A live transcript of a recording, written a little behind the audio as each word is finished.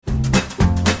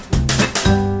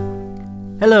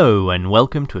Hello, and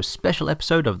welcome to a special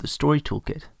episode of the Story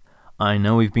Toolkit. I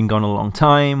know we've been gone a long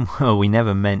time. Well, we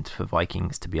never meant for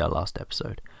Vikings to be our last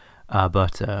episode,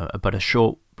 but a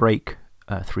short break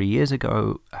 3 years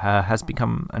ago has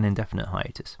become an indefinite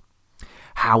hiatus.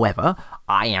 However,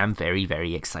 I am very,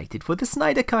 very excited for the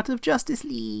Snyder Cut of Justice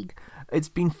League. It's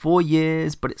been 4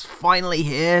 years, but it's finally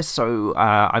here, so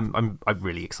I'm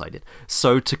really excited.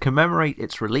 So to commemorate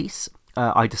its release,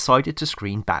 I decided to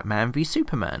screen Batman v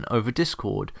Superman over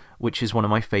Discord, which is one of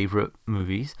my favourite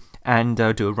movies, and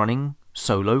do a running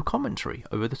solo commentary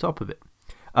over the top of it.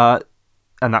 And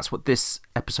that's what this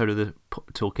episode of the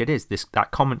Toolkit is,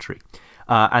 that commentary.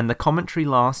 And the commentary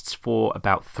lasts for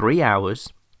about 3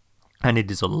 hours, and it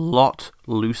is a lot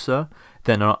looser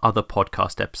than our other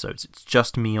podcast episodes. It's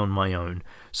just me on my own.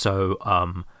 So,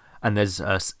 and there's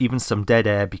even some dead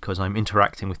air because I'm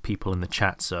interacting with people in the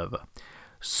chat server.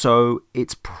 So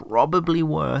it's probably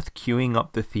worth queuing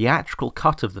up the theatrical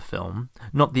cut of the film,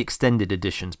 not the extended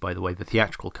editions, by the way, the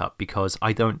theatrical cut, because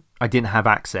I didn't have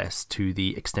access to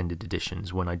the extended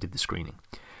editions when I did the screening.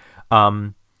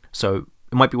 So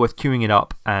it might be worth queuing it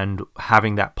up and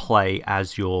having that play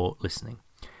as you're listening.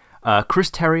 Chris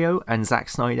Terrio and Zack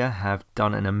Snyder have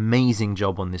done an amazing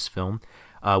job on this film,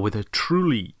 with a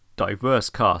truly diverse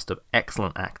cast of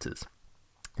excellent actors.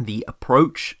 The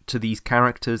approach to these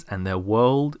characters and their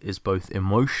world is both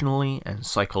emotionally and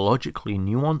psychologically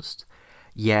nuanced,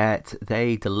 yet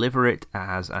they deliver it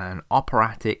as an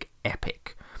operatic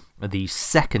epic, the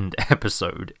second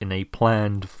episode in a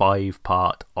planned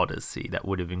 5-part odyssey that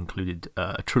would have included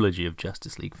a trilogy of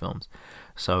Justice League films.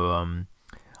 So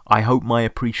I hope my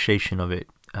appreciation of it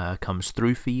comes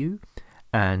through for you,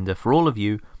 and for all of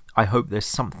you, I hope there's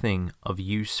something of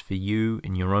use for you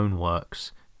in your own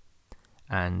works.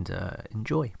 And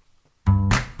enjoy.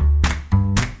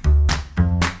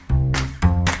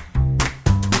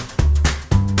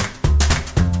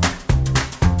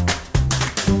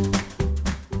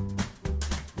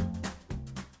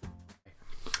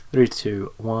 Three,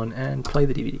 two, one, and play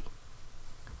the DVD.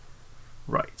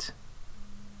 Right.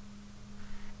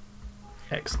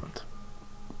 Excellent.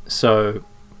 So,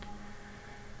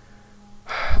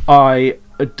 I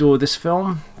adore this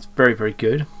film. It's very, very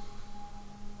good.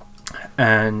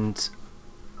 And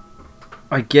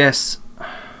I guess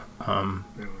there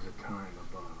was a time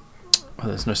above. Oh,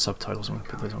 there's no subtitles. I'm going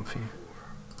to put those on for you.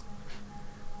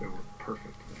 There were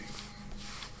perfect things.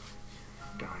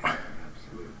 Dying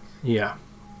absolutes. Yeah.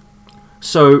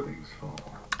 So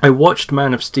I watched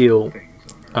Man of Steel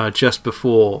just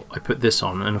before I put this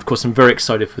on, and of course I'm very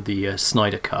excited for the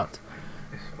Snyder Cut.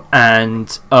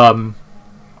 And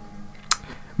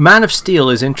Man of Steel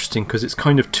is interesting because it's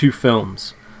kind of two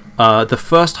films. The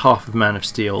first half of Man of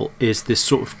Steel is this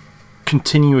sort of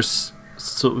continuous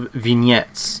sort of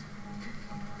vignettes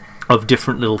of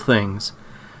different little things.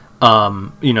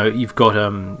 You've got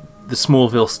the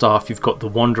Smallville stuff, you've got the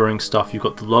Wandering stuff, you've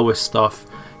got the Lois stuff,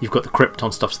 you've got the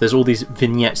Krypton stuff. So there's all these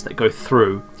vignettes that go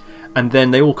through, and then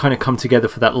they all kind of come together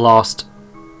for that last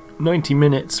 90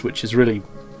 minutes, which is really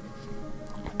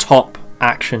top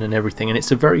action and everything. And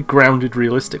it's a very grounded,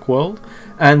 realistic world.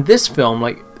 And this film,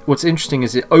 what's interesting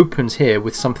is it opens here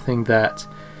with something that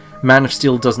Man of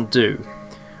Steel doesn't do,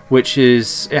 which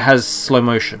is it has slow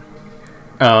motion.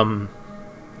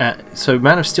 So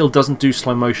Man of Steel doesn't do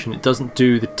slow motion. It doesn't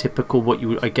do the typical, what you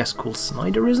would, I guess, call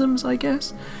Snyderisms, I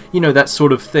guess. That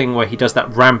sort of thing where he does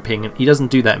that ramping, and he doesn't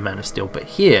do that in Man of Steel. But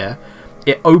here,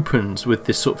 it opens with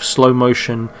this sort of slow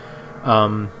motion,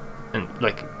 and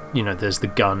there's the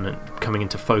gun coming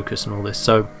into focus and all this.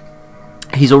 So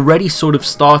he's already sort of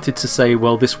started to say,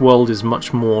 well, this world is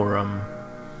much more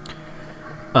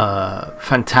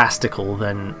fantastical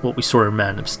than what we saw in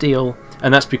Man of Steel,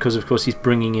 and that's because, of course, he's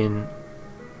bringing in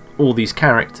all these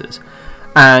characters.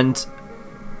 And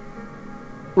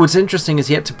what's interesting is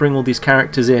he had to bring all these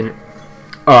characters in.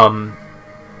 What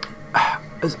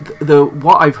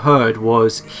I've heard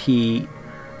was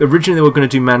originally they were going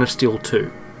to do Man of Steel 2,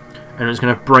 and it was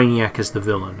going to have Brainiac as the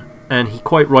villain, and he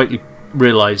quite rightly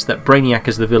realised that Brainiac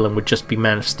as the villain would just be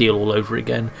Man of Steel all over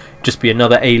again, just be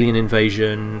another alien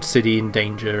invasion, city in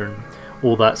danger, and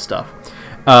all that stuff.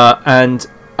 And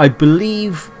I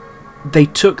believe they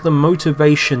took the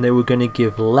motivation they were going to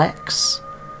give Lex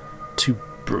to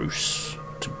Bruce,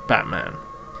 to Batman,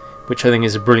 which I think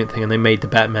is a brilliant thing, and they made the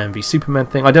Batman v Superman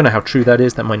thing. I don't know how true that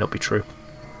is, that might not be true.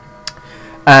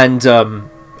 And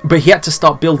but he had to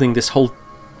start building this whole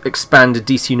expanded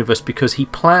DC universe because he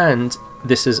planned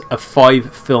this as a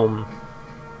 5-film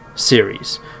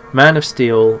series: Man of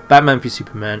Steel, Batman v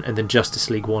Superman, and then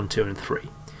Justice League 1, 2, and 3.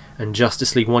 And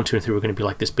Justice League 1, 2, and 3 were going to be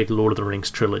like this big Lord of the Rings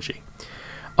trilogy.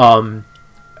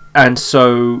 And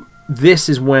so this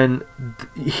is when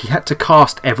he had to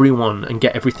cast everyone and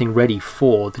get everything ready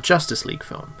for the Justice League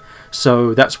film.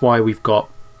 So that's why we've got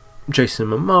Jason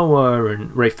Momoa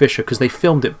and Ray Fisher, because they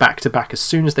filmed it back to back. As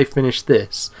soon as they finished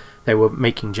this, they were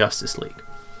making Justice League.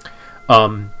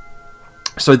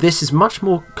 So this is much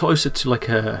more closer to like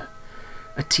a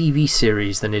TV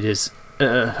series than it is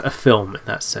a film in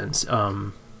that sense.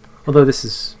 Although this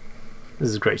is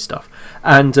great stuff.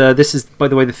 And this is, by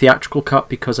the way, the theatrical cut,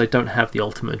 because I don't have the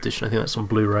Ultimate Edition. I think that's on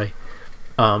Blu-ray.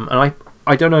 And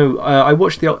I don't know. I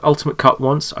watched the Ultimate cut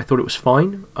once. I thought it was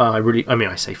fine.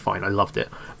 I say fine. I loved it.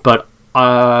 But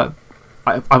I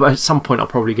at some point I'll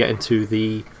probably get into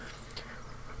the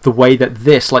way that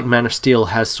this, like Man of Steel,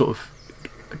 has sort of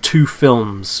two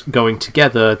films going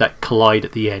together that collide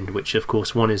at the end. Which, of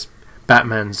course, one is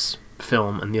Batman's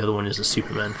film and the other one is a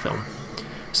Superman film.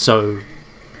 So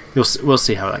we'll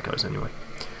see how that goes anyway.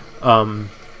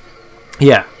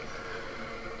 Yeah.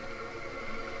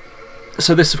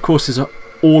 So this, of course, is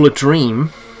all a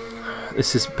dream.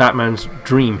 This is Batman's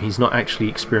dream. He's not actually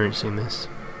experiencing this.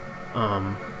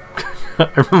 I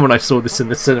remember when I saw this in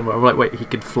the cinema, I'm like, wait, he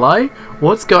can fly?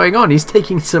 What's going on? He's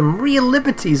taking some real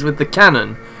liberties with the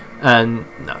cannon. And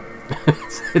no,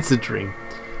 it's a dream.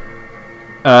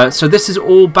 So this is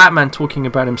all Batman talking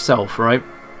about himself, right?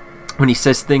 When he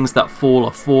says things that fall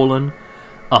are fallen,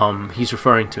 he's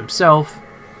referring to himself.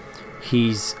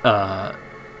 He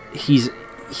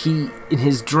in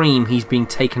his dream, he's being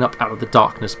taken up out of the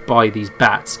darkness by these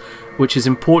bats, which is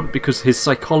important because his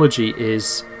psychology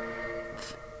is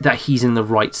that he's in the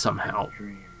right somehow.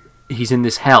 He's in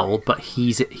this hell, but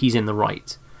he's in the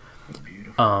right.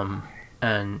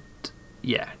 And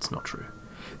yeah, it's not true.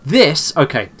 This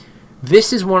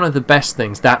is one of the best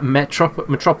things. That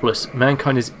Metropolis,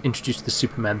 mankind is introduced to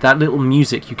Superman. That little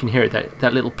music, you can hear it.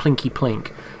 That little plinky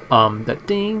plink. That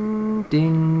ding,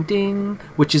 ding, ding,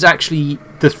 which is actually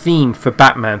the theme for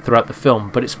Batman throughout the film,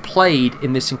 but it's played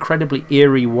in this incredibly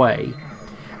eerie way.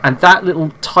 And that little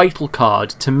title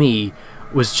card, to me,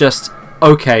 was just,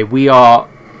 okay,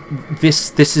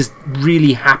 this is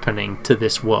really happening to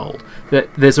this world.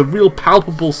 That there's a real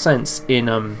palpable sense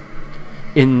in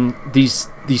these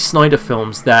Snyder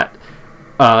films that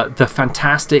the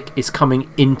fantastic is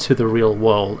coming into the real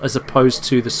world, as opposed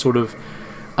to the sort of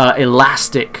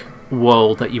elastic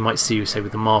world that you might see, say,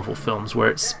 with the Marvel films, where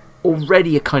it's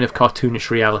already a kind of cartoonish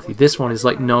reality. This one is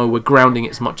like, no, we're grounding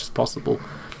it as much as possible.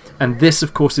 And this,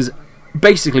 of course, is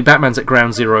basically Batman's at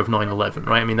ground zero of 9/11,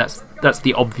 right? I mean, that's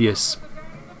the obvious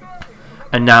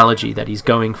analogy that he's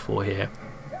going for here.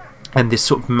 And this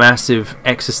sort of massive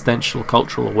existential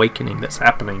cultural awakening that's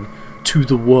happening to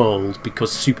the world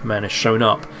because Superman has shown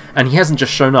up. And he hasn't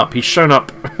just shown up, he's shown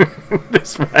up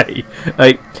this way.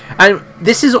 And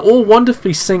this is all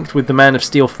wonderfully synced with the Man of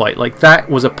Steel fight. Like, that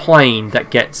was a plane that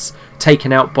gets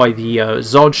taken out by the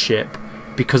Zod ship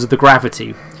because of the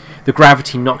gravity. The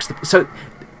gravity knocks the... So,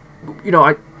 you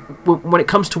know, when it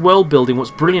comes to world building,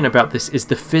 what's brilliant about this is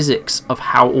the physics of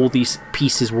how all these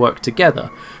pieces work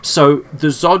together. So the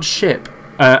Zod ship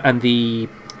and the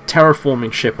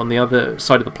terraforming ship on the other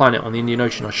side of the planet, on the Indian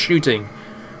Ocean, are shooting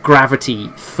gravity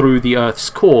through the Earth's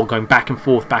core, going back and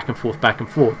forth, back and forth, back and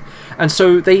forth. And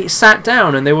so they sat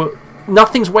down and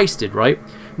nothing's wasted, right?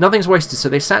 Nothing's wasted. So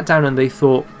they sat down and they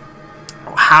thought,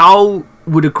 how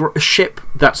would a ship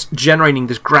that's generating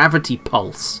this gravity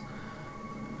pulse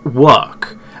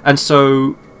work? And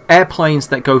so airplanes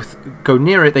that go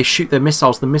near it, they shoot their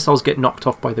missiles. The missiles get knocked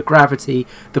off by the gravity.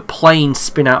 The planes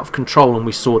spin out of control, and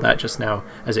we saw that just now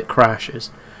as it crashes.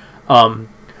 And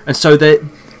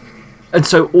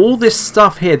so all this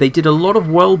stuff here, they did a lot of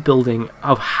world building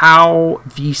of how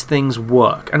these things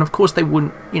work. And of course, they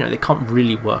wouldn't, they can't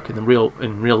really work in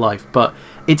real life. But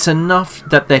it's enough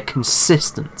that they're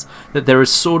consistent. That there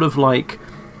is sort of like,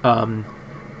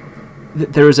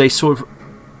 there is a sort of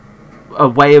a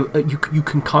way of you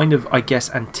can kind of, I guess,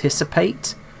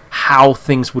 anticipate how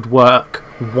things would work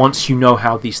once you know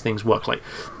how these things work. Like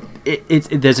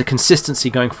there's a consistency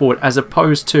going forward, as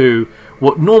opposed to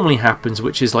what normally happens,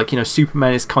 which is like,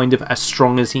 Superman is kind of as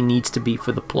strong as he needs to be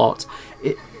for the plot,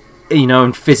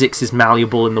 and physics is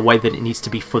malleable in the way that it needs to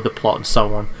be for the plot, and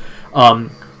so on.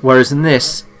 Whereas in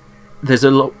this, there's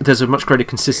a much greater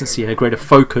consistency and a greater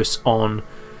focus on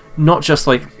not just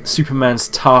like Superman's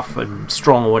tough and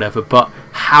strong or whatever, but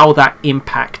how that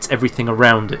impacts everything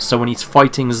around it. So when he's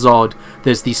fighting Zod,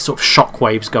 there's these sort of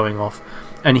shockwaves going off.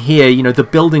 And here, the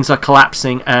buildings are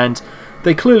collapsing, and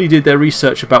they clearly did their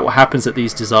research about what happens at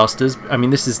these disasters. I mean,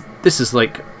 this is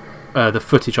like the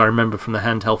footage I remember from the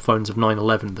handheld phones of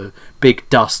 9/11, the big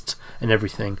dust and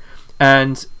everything.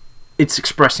 And it's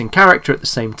expressing character at the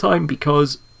same time,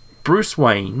 because Bruce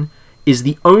Wayne is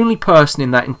the only person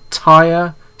in that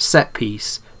entire set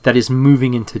piece that is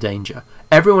moving into danger.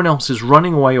 Everyone else is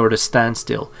running away or at a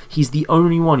standstill. He's the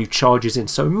only one who charges in.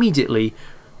 So immediately,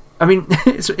 I mean,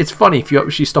 it's funny if you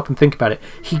actually stop and think about it.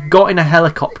 He got in a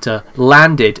helicopter,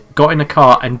 landed, got in a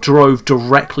car, and drove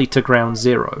directly to Ground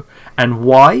Zero. And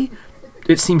why?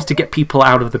 It seems to get people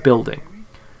out of the building,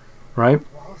 right?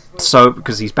 So,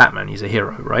 because he's Batman, he's a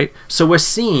hero, right? So we're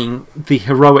seeing the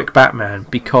heroic Batman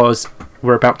because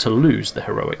we're about to lose the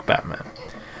heroic Batman.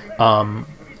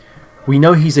 We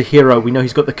know he's a hero, we know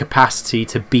he's got the capacity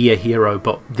to be a hero,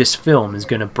 but this film is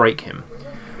going to break him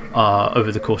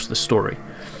over the course of the story.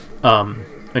 And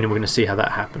we're going to see how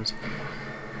that happens.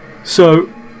 So,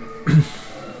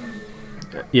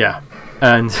 yeah.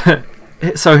 And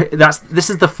so this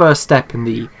is the first step in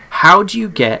the, how do you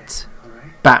get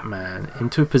Batman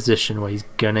into a position where he's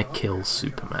going to kill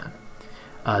Superman?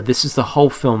 This is the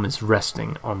whole film is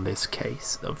resting on this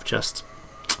case of just,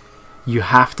 you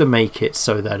have to make it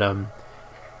so that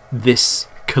this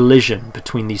collision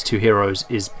between these two heroes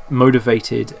is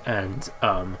motivated and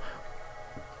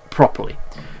properly,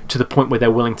 to the point where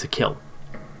they're willing to kill.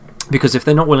 Because if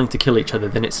they're not willing to kill each other,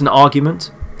 then it's an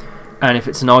argument, and if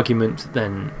it's an argument,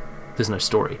 then there's no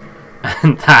story.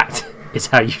 And that is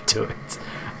how you do it.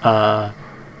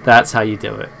 That's how you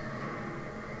do it.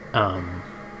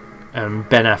 And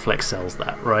Ben Affleck sells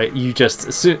that, right? You just,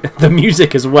 the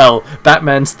music as well,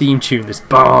 Batman's theme tune, this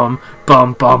bum,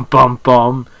 bum, bum, bum,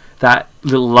 bum, that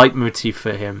little leitmotif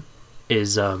for him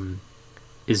is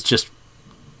just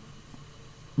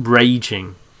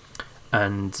raging.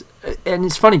 And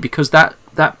it's funny because that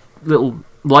little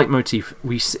leitmotif,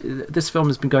 this film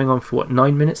has been going on for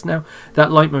 9 minutes now.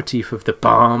 That leitmotif of the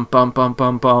bum, bum, bum,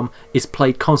 bum, bum is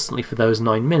played constantly for those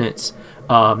 9 minutes.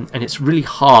 And it's really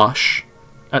harsh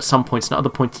at some points, and at other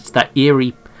points it's that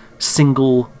eerie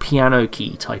single piano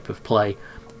key type of play,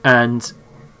 and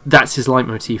that's his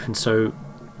leitmotif, and so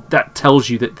that tells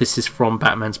you that this is from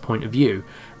Batman's point of view.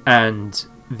 And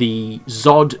the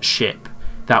Zod ship,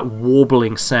 that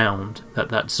warbling sound that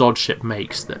Zod ship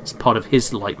makes, that's part of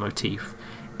his leitmotif,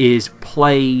 is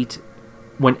played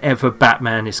whenever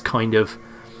Batman is kind of,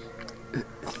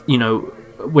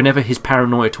 whenever his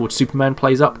paranoia towards Superman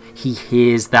plays up, he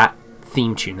hears that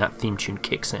theme tune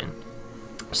kicks in.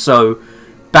 So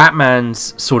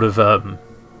Batman's sort of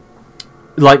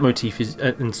leitmotif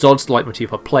and Zod's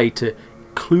leitmotif are played to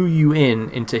clue you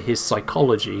into his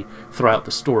psychology throughout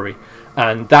the story.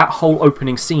 And that whole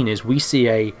opening scene is, we see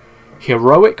a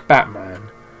heroic Batman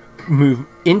move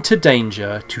into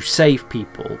danger to save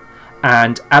people,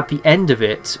 and at the end of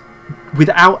it,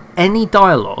 without any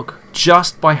dialogue,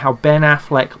 just by how Ben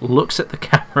Affleck looks at the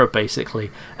camera, basically,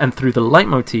 and through the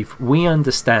leitmotif, we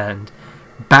understand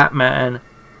Batman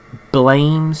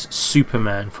blames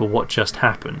Superman for what just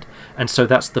happened. And so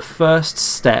that's the first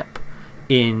step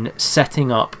in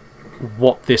setting up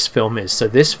what this film is. So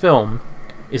this film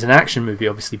is an action movie,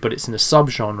 obviously, but it's in a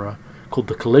subgenre called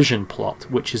the collision plot,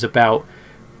 which is about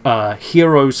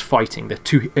heroes fighting.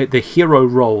 The hero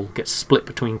role gets split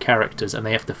between characters, and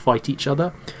they have to fight each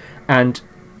other. And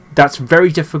that's very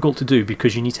difficult to do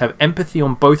because you need to have empathy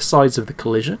on both sides of the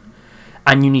collision,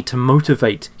 and you need to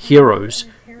motivate heroes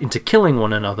into killing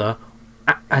one another,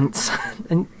 and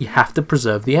you have to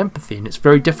preserve the empathy, and it's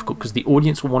very difficult because the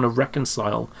audience will want to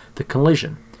reconcile the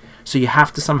collision. So you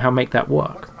have to somehow make that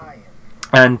work.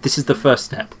 And this is the first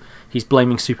step. He's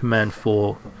blaming Superman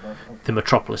for the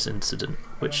Metropolis incident,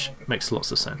 which makes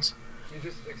lots of sense.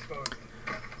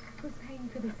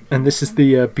 And this is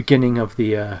the beginning of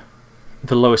the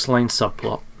Lois Lane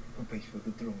subplot,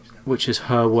 which is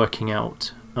her working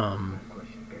out.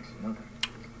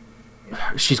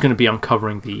 She's going to be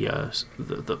uncovering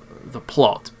the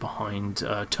plot behind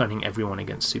turning everyone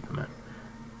against Superman.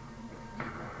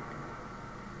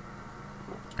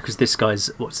 Because this guy's,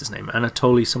 what's his name,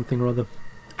 Anatoly something or other.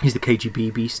 He's the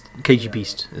KGB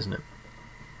Beast, isn't it?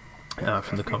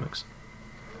 From the comics.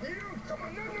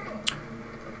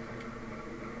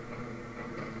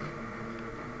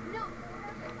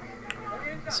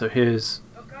 So here's...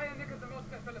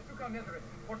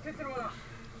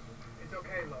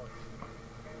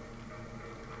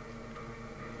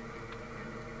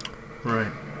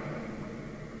 Right.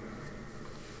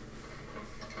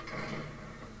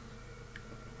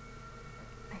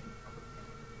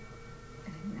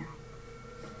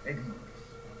 Ignorance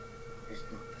is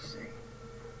not the same.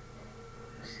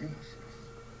 Innocence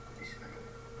is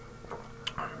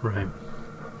not. Right.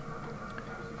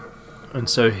 And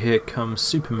so here comes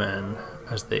Superman,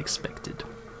 as they expected.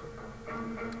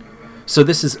 So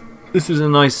this is a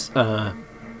nice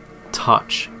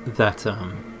touch that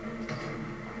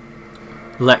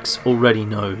Lex already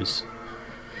knows.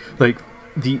 Like,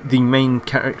 the main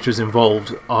characters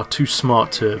involved are too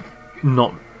smart to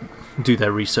not do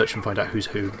their research and find out who's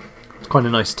who. It's quite a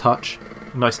nice touch,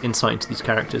 nice insight into these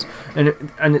characters, and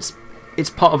it's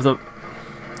part of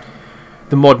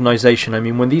the modernization. I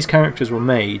mean, when these characters were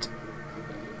made,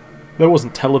 there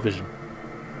wasn't television,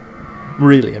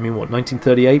 really. I mean, what,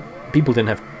 1938? People didn't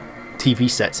have TV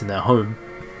sets in their home.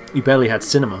 You barely had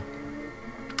cinema.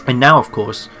 And now, of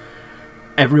course,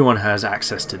 everyone has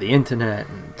access to the internet,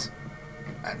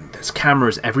 and there's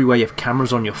cameras everywhere. You have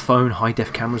cameras on your phone,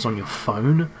 high-def cameras on your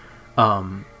phone.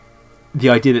 The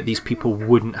idea that these people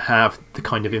wouldn't have the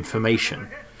kind of information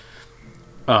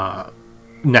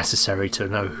necessary to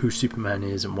know who Superman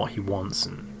is and what he wants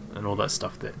and all that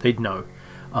stuff, that they'd know.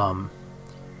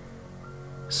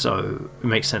 So it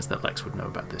makes sense that Lex would know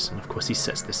about this, and of course he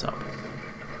sets this up.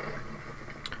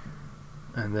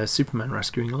 And there's Superman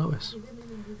rescuing Lois.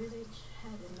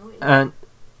 And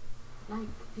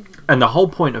the whole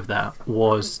point of that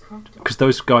was because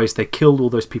those guys, they killed all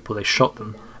those people, they shot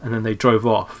them, and then they drove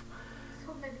off.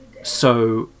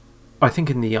 So I think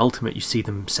in the Ultimate you see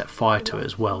them set fire to it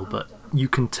as well, but you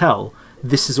can tell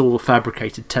this is all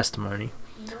fabricated testimony.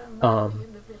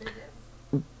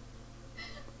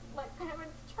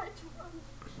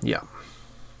 Yeah.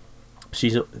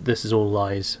 This is all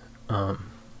lies.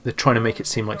 They're trying to make it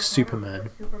seem like Superman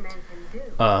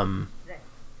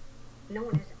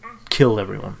killed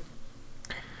everyone.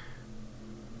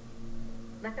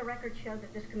 Let the record show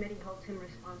that this committee holds him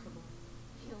responsible.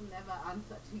 He'll never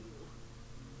answer to you.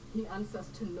 He answers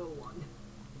to no one.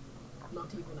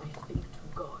 Not even, I think, to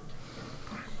God.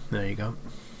 There you go.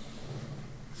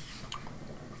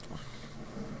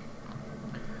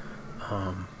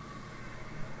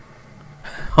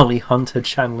 Holly Hunter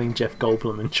channeling Jeff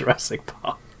Goldblum in Jurassic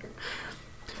Park.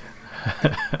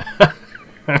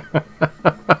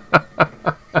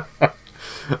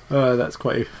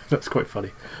 That's quite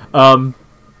funny.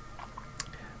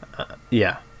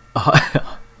 Yeah.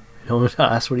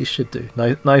 That's what he should do.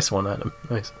 Nice one, Adam.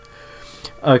 Nice.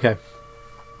 Okay.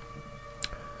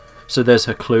 So there's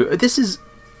her clue. This is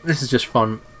just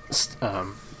fun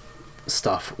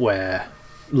stuff where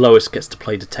Lois gets to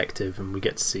play detective, and we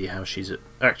get to see how she's an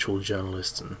actual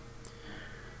journalist and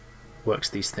works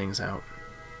these things out.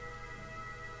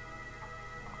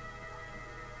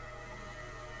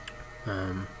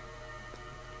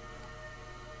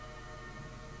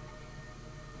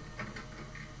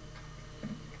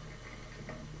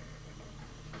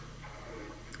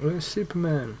 Where's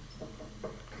Superman?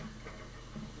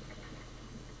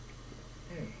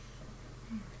 Hey,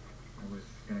 I was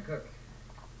gonna cook.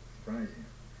 Surprise you.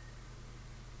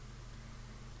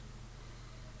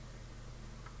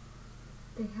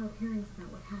 They held hearings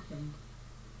about what happened.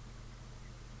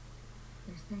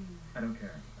 They're saying... I don't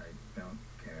care. I don't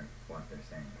care what they're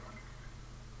saying.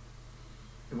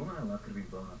 The woman I love could be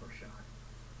blown up or shot.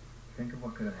 Think of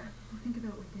what could have happened. Well, think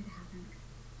about what did happen.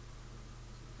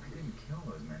 I didn't kill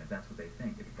those men, if that's what they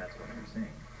think, if that's what they're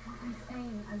saying. Well, I'm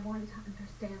saying I want to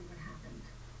understand what happened.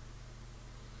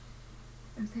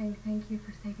 I'm saying thank you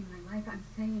for saving my life. I'm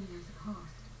saying there's a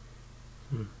cost.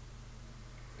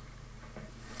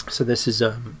 So this is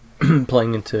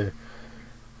playing into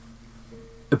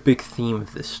a big theme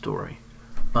of this story,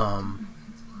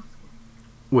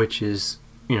 which is,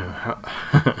 you know,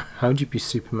 how do you be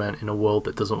Superman in a world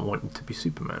that doesn't want you to be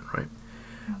Superman, right?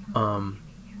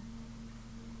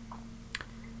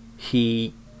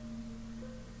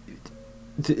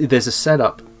 There's a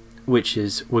setup, which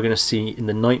is we're going to see in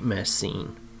the nightmare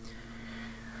scene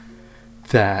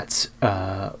that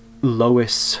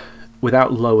Lois,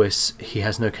 without Lois, he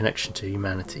has no connection to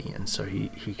humanity, and so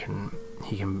he can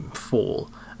fall.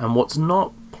 And what's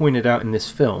not pointed out in this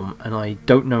film, and I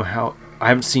don't know how, I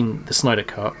haven't seen the Snyder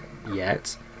Cut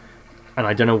yet, and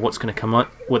I don't know what's going to come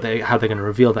up, how they're going to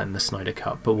reveal that in the Snyder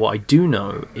Cut. But what I do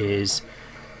know is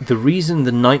the reason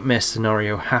the nightmare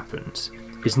scenario happens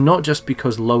is not just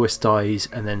because Lois dies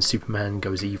and then Superman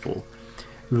goes evil.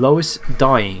 Lois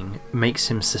dying makes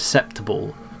him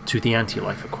susceptible to the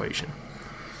anti-life equation.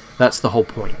 That's the whole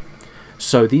point.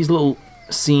 So these little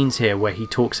scenes here where he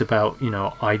talks about, you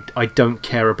know, I don't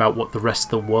care about what the rest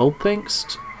of the world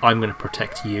thinks, I'm going to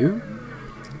protect you,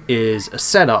 is a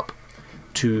setup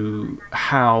to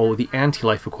how the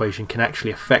anti-life equation can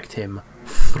actually affect him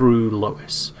through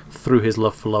Lois. Through his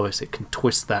love for Lois, it can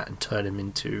twist that and turn him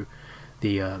into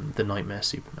the nightmare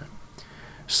Superman.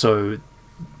 So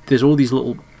there's all these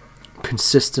little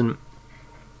consistent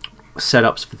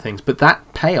setups for things, but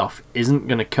that payoff isn't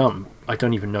going to come. I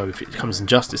don't even know if it comes in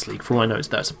Justice League. For all I know,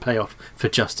 that's a payoff for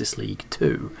Justice League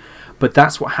 2. But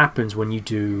that's what happens when you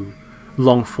do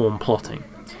long form plotting.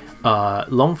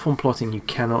 Long form plotting, you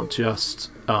cannot just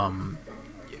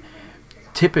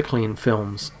typically in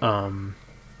films,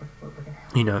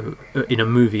 in a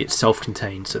movie it's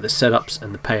self-contained, so the setups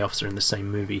and the payoffs are in the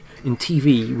same movie. In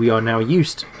TV, we are now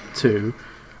used to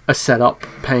a setup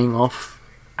paying off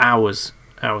hours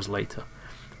later.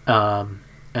 And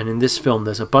in this film,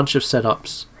 there's a bunch of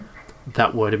setups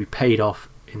that were to be paid off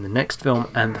in the next film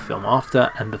and the film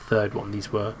after and the third one.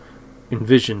 These were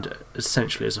envisioned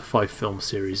essentially as a 5-film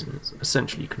series, and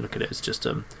essentially you can look at it as just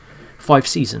 5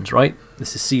 seasons, right?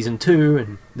 This is season 2,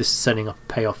 and this is setting up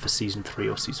a payoff for season 3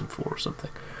 or season 4 or something.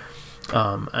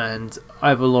 And I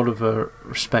have a lot of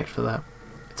respect for that.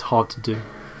 It's hard to do.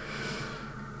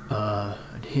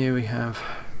 And here we have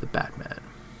the Batman.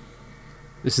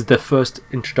 This is their first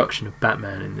introduction of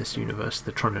Batman in this universe.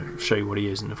 They're trying to show you what he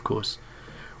is, and of course,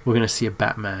 we're going to see a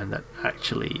Batman that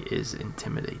actually is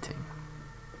intimidating.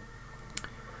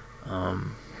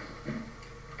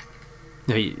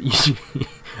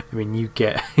 You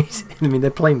get.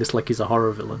 They're playing this like he's a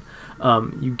horror villain.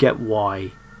 You get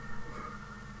why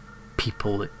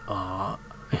people that are,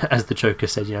 as the Joker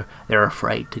said, they're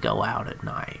afraid to go out at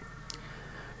night.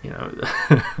 Because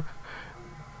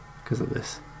of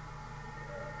this.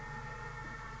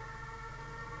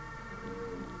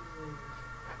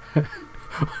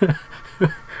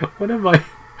 What am I?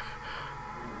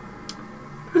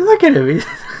 Look at him.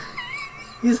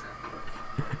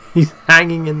 He's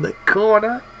hanging in the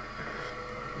corner.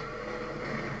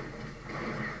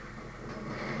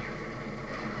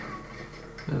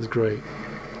 That's great.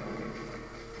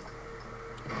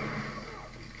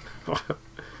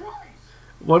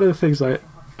 One of the things I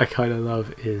kind of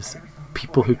love is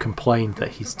people who complain that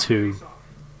he's too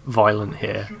violent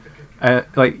here.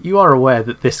 You are aware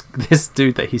that this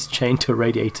dude that he's chained to a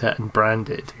radiator and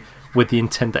branded with the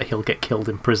intent that he'll get killed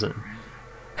in prison.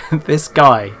 This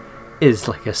guy is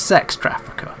like a sex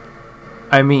trafficker.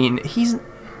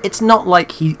 It's not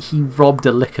like he robbed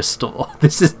a liquor store.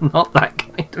 This is not that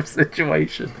kind of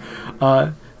situation.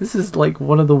 This is like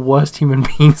one of the worst human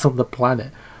beings on the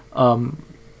planet.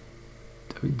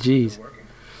 Jeez.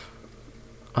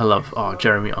 I love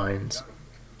Jeremy Irons.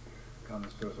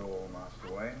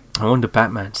 I wonder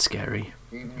Batman's scary.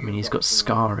 He's got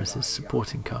Scar as his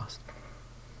supporting cast.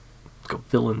 He's got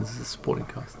villains as his supporting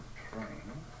cast.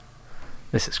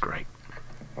 This is great.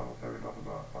 There's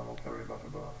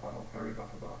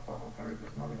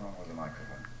nothing wrong with the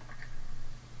microphone.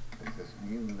 There's this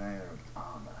new layer of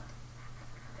armor.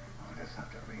 I'll just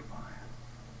have to rewire.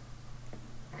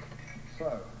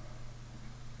 So,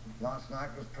 last night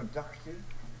was productive?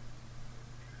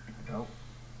 No,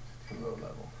 too low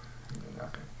level. He knew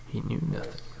nothing. He knew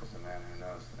nothing. This is a man who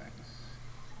knows things.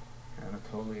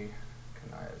 Anatoly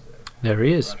Kniazev. There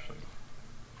he is. Russian.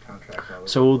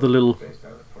 So all the little...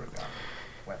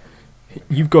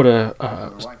 You've got a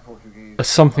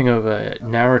something of a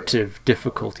narrative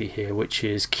difficulty here, which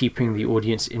is keeping the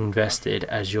audience invested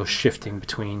as you're shifting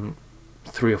between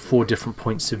 3 or 4 different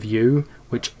points of view,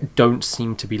 which don't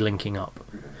seem to be linking up.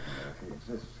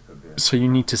 So you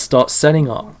need to start setting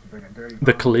up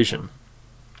the collision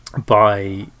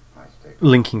by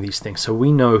linking these things. So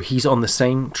we know he's on the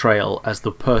same trail as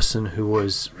the person who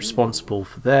was responsible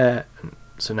for there. And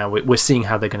so now we're seeing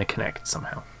how they're going to connect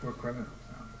somehow. We're criminals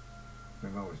now.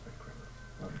 We've always been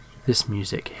criminals. This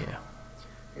music here.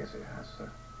 Yes, it has, sir.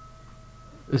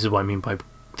 This is what I mean by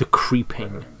the creeping,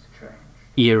 Everything's changed.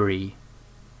 eerie,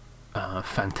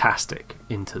 fantastic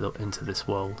into this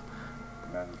world.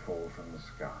 Men fall from the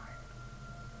sky.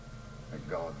 The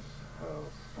gods hurl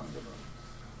thunderbolts.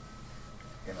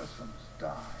 Innocents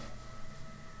die.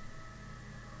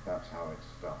 That's how it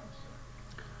starts.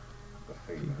 The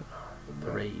feeling,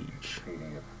 The rage.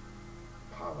 feeling of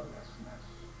powerlessness.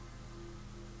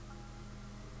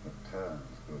 It turns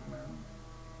good men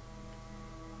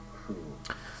cruel.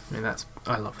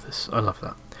 I love this. I love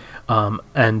that.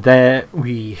 And there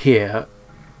we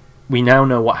now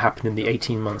know what happened in the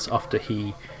 18 months after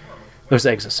he... Those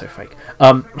eggs are so fake.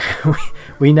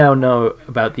 We now know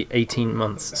about the 18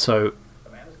 months. So,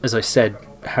 as I said,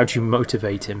 how do you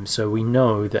motivate him? So we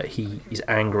know that he is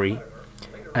angry.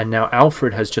 And now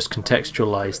Alfred has just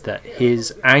contextualized that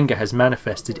his anger has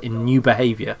manifested in new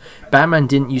behavior. Batman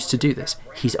didn't used to do this.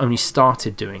 He's only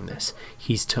started doing this.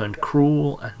 He's turned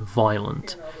cruel and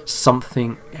violent.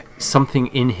 Something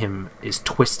in him is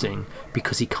twisting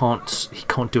because he can't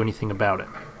do anything about it.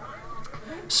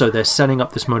 So they're setting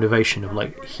up this motivation of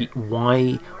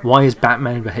why is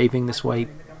Batman behaving this way?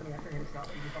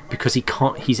 Because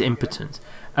he's impotent.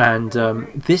 And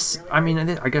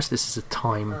I guess this is a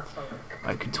time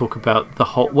I could talk about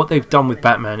what they've done with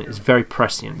Batman is very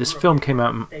prescient. This film came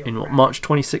out in March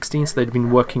 2016, so they'd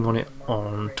been working on it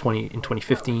in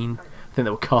 2015. I think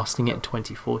they were casting it in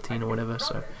 2014 or whatever,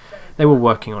 so they were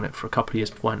working on it for a couple of years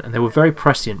beforehand, and they were very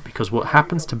prescient because what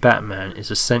happens to Batman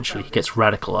is essentially he gets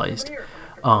radicalized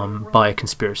by a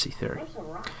conspiracy theory.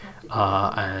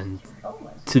 And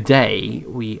today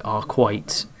we are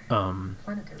quite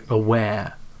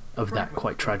aware of that,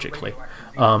 quite tragically,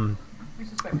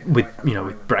 with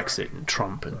Brexit and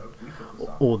Trump and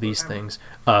all these things.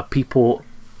 People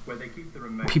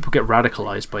get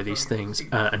radicalized by these things,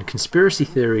 and conspiracy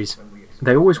theories,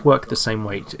 they always work the same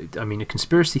way. I mean, a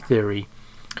conspiracy theory,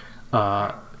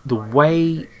 the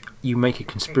way you make a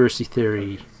conspiracy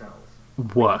theory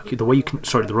work, the way you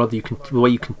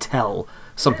can tell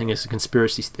something is a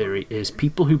conspiracy theory is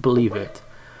people who believe it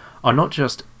are not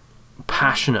just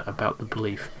passionate about the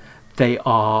belief. They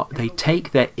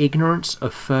take their ignorance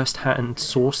of first-hand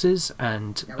sources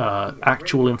and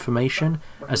actual information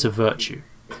as a virtue.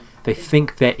 They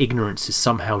think their ignorance is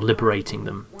somehow liberating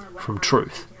them from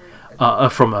truth,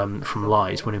 from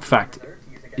lies, when in fact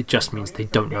it just means they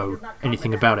don't know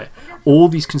anything about it. All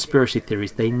these conspiracy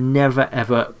theories, they never,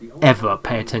 ever, ever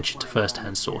pay attention to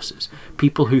first-hand sources.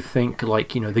 People who think,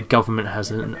 the government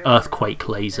has an earthquake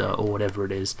laser or whatever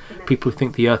it is. People who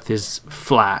think the Earth is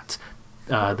flat,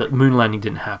 that moon landing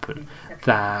didn't happen,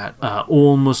 that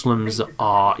all Muslims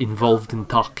are involved in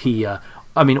taqiyya.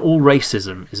 I mean, all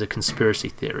racism is a conspiracy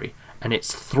theory, and it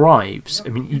thrives. I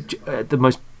mean, at the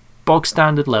most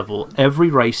bog-standard level, every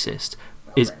racist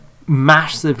is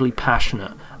massively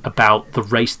passionate about the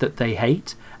race that they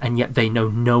hate, and yet they know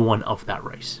no one of that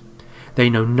race. They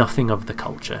know nothing of the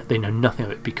culture. They know nothing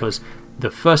of it, because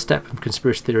the first step of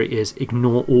conspiracy theory is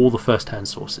ignore all the first-hand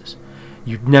sources.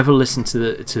 You never listen to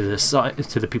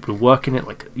the people who work in it.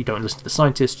 Like, you don't listen to the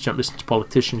scientists, you don't listen to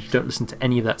politicians, you don't listen to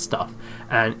any of that stuff.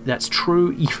 And that's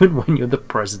true even when you're the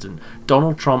president.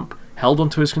 Donald Trump held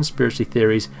onto his conspiracy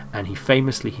theories, and he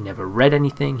never read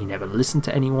anything, he never listened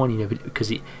to anyone,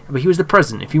 but he was the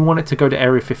president. If he wanted to go to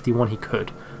Area 51, he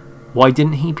could. Why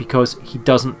didn't he? Because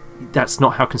that's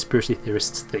not how conspiracy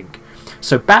theorists think.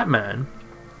 So Batman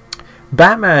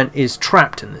is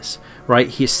trapped in this, right?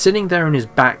 He is sitting there in his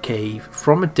Batcave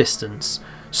from a distance,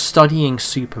 studying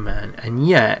Superman, and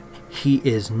yet he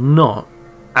is not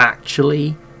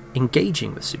actually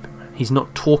engaging with Superman. He's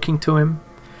not talking to him.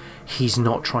 He's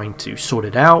not trying to sort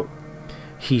it out.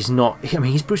 He's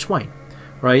Bruce Wayne,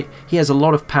 right? He has a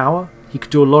lot of power. He could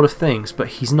do a lot of things, but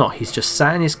he's not. He's just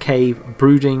sat in his cave,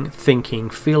 brooding, thinking,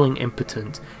 feeling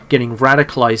impotent, getting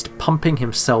radicalized, pumping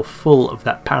himself full of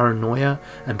that paranoia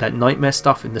and that nightmare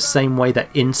stuff in the same way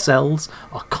that incels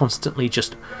are constantly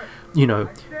just,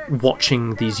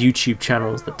 watching these YouTube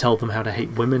channels that tell them how to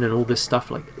hate women and all this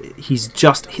stuff. Like,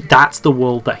 that's the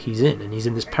world that he's in, and he's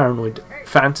in this paranoid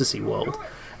fantasy world.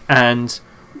 And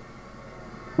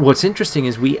what's interesting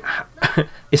is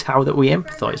how that we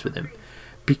empathize with him,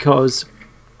 because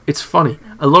it's funny.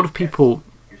 A lot of people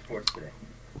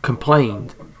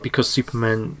complained because of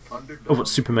what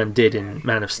Superman did in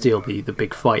Man of Steel, the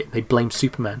big fight. They blamed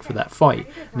Superman for that fight,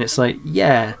 and it's like,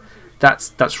 yeah,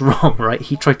 that's wrong, right?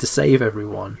 He tried to save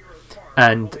everyone,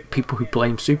 and people who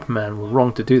blame Superman were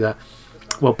wrong to do that.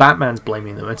 Well, Batman's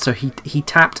blaming them, and so he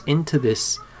tapped into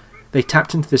this. They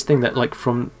tapped into this thing that, like,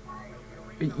 from,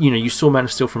 you saw Man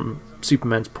of Steel from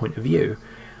Superman's point of view,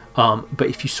 but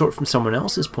if you saw it from someone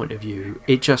else's point of view,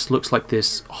 it just looks like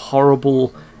this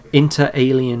horrible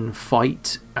inter-alien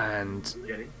fight, and,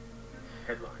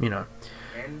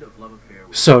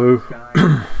 so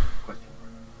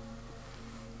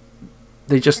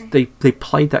they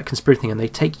played that conspiracy thing, and they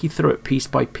take you through it piece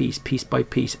by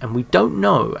piece, and we don't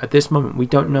know, at this moment,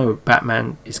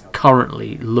 Batman is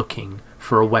currently looking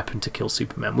for a weapon to kill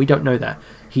Superman. We don't know that.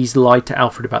 He's lied to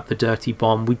Alfred about the dirty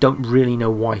bomb. We don't really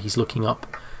know why he's looking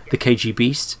up the KG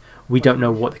Beast. We don't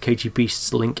know what the KG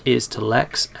Beast's link is to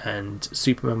Lex and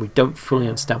Superman. We don't fully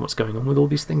understand what's going on with all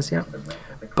these things yet.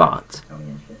 But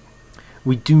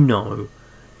we do know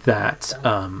that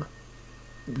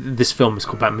this film is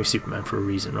called Batman v Superman for a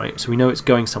reason, right? So we know it's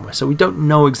going somewhere. So we don't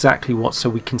know exactly what, so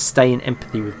we can stay in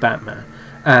empathy with Batman.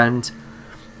 And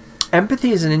empathy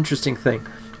is an interesting thing,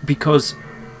 because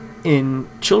in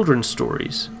children's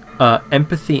stories,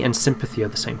 empathy and sympathy are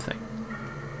the same thing.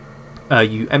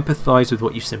 You empathize with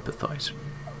what you sympathize.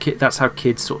 That's how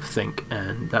kids sort of think,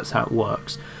 and that's how it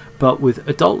works. But with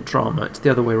adult drama, it's the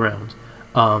other way around.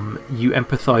 You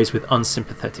empathize with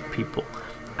unsympathetic people.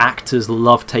 Actors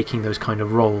love taking those kind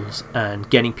of roles and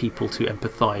getting people to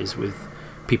empathize with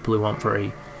people who aren't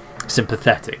very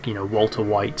sympathetic. Walter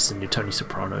White's and your Tony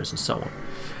Sopranos and so on.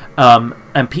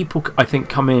 And people, I think,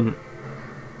 come in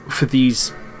for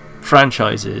these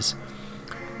franchises,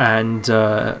 and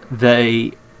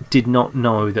they did not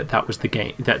know that was the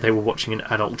game, that they were watching an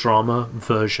adult drama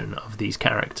version of these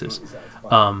characters.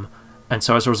 And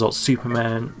so as a result,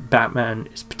 Superman, Batman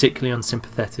is particularly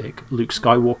unsympathetic. Luke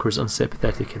Skywalker is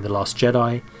unsympathetic in The Last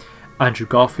Jedi. Andrew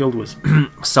Garfield was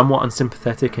somewhat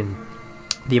unsympathetic in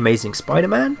The Amazing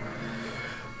Spider-Man.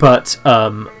 But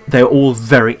they're all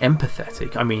very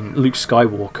empathetic. I mean, Luke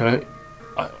Skywalker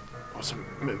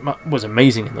was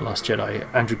amazing in The Last Jedi.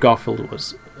 Andrew Garfield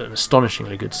was an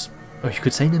astonishingly good, or you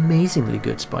could say an amazingly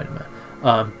good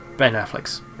Spider-Man. Ben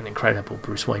Affleck's an incredible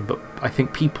Bruce Wayne, but I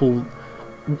think people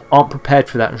aren't prepared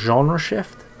for that genre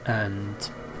shift, and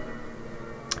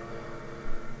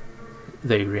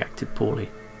they reacted poorly.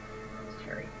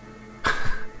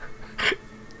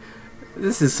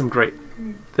 There's some great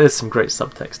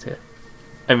subtext here.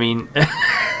 I mean,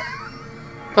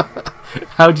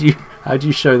 how do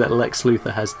you show that Lex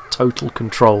Luthor has total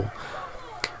control?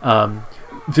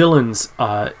 Villains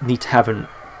need to have an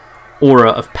aura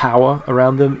of power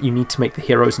around them. You need to make the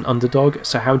heroes an underdog.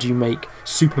 So how do you make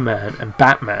Superman and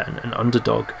Batman an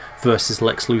underdog versus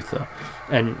Lex Luthor?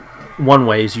 And one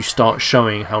way is you start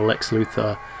showing how Lex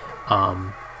Luthor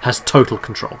has total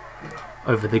control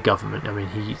over the government. I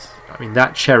mean,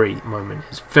 that cherry moment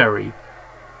is very.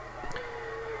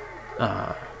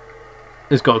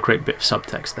 It's got a great bit of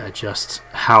subtext there. Just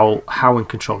how in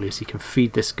control he is. He can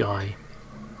feed this guy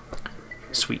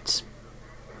sweets.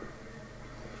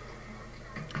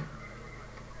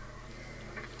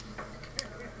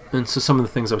 And so some of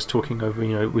the things I was talking over,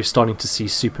 we're starting to see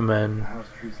Superman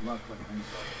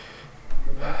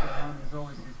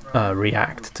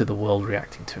react to the world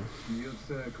reacting to him.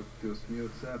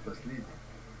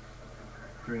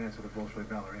 Three nights with a Bolshoi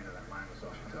ballerina, that line was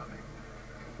all she taught me.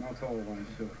 That's all I'm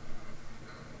sure.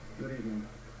 Good evening.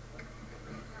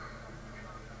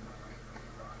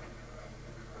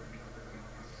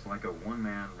 It's like a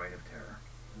one-man reign of terror.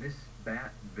 This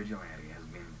bat vigilante has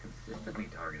been consistently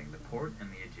targeting the port and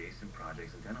the adjacent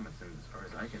projects and tenements, and as far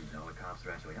as I can tell, the cops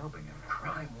are actually helping him.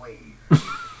 Crime wave. In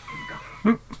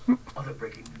Gotham. Other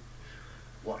breaking news.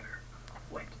 Water.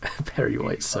 Wet. Perry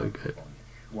White's so good.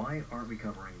 Why aren't we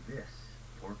covering this?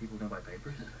 Poor people don't buy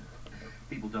papers?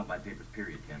 People don't buy papers,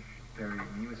 period, Ken. Barry,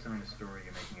 when you assign a story,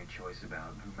 you're making a choice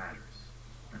about who matters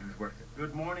and who's worth it.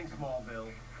 Good morning, Smallville.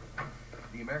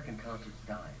 The American concerts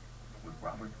died with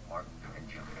Robert, Martin, and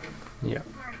John. Yeah.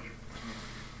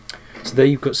 So there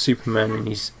you've got Superman, and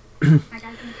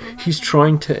he's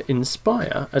trying to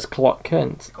inspire, as Clark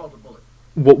Kent,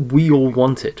 what we all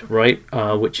wanted, right?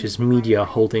 Which is media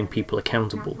holding people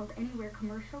accountable.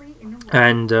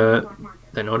 And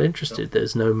they're not interested.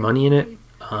 There's no money in it,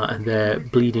 and they're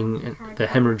bleeding, and they're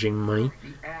hemorrhaging money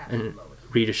and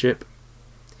readership.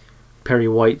 Perry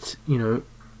White,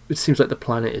 it seems like the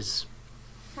planet is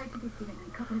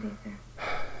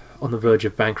on the verge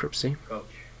of bankruptcy. Coach,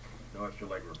 no extra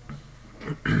legroom.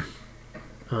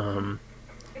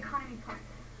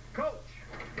 Coach.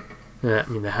 Yeah,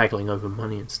 they're haggling over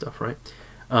money and stuff, right?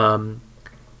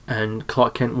 And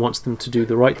Clark Kent wants them to do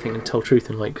the right thing and tell truth,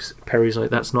 and Perry's like,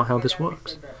 that's not how this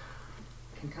works.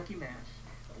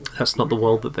 That's not the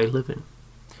world that they live in.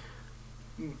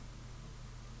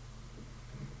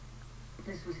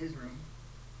 This was his room.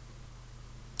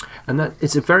 And that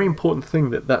it's a very important thing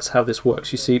that's how this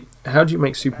works. You see, how do you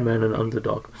make Superman an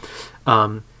underdog?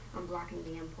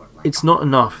 It's not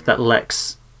enough that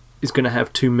Lex is going to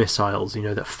have two missiles,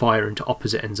 that fire into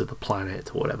opposite ends of the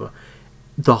planet or whatever.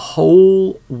 The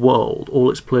whole world, all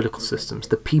its political systems,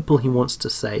 the people he wants to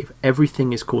save,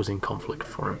 everything is causing conflict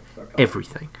for him.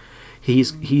 Everything.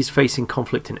 He's facing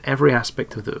conflict in every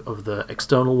aspect of the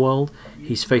external world.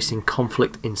 He's facing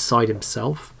conflict inside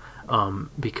himself,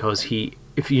 because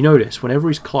if you notice, whenever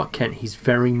he's Clark Kent, he's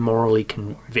very morally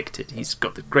convicted. He's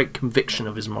got the great conviction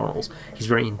of his morals. He's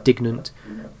very indignant,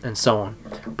 and so on.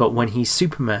 But when he's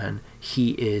Superman,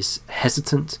 he is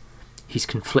hesitant, he's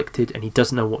conflicted, and he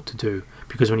doesn't know what to do.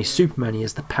 Because when he's Superman, he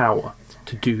has the power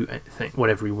to do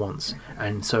whatever he wants.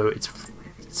 And so it's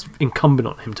incumbent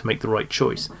on him to make the right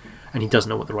choice. And he doesn't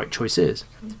know what the right choice is.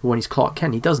 But when he's Clark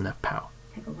Kent, he doesn't have power.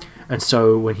 And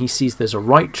so when he sees there's a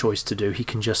right choice to do, he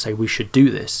can just say, we should do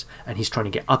this. And he's trying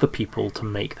to get other people to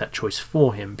make that choice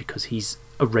for him because he's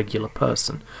a regular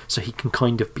person. So he can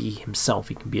kind of be himself.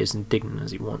 He can be as indignant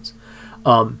as he wants.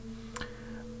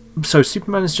 So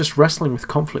Superman is just wrestling with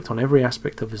conflict on every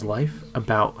aspect of his life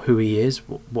about who he is,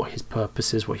 what his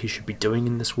purpose is, what he should be doing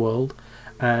in this world.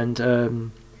 And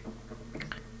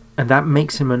that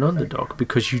makes him an underdog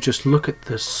because you just look at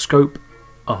the scope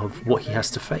of what he has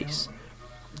to face.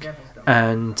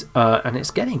 and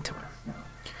it's getting to him.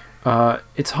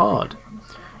 It's hard.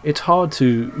 It's hard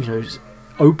to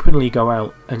openly go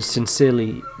out and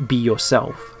sincerely be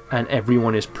yourself, and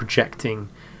everyone is projecting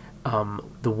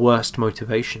the worst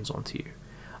motivations onto you,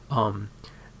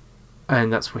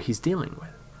 and that's what he's dealing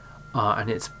with, and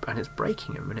it's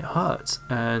breaking him, and it hurts.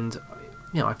 And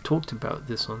I've talked about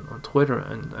this on Twitter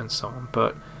and so on,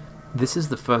 but this is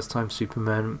the first time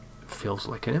Superman feels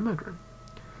like an immigrant,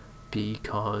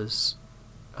 because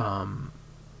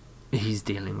he's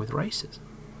dealing with racism.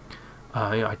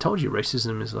 I told you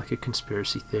racism is like a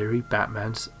conspiracy theory.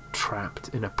 Batman's trapped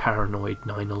in a paranoid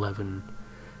 9/11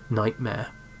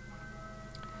 nightmare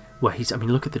where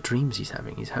look at the dreams he's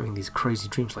having. He's having these crazy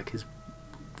dreams, like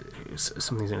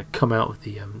something's going to come out of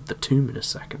the tomb in a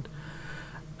second.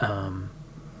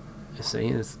 So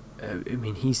he's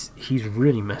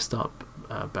really messed up,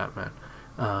 Batman.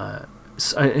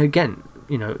 So again,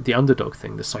 the underdog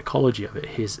thing, the psychology of it,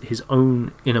 his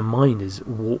own inner mind is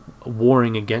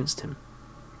warring against him,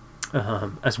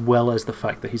 as well as the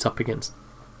fact that he's up against,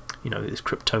 this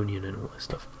Kryptonian and all this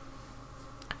stuff.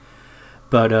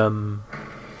 But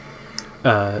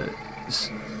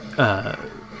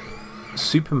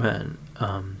Superman,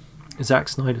 Zack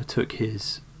Snyder took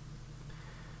his.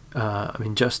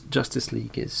 Justice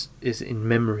League is in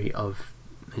memory of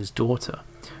his daughter,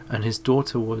 and his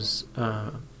daughter was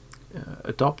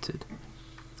adopted,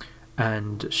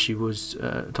 and she was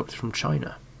adopted from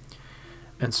China,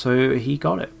 and so he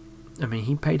got it.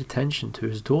 He paid attention to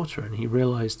his daughter, and he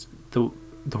realized the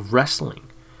wrestling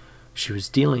she was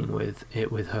dealing with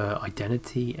her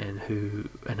identity and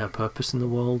her purpose in the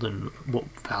world, and what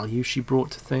value she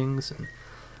brought to things, and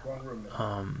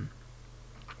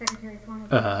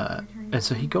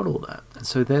so he got all that. And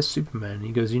so there's Superman, and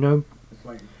he goes,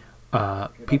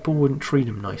 people wouldn't treat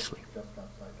him nicely.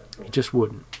 He just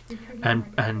wouldn't.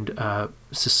 And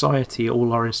society,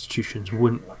 all our institutions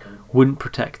wouldn't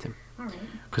protect him,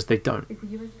 because they don't.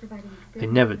 They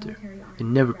never do. They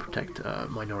never protect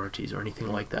minorities or anything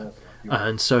like that.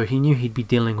 And so he knew he'd be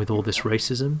dealing with all this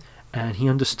racism, and he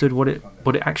understood what it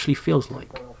actually feels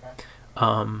like.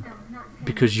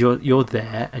 Because you're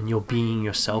there, and you're being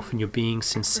yourself, and you're being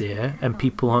sincere, and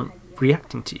people aren't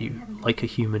reacting to you like a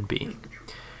human being.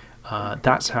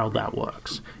 That's how that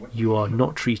works. You are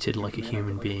not treated like a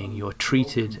human being. You are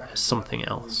treated as something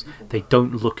else. They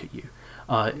don't look at you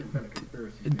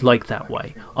like that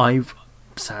way. I've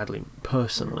sadly,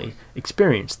 personally,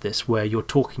 experienced this, where you're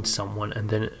talking to someone, and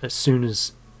then as soon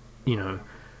as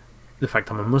the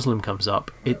fact I'm a Muslim comes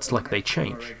up, it's like they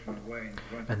change,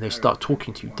 and they start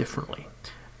talking to you differently.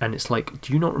 And it's like,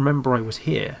 do you not remember I was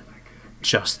here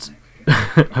just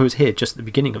I was here just at the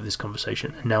beginning of this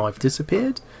conversation, and now I've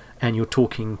disappeared, and you're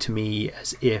talking to me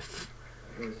as if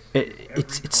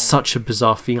it's such a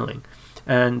bizarre feeling.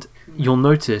 And you'll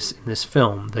notice in this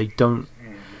film,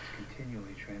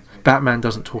 Batman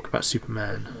doesn't talk about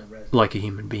Superman like a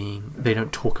human being. They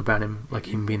don't talk about him like a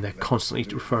human being. They're constantly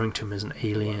referring to him as an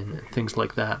alien and things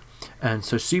like that. And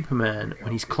so Superman,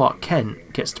 when he's Clark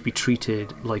Kent, gets to be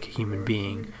treated like a human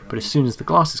being. But as soon as the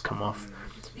glasses come off,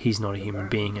 he's not a human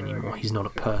being anymore. He's not a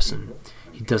person.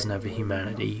 He doesn't have a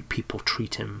humanity. People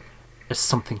treat him as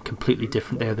something completely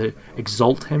different. They either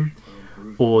exalt him,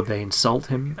 or they insult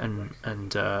him,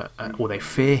 and or they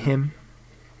fear him,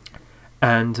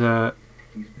 and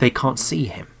they can't see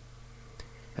him.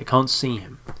 They can't see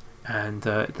him, and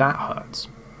that hurts.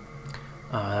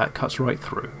 That cuts right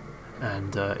through,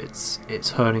 and it's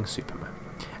hurting Superman.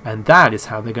 And that is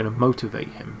how they're going to motivate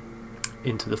him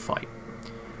into the fight,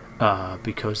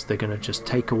 because they're going to just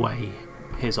take away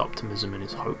his optimism and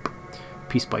his hope,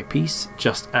 piece by piece,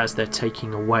 just as they're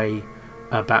taking away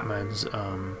Batman's,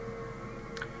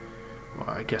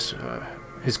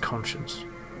 his conscience,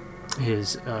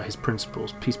 his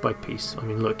principles, piece by piece. I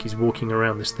mean, look, he's walking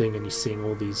around this thing and he's seeing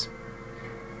all these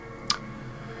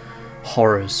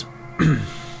horrors.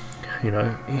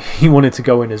 He wanted to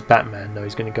go in as Batman. No,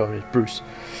 he's going to go in as Bruce.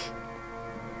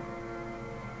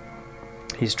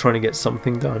 He's trying to get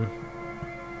something done.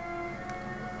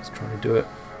 He's trying to do it.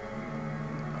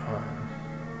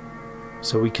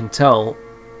 So we can tell.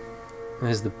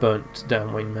 There's the burnt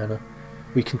down Wayne Manor.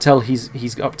 We can tell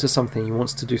he's up to something. He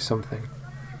wants to do something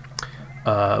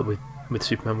with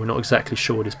Superman. We're not exactly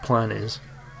sure what his plan is.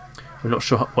 We're not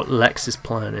sure what Lex's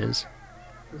plan is.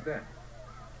 Who's that?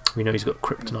 We know he's got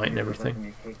kryptonite and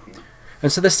everything.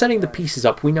 And so they're setting the pieces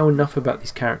up. We know enough about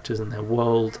these characters and their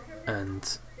world,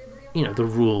 and the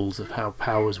rules of how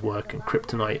powers work and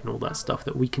kryptonite and all that stuff,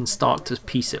 that we can start to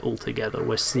piece it all together.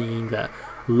 We're seeing that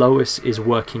Lois is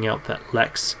working out that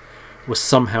Lex was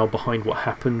somehow behind what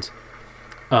happened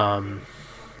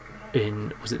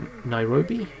was it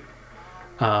Nairobi?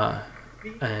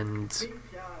 And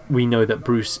we know that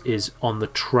Bruce is on the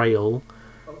trail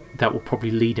that will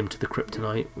probably lead him to the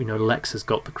kryptonite. We know Lex has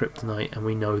got the kryptonite, and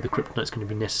we know the kryptonite is going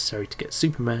to be necessary to get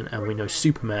Superman, and we know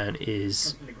Superman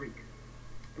is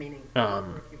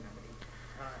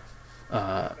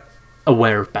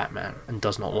aware of Batman and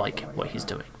does not like what he's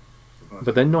doing.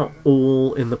 But they're not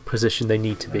all in the position they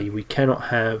need to be. We cannot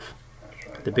have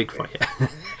the big fight.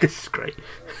 This is great.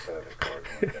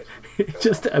 He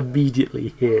just immediately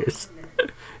hears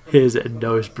it and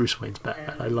knows Bruce Wayne's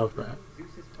Batman. I love that.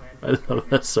 I love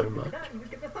that so much.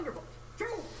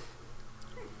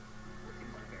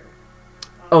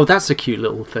 Oh, that's a cute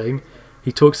little thing.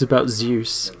 He talks about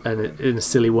Zeus and in a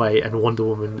silly way, and Wonder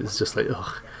Woman is just like,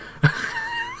 ugh.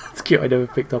 That's cute. I never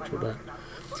picked up on that.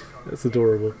 That's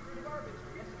adorable.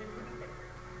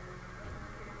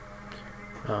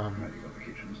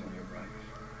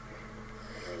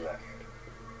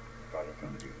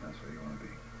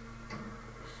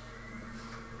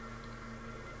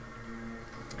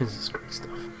 This is great stuff.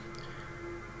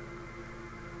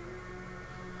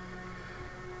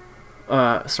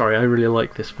 Sorry, I really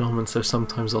like this film, and so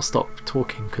sometimes I'll stop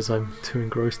talking because I'm too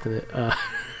engrossed in it.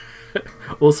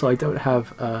 Also, I don't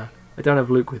have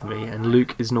Luke with me, and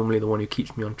Luke is normally the one who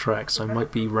keeps me on track, so I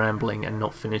might be rambling and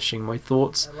not finishing my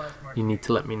thoughts. You need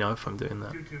to let me know if I'm doing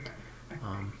that.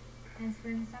 His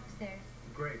room's upstairs.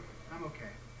 Great. I'm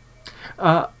okay.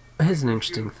 Here's an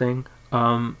interesting thing.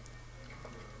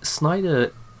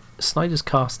 Snyder's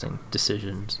casting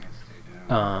decisions.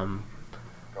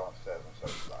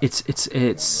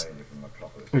 It's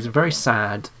very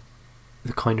sad,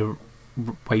 the kind of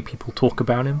way people talk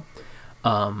about him.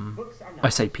 I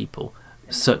say people,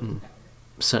 certain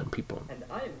people,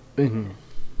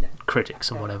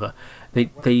 critics and whatever.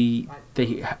 They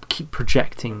keep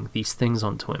projecting these things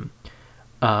onto him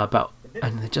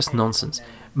and they're just nonsense.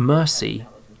 Mercy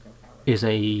is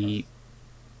a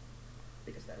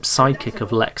sidekick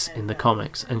of Lex in the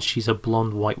comics, and she's a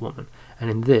blonde white woman, and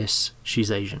in this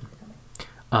she's Asian.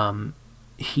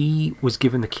 He was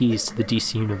given the keys to the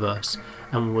DC universe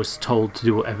and was told to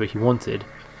do whatever he wanted,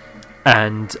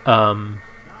 and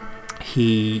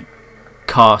he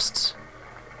casts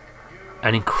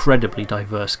an incredibly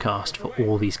diverse cast for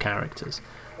all these characters.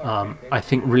 I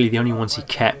think really the only ones he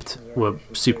kept were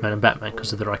Superman and Batman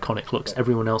because of their iconic looks.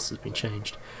 Everyone else has been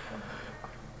changed.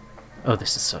 Oh,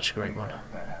 this is such a great one.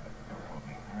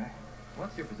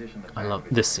 I love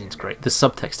this scene's great. The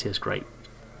subtext here is great.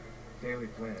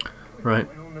 Right.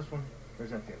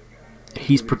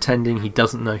 He's pretending he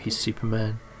doesn't know he's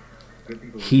Superman.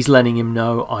 He's letting him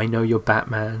know, I know you're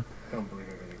Batman.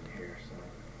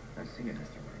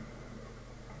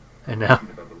 And now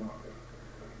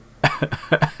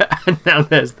and now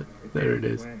there it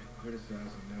is.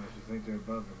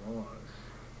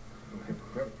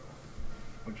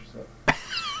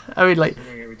 I mean, like,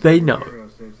 they know.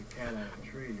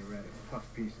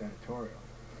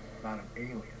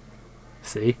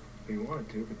 See?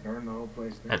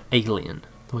 An alien.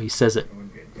 The way he says it.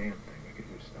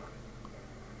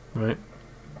 Right?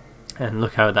 And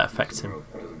look how that affects him.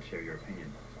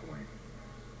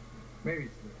 Maybe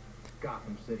it's the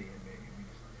Gotham City in me. We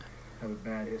just have a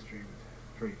bad history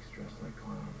with freaks dressed like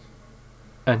clowns.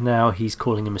 And now he's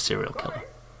calling him a serial killer.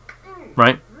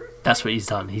 Right? That's what he's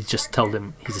done. He's just told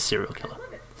him he's a serial killer.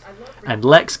 And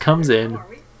Lex comes in,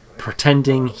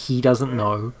 pretending he doesn't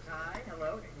know,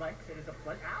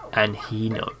 and he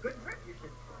knows.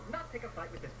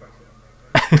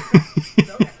 I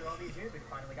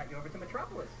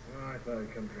thought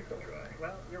I'd come drink the dry.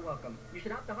 Well, you're welcome. You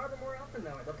should out to harbor more often,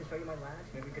 though. I'd love to show you my labs.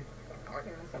 Maybe we could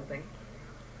partner on something.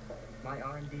 My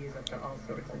R&D is up to all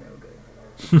sorts of no good.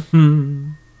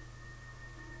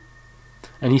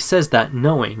 And he says that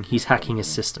knowing he's hacking his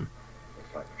system.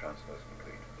 Looks like the transfer's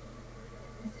complete.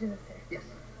 Mr. Luther. Yes.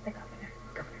 The governor.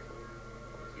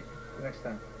 Next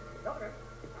time.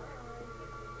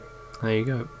 There you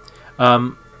go.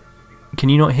 Can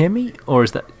you not hear me? Or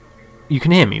is that... You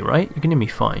can hear me, right? You can hear me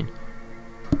fine.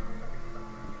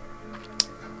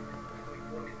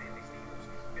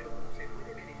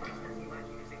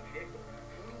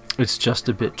 It's just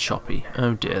a bit choppy.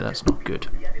 Oh dear, that's not good.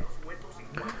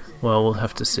 Well, we'll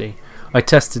have to see. I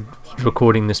tested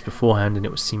recording this beforehand and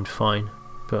it seemed fine.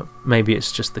 But maybe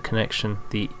it's just the connection,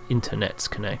 the internet's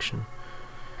connection.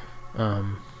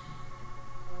 Because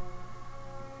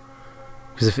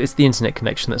if it's the internet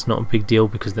connection, that's not a big deal,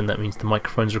 because then that means the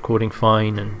microphone's recording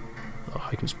fine and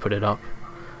I can just put it up.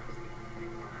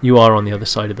 You are on the other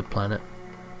side of the planet.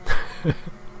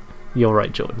 You're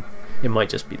right, Jordan. It might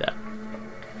just be that.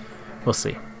 We'll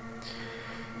see.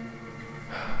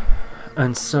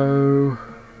 And so...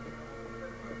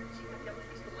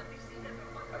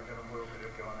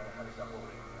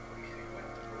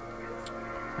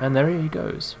 And there he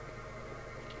goes.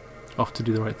 Off to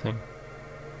do the right thing.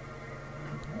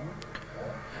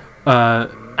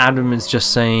 Adam is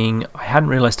just saying, I hadn't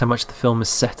realised how much the film is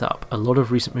set up. A lot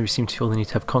of recent movies seem to feel the need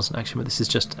to have constant action, but this is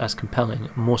just as compelling,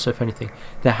 more so if anything.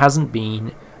 There hasn't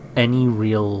been any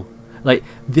real... Like,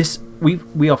 this...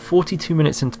 We are 42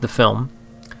 minutes into the film,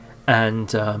 and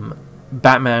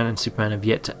Batman and Superman have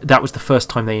yet to... That was the first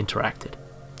time they interacted,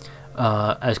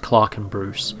 as Clark and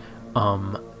Bruce.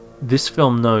 This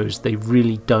film knows they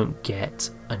really don't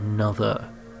get another...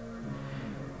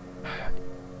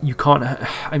 You can't...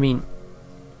 I mean...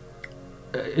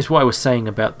 It's what I was saying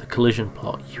about the collision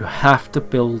plot. You have to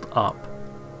build up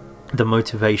the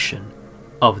motivation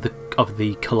of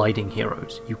the colliding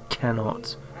heroes. You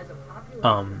cannot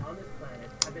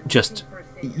just...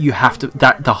 You have to...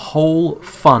 The whole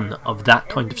fun of that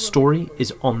kind of story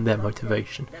is on their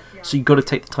motivation. So you've got to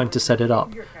take the time to set it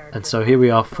up. And so here we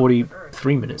are,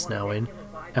 43 minutes now in,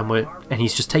 and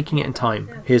he's just taking it in time.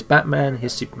 Here's Batman,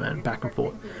 here's Superman, back and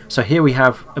forth. So here we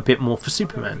have a bit more for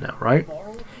Superman now, right?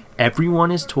 Everyone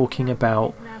is talking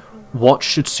about what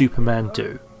should Superman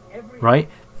do, right?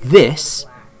 This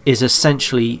is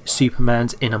essentially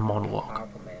Superman's inner monologue.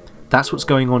 That's what's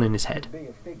going on in his head,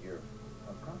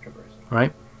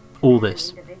 right? All this.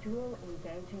 Individual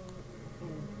engaging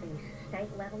in these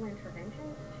state-level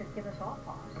interventions should give us all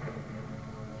pause.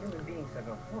 Human beings have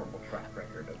a horrible track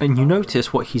record of... And you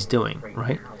notice what he's doing,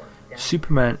 right?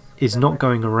 Superman is not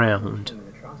going around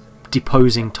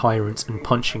deposing tyrants and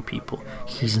punching people.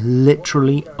 He's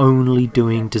literally only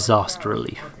doing disaster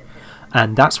relief.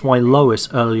 And that's why Lois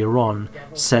earlier on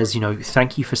says,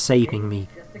 thank you for saving me,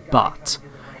 but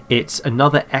it's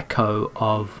another echo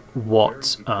of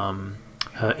what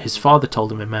his father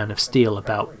told him in Man of Steel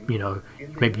about,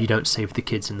 maybe you don't save the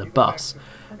kids in the bus.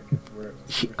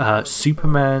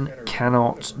 Superman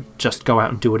cannot just go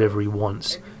out and do whatever he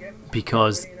wants,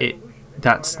 because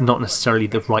that's not necessarily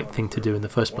the right thing to do in the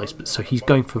first place. But so he's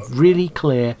going for really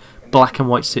clear black and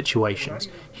white situations.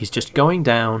 He's just going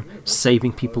down,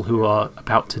 saving people who are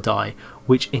about to die,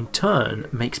 which in turn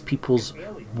makes people's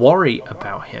worry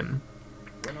about him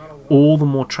all the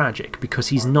more tragic, because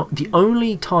he's not... The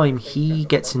only time he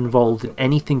gets involved in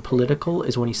anything political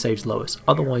is when he saves Lois.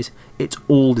 Otherwise, it's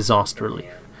all disaster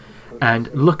relief. And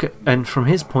and from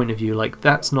his point of view,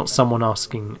 that's not someone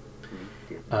asking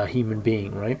a human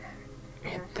being, right?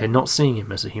 They're not seeing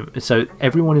him as a human. So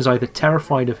everyone is either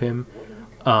terrified of him,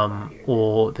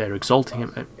 or they're exalting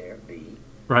him,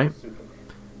 right?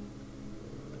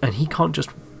 And he can't just...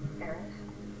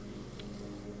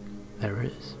 There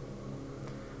is.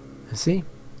 And see?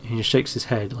 He just shakes his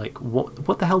head like,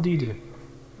 what the hell do you do?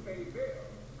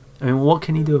 I mean, what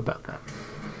can he do about that?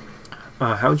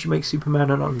 How would you make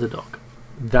Superman an underdog?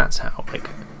 That's how.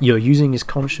 You're using his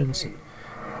conscience.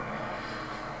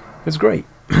 It's great.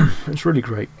 It's really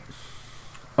great.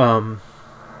 How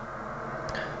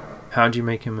do you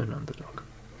make him an underdog?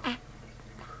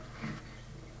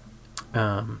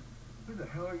 Who the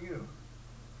hell are you?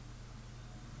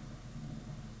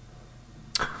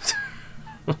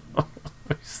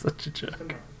 He's such a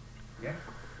jerk. Yeah?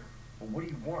 Well, what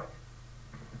do you want?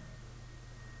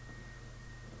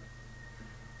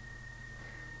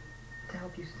 To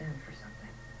help you stand for something.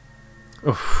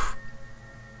 Oof.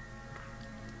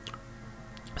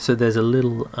 So there's a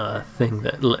little thing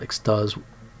that Lex does,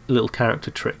 little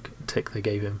character tick they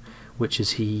gave him, which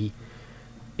is he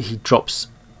drops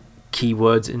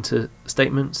keywords into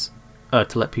statements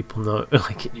to let people know.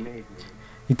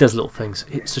 He does little things.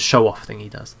 It's a show-off thing he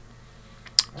does.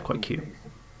 It's quite cute.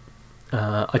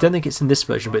 I don't think it's in this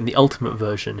version, but in the Ultimate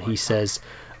version, he says,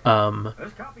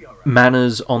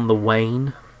 "Manners on the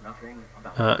wane."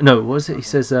 No, what was it? He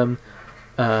says,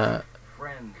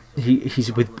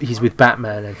 he's with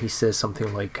Batman, and he says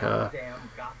something like, I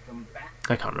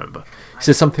can't remember. He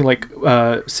says something like,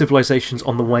 "Civilization's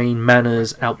on the wane,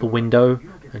 manners out the window,"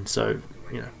 and so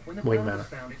Wayne Manor.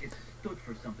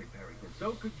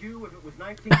 So could you if it was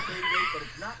 1938, but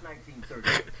it's not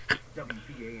 1938.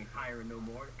 WPA ain't hiring no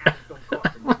more. Acts don't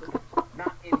cost nothing.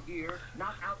 Not in here,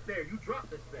 not out there. You drop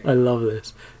this thing. I love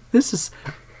this. This is...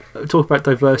 Talk about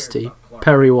diversity.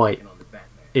 Perry White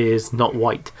is not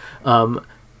white.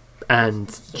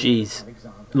 And, geez,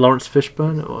 Lawrence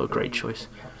Fishburne? Oh, a great choice.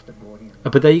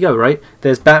 But there you go, right?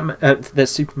 There's Batman. There's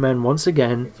Superman once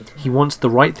again. He wants the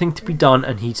right thing to be done,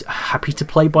 and he's happy to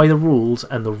play by the rules,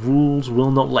 and the rules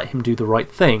will not let him do the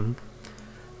right thing.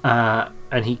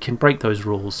 And he can break those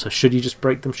rules. So should he just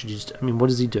break them? Should he just... I mean, what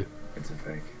does he do? It's a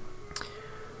fake.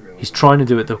 He's trying to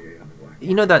do it the...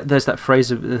 you know that there's that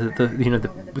phrase of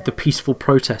the peaceful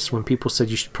protest, when people said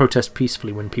you should protest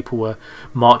peacefully, when people were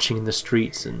marching in the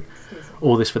streets and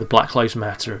all this for the Black Lives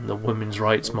Matter and the women's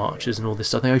rights marches and all this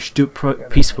stuff. They should do it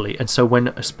peacefully. And so when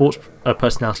a sports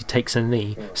personality takes a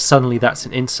knee, suddenly that's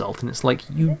an insult. And it's like,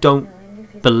 you don't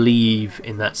believe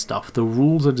in that stuff. The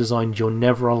rules are designed, you're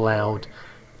never allowed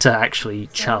to actually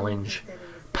challenge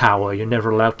power. You're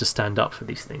never allowed to stand up for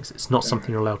these things. It's not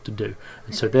something you're allowed to do.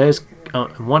 And so there's,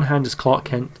 on one hand, is Clark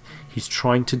Kent. He's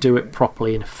trying to do it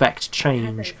properly and effect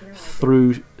change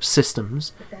through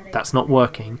systems. That's not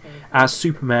working. As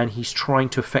Superman, he's trying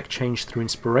to effect change through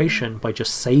inspiration by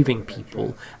just saving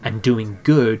people and doing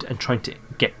good and trying to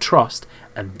get trust.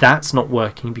 And that's not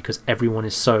working because everyone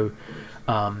is so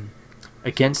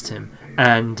against him.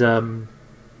 And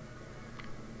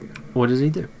what does he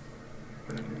do?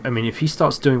 I mean, if he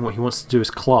starts doing what he wants to do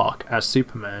as Clark, as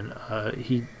Superman,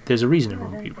 there's a reason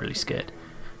everyone would be really scared.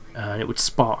 And it would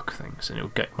spark things, and it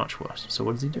would get much worse. So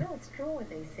what does he do? No, it's true what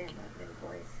they say about little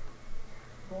boys.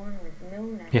 Born with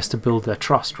no He has to build their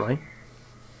trust, right?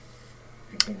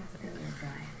 I cannot steal your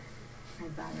bride. I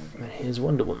borrowed it. And here's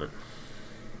Wonder Woman.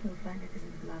 You'll find it in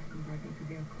the glove compartment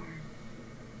of your car.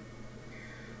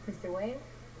 Mr. Wade?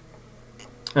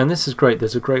 And this is great.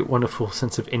 There's a great, wonderful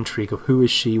sense of intrigue of who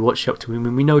is she, what's she up to. I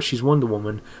mean, we know she's Wonder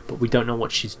Woman, but we don't know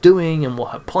what she's doing and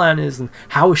what her plan is, and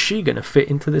how is she going to fit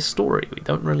into this story. We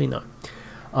don't really know.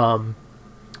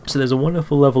 So there's a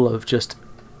wonderful level of just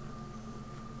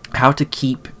how to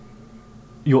keep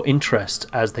your interest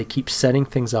as they keep setting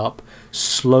things up,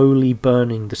 slowly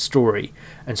burning the story.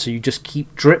 And so you just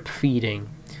keep drip feeding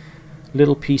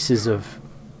little pieces of,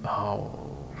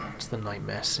 what's the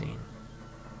nightmare scene?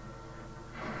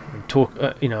 I'm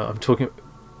talking.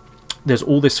 There's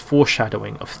all this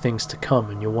foreshadowing of things to come,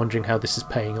 and you're wondering how this is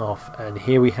paying off. And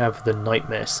here we have the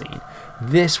nightmare scene.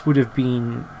 This would have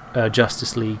been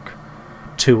Justice League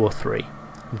 2 or 3.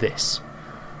 This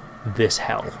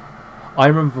hell. I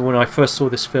remember when I first saw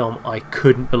this film, I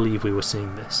couldn't believe we were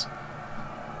seeing this.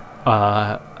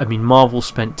 I mean, Marvel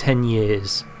spent 10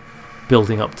 years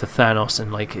building up to Thanos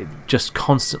and just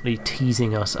constantly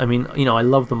teasing us. I mean, I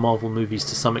love the Marvel movies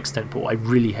to some extent, but what I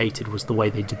really hated was the way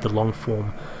they did the long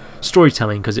form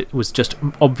storytelling, because it was just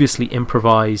obviously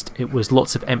improvised. It was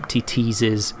lots of empty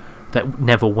teases that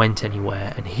never went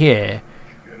anywhere. And here,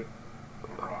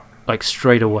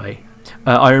 straight away,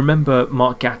 I remember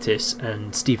Mark Gatiss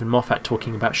and Stephen Moffat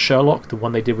talking about Sherlock, the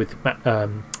one they did with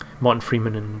Martin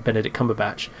Freeman and Benedict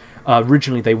Cumberbatch.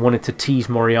 Originally they wanted to tease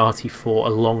Moriarty for a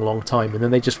long time, and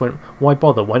then they just went, why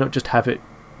bother? Why not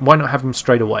have him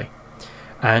straight away?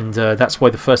 And that's why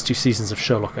the first 2 seasons of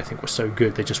Sherlock, I think, were so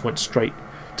good. They just went straight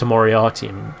to Moriarty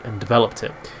and developed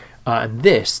it. And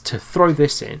to throw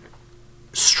this in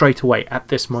straight away at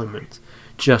this moment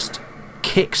just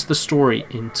kicks the story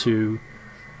into,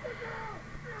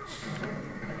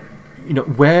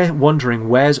 we're wondering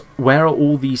how are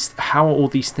all these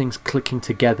things clicking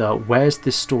together? Where's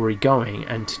this story going?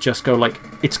 And to just go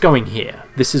it's going here.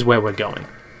 This is where we're going.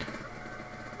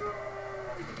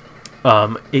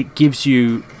 It gives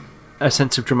you a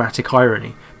sense of dramatic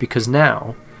irony, because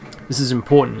now, this is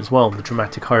important as well, the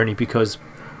dramatic irony, because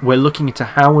we're looking into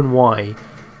how and why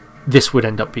this would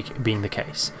end up being the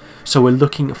case. So we're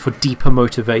looking for deeper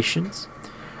motivations.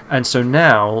 And so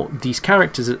now, these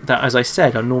characters that, as I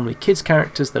said, are normally kids'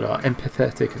 characters that are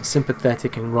empathetic and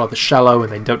sympathetic and rather shallow,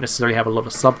 and they don't necessarily have a lot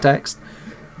of subtext.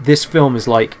 This film is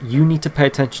you need to pay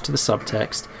attention to the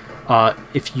subtext.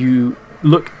 If you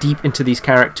look deep into these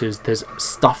characters, there's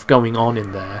stuff going on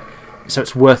in there, so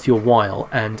it's worth your while.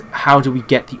 And how do we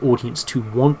get the audience to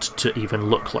want to even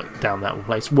look down that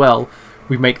place? Well,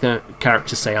 we make the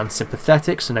characters, say,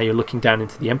 unsympathetic, so now you're looking down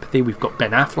into the empathy. We've got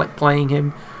Ben Affleck playing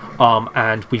him.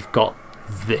 And we've got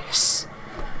this.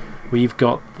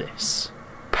 Parademons.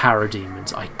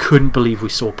 I couldn't believe we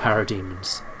saw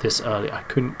parademons this early. I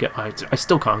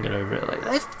still can't get over it.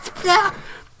 It's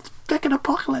freaking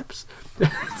apocalypse.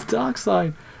 It's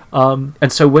Darkseid.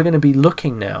 And so we're going to be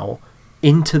looking now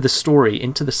into the story,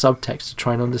 into the subtext, to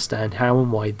try and understand how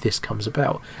and why this comes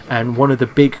about. And one of the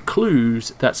big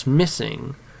clues that's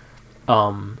missing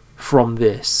from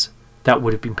this, that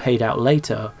would have been paid out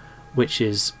later, which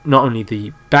is not only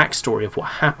the backstory of what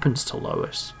happens to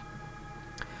Lois,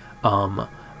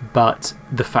 but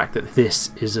the fact that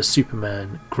this is a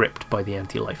Superman gripped by the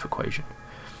anti-life equation.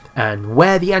 And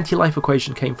where the anti-life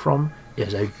equation came from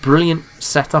is a brilliant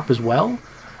setup as well.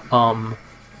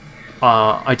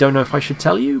 I don't know if I should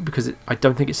tell you, because I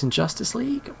don't think it's in Justice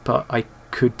League, but I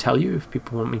could tell you if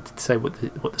people want me to say what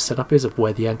the setup is of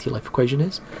where the anti-life equation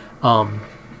is.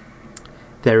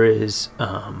 There is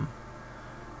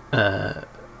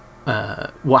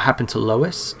what happened to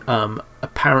Lois.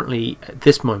 Apparently, at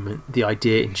this moment, the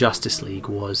idea in Justice League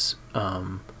was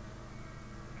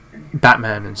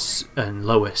Batman and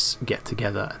Lois get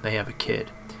together and they have a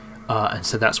kid. And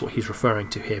so that's what he's referring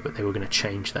to here, but they were going to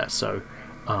change that, so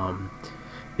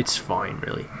it's fine,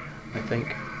 really, I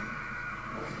think.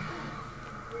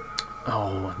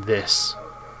 Oh, this.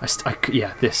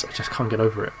 This. I just can't get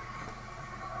over it.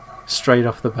 Straight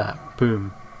off the bat.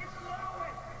 Boom.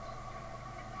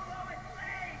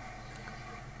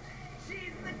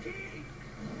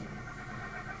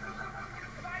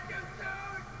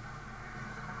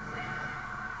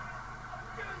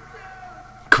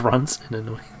 Grunts and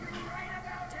annoying.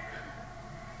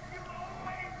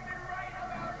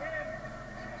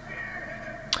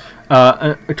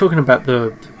 Talking about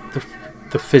the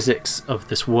physics of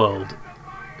this world,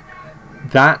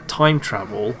 that time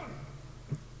travel.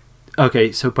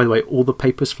 Okay, so by the way, all the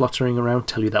papers fluttering around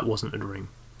tell you that wasn't a dream.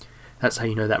 That's how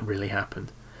you know that really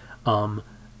happened.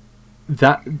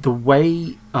 That the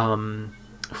way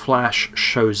Flash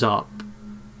shows up,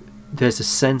 there's a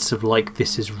sense of like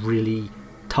this is really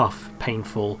tough,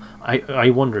 painful. I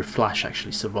wonder if Flash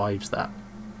actually survives that.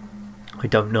 I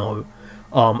don't know.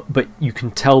 But you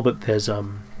can tell that there's a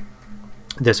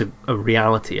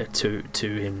reality to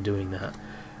him doing that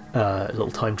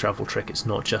little time travel trick. It's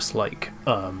not just like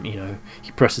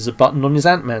he presses a button on his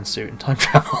Ant-Man suit and time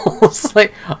travels.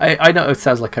 Like I know it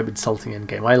sounds like I'm insulting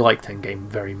Endgame. I liked Endgame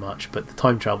very much, but the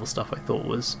time travel stuff I thought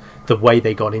was the way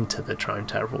they got into the time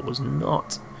travel was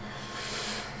not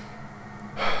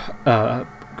a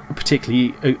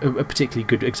particularly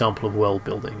good example of world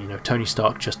building. Tony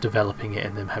Stark just developing it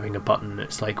and then having a button.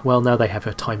 It's like, well, now they have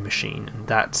a time machine, and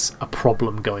that's a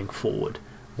problem going forward.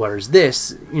 Whereas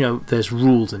this, there's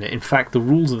rules in it. In fact, the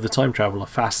rules of the time travel are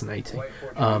fascinating.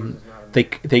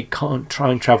 They can't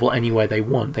try and travel anywhere they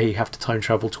want. They have to time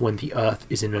travel to when the Earth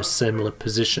is in a similar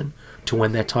position to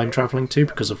when they're time traveling to,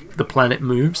 because of the planet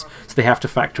moves. So they have to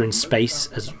factor in space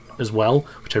as well,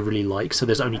 which I really like. So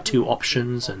there's only 2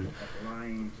 options, and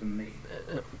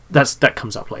that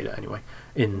comes up later anyway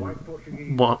in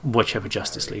whichever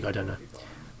Justice League, I don't know.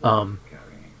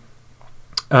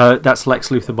 That's Lex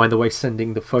Luthor, by the way,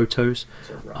 sending the photos.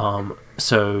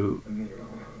 So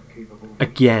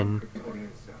again,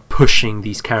 pushing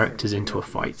these characters into a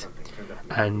fight,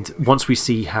 and once we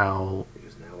see how,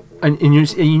 and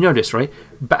you notice, right?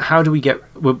 But how do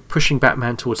we're pushing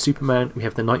Batman towards Superman. We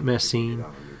have the nightmare scene,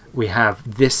 we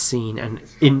have this scene, and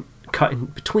cut in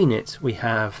between it we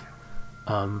have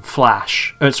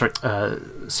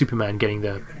Superman getting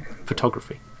the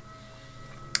photography,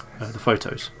 the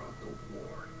photos.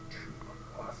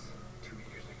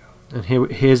 And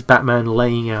here's Batman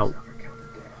laying out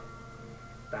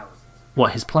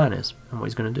what his plan is and what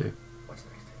he's going to do,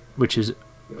 which is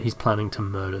he's planning to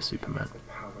murder Superman.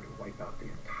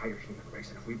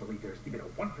 If we believe there's even a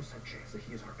 1% chance that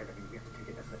he is our enemy, we have to take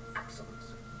it as an absolute.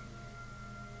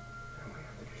 And we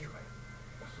have to destroy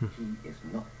him. He is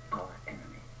not our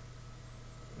enemy.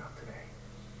 Not today.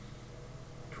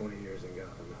 20 years in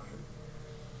Gotham, nothing.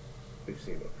 We've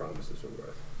seen what promises are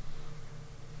worth.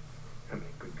 How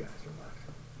many good guys are left?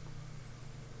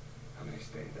 How many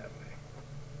stayed that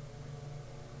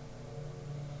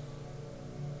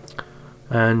way?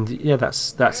 And yeah,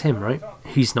 that's him, right?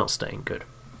 He's not staying good,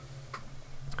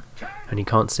 and he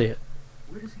can't see it.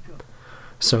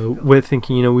 So we're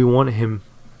thinking, we want him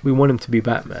to be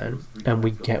Batman, and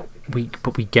we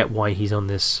get why he's on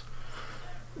this.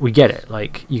 We get it.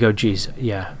 Like, you go, geez,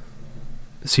 yeah,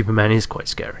 Superman is quite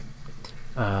scary.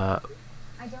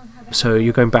 So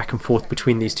you're going back and forth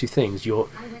between these two things. You're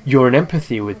in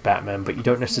empathy with Batman, but you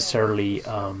don't necessarily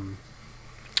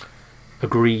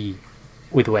agree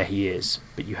with where he is,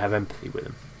 but you have empathy with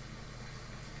him.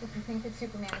 If you think that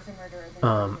Superman is a murderer,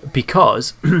 then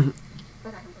because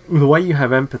the way you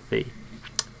have empathy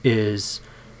is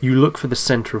you look for the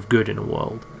center of good in a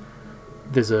world.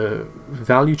 There's a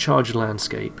value-charged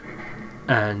landscape,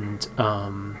 and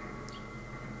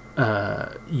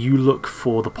you look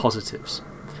for the positives.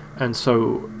 And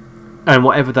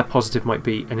whatever that positive might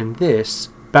be. And in this,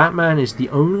 Batman is the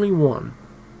only one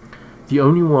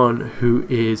who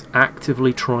is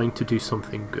actively trying to do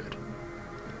something good.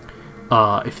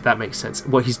 If that makes sense.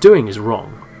 What he's doing is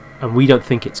wrong, and we don't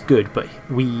think it's good, but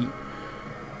we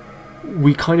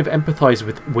kind of empathize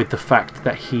with the fact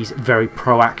that he's very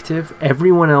proactive.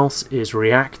 Everyone else is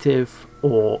reactive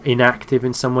or inactive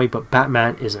in some way, but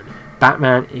Batman isn't.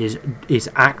 Batman is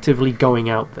actively going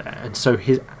out there, and so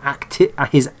his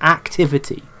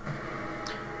activity,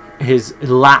 his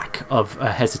lack of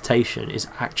hesitation is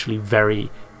actually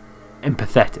very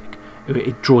empathetic.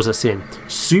 It draws us in.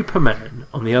 Superman,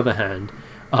 on the other hand,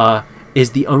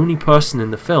 is the only person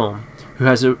in the film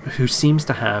who seems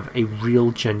to have a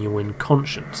real, genuine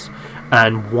conscience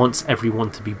and wants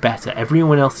everyone to be better.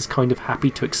 Everyone else is kind of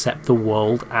happy to accept the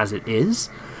world as it is,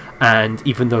 and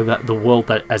even though that the world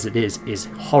that as it is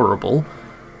horrible,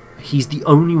 he's the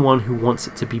only one who wants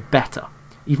it to be better.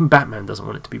 Even Batman doesn't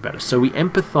want it to be better. So we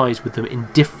empathize with them in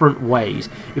different ways.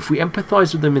 If we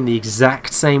empathize with them in the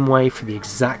exact same way for the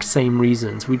exact same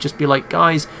reasons, we'd just be like,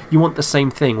 guys, you want the same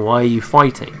thing, why are you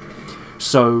fighting?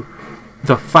 So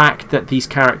the fact that these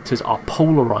characters are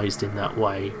polarized in that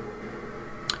way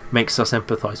makes us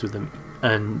empathize with them.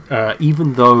 And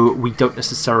even though we don't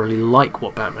necessarily like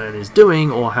what Batman is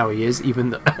doing or how he is,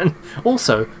 and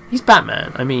also he's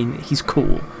Batman. I mean, he's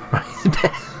cool, right?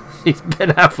 He's Ben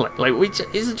Affleck,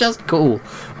 he's just cool.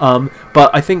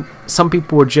 But I think some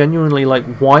people are genuinely like,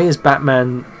 why is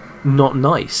Batman not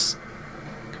nice?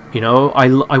 You know,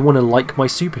 I want to like my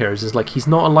superheroes. It's like, he's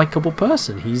not a likable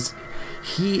person. This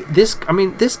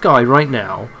guy right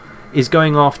now is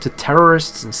going after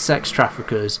terrorists and sex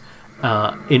traffickers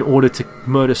in order to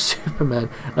murder Superman.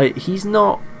 Like, this is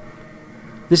not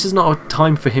a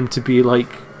time for him to be like,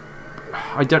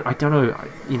 I don't know,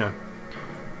 you know.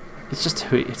 It's just, I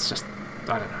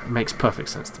don't know, it makes perfect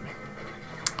sense to me.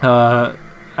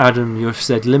 Adam, you've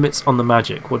said limits on the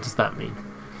magic. What does that mean?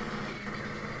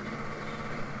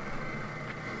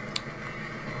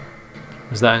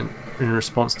 Was that in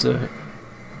response to...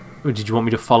 Did you want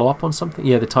me to follow up on something?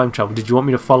 Yeah, the time travel. Did you want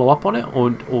me to follow up on it, or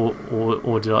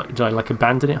did I like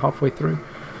abandon it halfway through?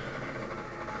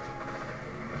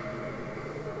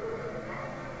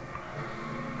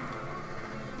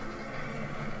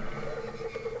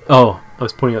 Oh, I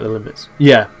was pointing out the limits.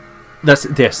 Yeah, that's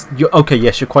this. Okay,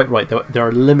 yes, you're quite right. There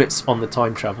are limits on the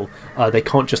time travel. They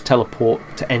can't just teleport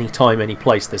to any time, any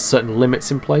place. There's certain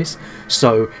limits in place.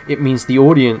 So it means the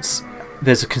audience,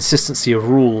 there's a consistency of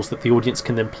rules that the audience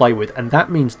can then play with, and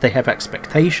that means they have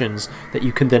expectations that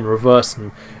you can then reverse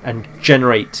and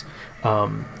generate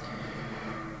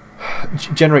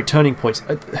turning points.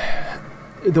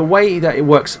 The way that it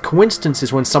works, coincidence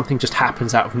is when something just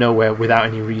happens out of nowhere without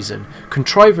any reason.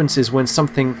 Contrivance is when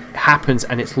something happens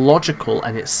and it's logical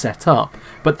and it's set up,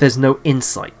 but there's no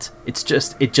insight. It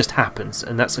just happens,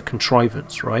 and that's a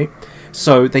contrivance, right?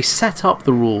 So they set up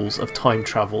the rules of time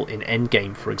travel in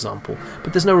Endgame, for example,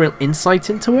 but there's no real insight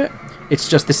into it. It's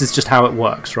just, this is just how it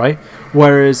works, right?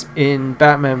 Whereas in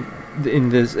Batman, in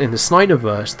the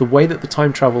Snyderverse, the way that the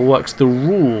time travel works, the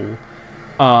rule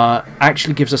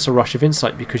actually gives us a rush of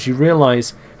insight, because you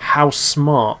realize how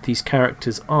smart these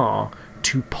characters are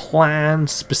to plan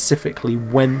specifically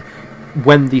when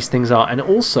these things are, and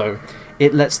also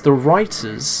it lets the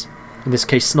writers, in this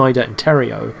case Snyder and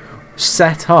Terrio,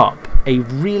 set up a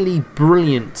really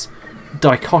brilliant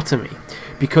dichotomy,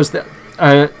 because this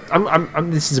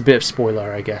is a bit of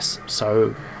spoiler, I guess,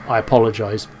 so I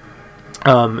apologize.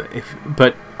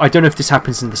 But I don't know if this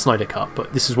happens in the Snyder Cut,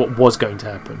 but this is what was going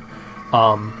to happen.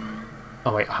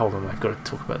 Oh wait, hold on, I've got to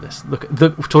talk about this. Look, we're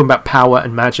talking about power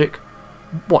and magic.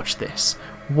 Watch this.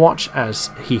 Watch as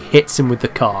he hits him with the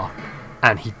car,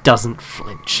 and he doesn't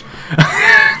flinch.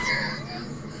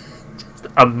 Just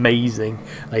amazing,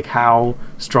 like how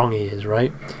strong he is,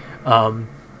 right? Yeah,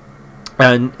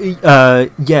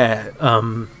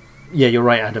 you're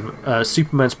right, Adam.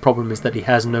 Superman's problem is that he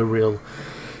has no real.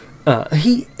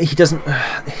 He doesn't.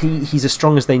 He's as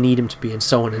strong as they need him to be, and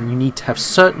so on. And you need to have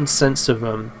certain sense of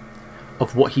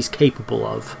what he's capable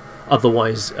of.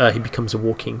 Otherwise, he becomes a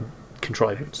walking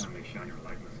contrivance. Somebody shine your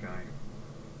light in the sky.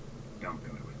 Don't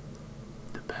do it.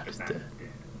 The bat is dead.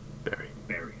 Buried.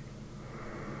 Buried.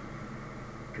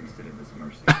 Consider this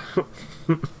mercy.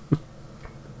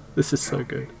 This is so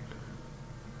good.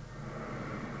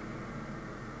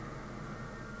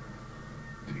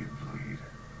 Do you bleed?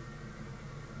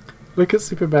 Look at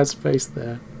Superman's face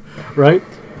there, right?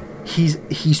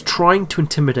 He's trying to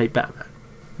intimidate Batman,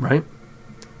 right?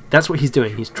 That's what he's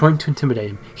doing. He's trying to intimidate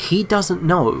him. He doesn't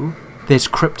know there's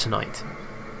kryptonite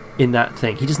in that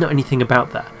thing. He doesn't know anything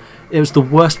about that. It was the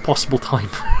worst possible time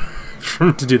for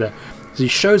him to do that. So he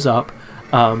shows up,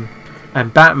 and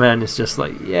Batman is just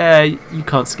like, yeah, you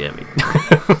can't scare me.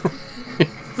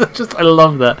 I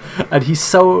love that. And he's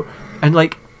so... And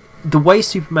like, the way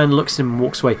Superman looks at him and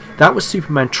walks away, that was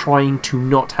Superman trying to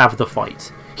not have the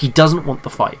fight. He doesn't want the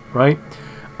fight, right?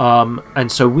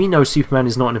 And so we know Superman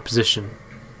is not in a position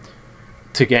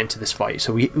to get into this fight.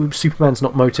 So Superman's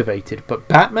not motivated. But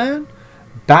Batman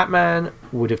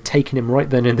would have taken him right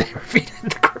then and there if he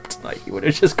had the kryptonite. He would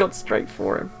have just gone straight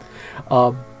for him.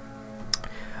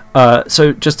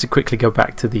 So just to quickly go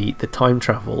back to the time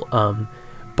travel,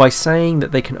 by saying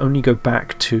that they can only go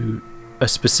back to a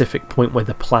specific point where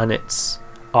the planets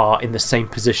are in the same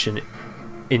position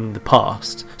in the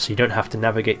past, so you don't have to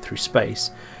navigate through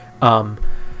space.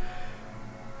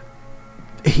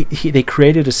 They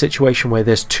created a situation where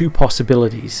there's two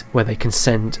possibilities where they can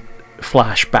send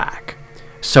Flash back.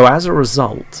 So as a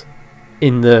result,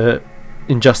 in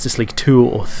Justice League 2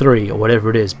 or 3 or whatever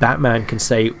it is, Batman can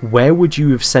say, where would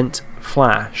you have sent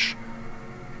Flash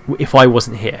if I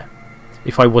wasn't here,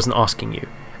 if I wasn't asking you?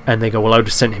 And they go, well, I would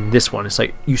have sent him this one. It's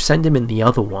like, you send him in the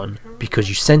other one because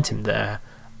you sent him there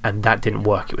and that didn't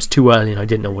work. It was too early and I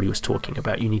didn't know what he was talking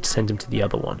about. You need to send him to the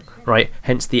other one, right?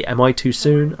 Hence the, am I too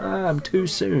soon? I'm too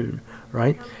soon,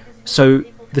 right? So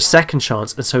the second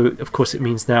chance, and so of course it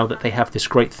means now that they have this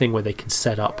great thing where they can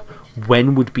set up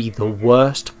when would be the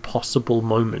worst possible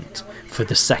moment for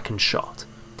the second shot,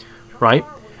 right?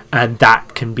 And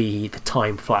that can be the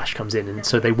time Flash comes in, and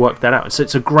so they work that out. So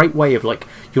it's a great way of, like,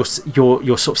 you're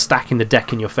sort of stacking the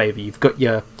deck in your favor. You've got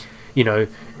your, you know,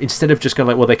 instead of just going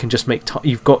like, well, they can just make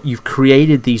you've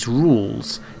created these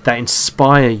rules that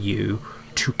inspire you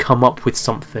to come up with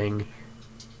something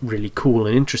really cool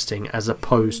and interesting, as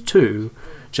opposed to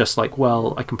just like,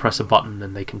 well, I can press a button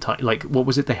and they can like, what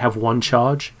was it? They have one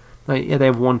charge. They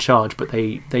have one charge, but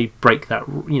they break that.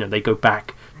 You know, they go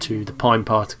back to the pin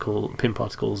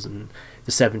particles in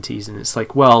the 70s, and it's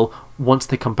like, well, once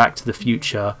they come back to the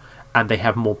future and they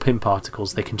have more pin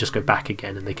particles, they can just go back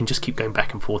again, and they can just keep going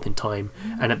back and forth in time.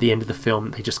 And at the end of the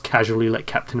film, they just casually let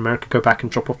Captain America go back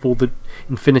and drop off all the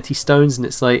Infinity Stones, and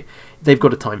it's like they've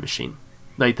got a time machine.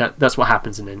 Like that's what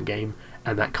happens in Endgame,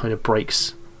 and that kind of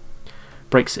breaks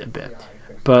it a bit.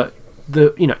 But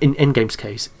in Endgame's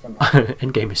case,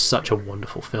 Endgame is such a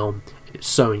wonderful film. It's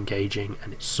so engaging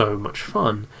and it's so much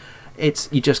fun.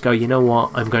 You just go, you know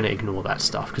what? I'm going to ignore that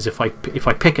stuff, because if I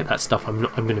pick at that stuff, I'm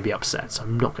going to be upset. So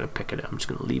I'm not going to pick at it. I'm just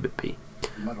going to leave it be.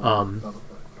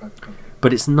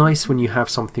 But it's nice when you have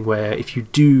something where if you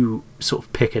do sort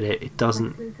of pick at it, it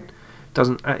doesn't.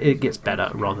 It gets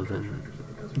better rather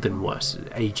than worse.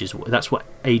 It ages. That's what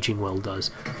aging well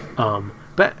does.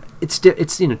 But it's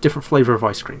different flavor of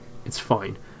ice cream. It's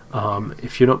fine.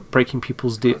 If you're not breaking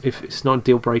people's deal, if it's not a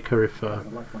deal breaker,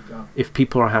 if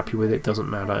people are happy with it, doesn't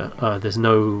matter. There's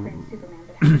no,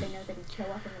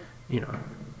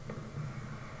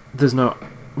 there's no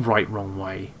right, wrong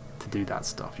way to do that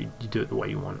stuff. You do it the way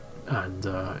you want, and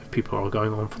if people are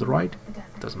going on for the ride,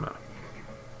 it doesn't matter.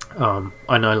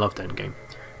 And I loved Endgame.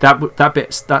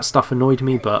 That stuff annoyed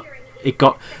me, but it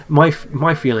got my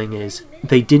feeling is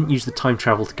they didn't use the time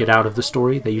travel to get out of the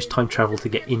story. They used time travel to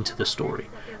get into the story,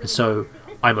 and so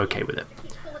I'm okay with it.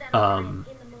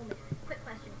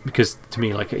 Because to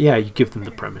me, like, yeah, you give them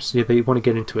the premise. Yeah, they want to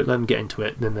get into it, let them get into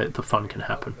it, then the fun can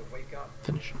happen.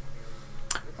 Finish.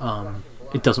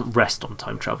 It doesn't rest on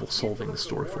time travel solving the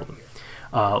story for them.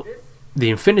 The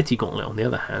Infinity Gauntlet, on the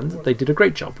other hand, they did a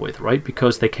great job with, right?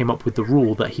 Because they came up with the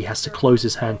rule that he has to close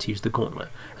his hand to use the gauntlet.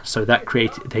 So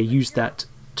they used that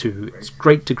to its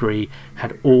great degree,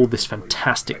 had all this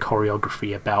fantastic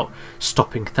choreography about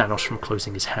stopping Thanos from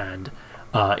closing his hand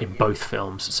in both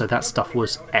films. So that stuff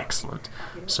was excellent.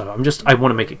 So I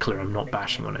want to make it clear, I'm not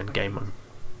bashing on Endgame.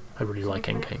 I really like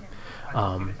Endgame.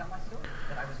 I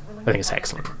think it's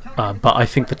excellent. But I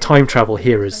think the time travel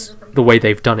here is, the way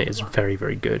they've done it is very,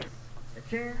 very good.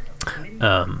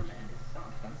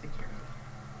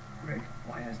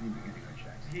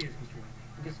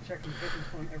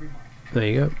 There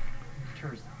you go.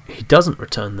 He doesn't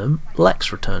return them.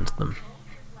 Lex returns them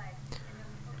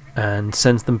and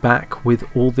sends them back with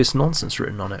all this nonsense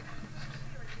written on it.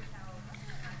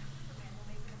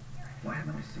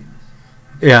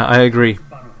 Yeah, I agree.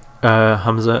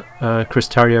 Hamza, Chris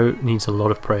Terrio needs a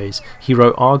lot of praise. He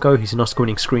wrote Argo. He's an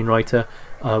Oscar-winning screenwriter.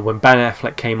 When Ben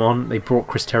Affleck came on, they brought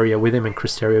Chris Terrio with him, and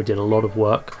Chris Terrio did a lot of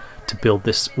work to build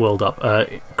this world up.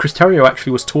 Chris Terrio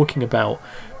actually was talking about,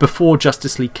 before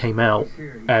Justice League came out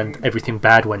and everything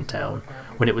bad went down,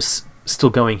 when it was still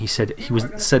going, he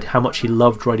said how much he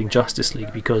loved writing Justice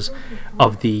League because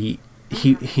of the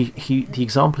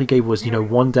example he gave was,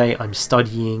 one day I'm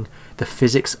studying the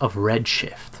physics of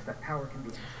redshift.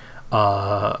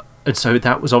 And so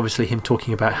that was obviously him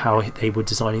talking about how they were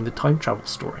designing the time travel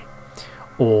story.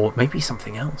 Or maybe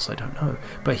something else, I don't know.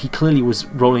 But he clearly was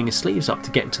rolling his sleeves up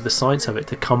to get into the science of it,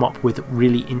 to come up with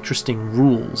really interesting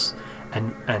rules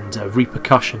and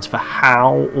repercussions for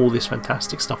how all this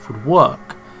fantastic stuff would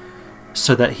work,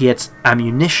 so that he had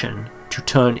ammunition to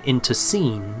turn into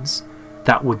scenes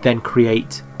that would then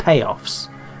create payoffs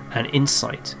and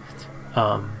insight.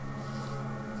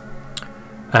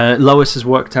 Lois has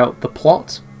worked out the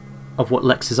plot of what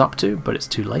Lex is up to, but it's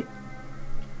too late.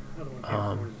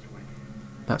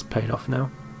 That's paid off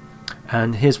now.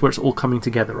 And here's where it's all coming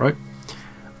together, right?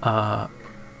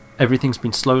 Everything's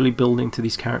been slowly building to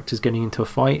these characters getting into a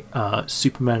fight.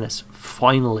 Superman has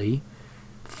finally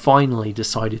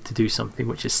decided to do something,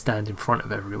 which is stand in front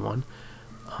of everyone.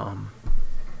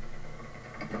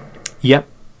 Yep,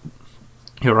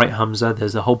 you're right, Hamza.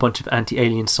 There's a whole bunch of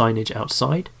anti-alien signage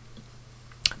outside,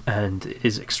 and it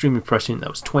is extremely prescient. That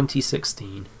was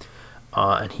 2016,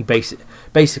 and he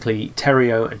basically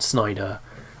Terrio and Snyder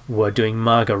were doing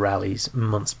MAGA rallies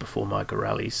months before MAGA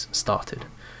rallies started.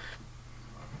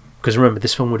 Because remember,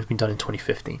 this film would have been done in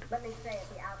 2015. Let me say at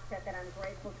the outset that I'm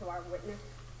grateful to our witness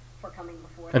for coming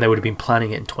before. And they would have been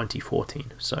planning it in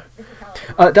 2014. So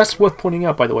that's worth pointing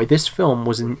out, by the way. This film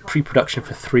was in pre-production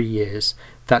for 3 years.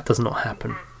 That does not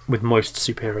happen with most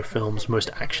superhero films,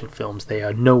 most action films. They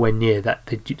are nowhere near that.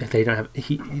 They don't have.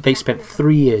 They spent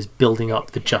 3 years building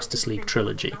up the Justice League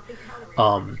trilogy,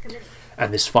 and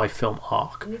this 5-film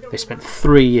arc. They spent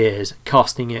 3 years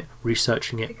casting it,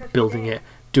 researching it, building it,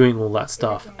 doing all that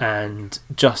stuff, and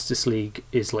Justice League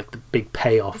is like the big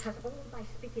payoff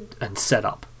and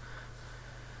setup.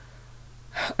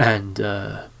 And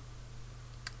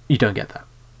you don't get that.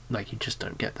 Like, you just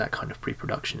don't get that kind of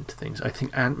pre-production into things. I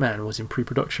think Ant-Man was in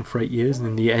pre-production for 8 years, and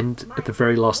in the end, at the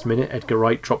very last minute, Edgar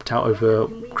Wright dropped out over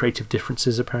creative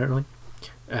differences, apparently.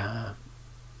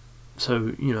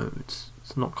 So, you know,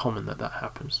 it's not common that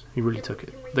happens. He really took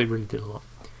it. They really did a lot.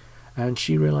 And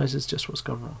she realizes just what's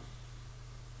gone wrong.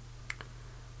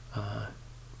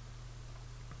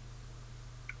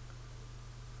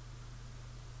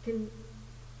 Can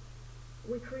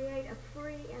we create a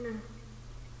free and a...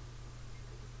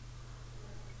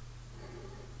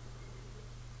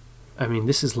 I mean,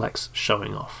 this is Lex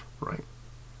showing off, right?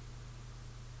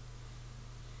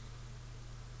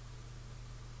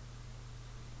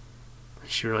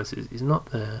 She realizes he's not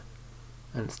there,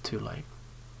 and it's too late.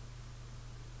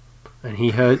 And he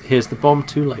hears the bomb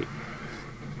too late.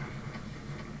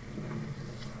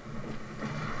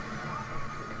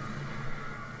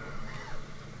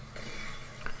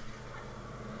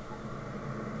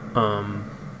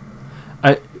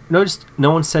 I noticed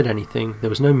no one said anything. There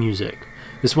was no music.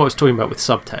 This is what I was talking about with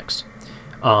subtext.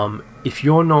 If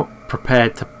you're not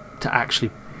prepared to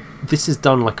actually... This is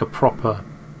done like a proper...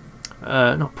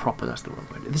 not proper, that's the wrong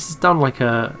word. This is done like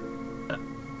an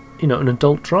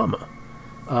adult drama.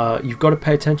 You've got to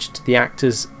pay attention to the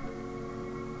actors'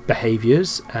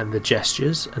 behaviours and the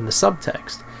gestures and the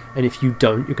subtext. And if you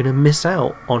don't, you're going to miss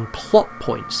out on plot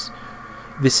points.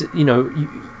 This,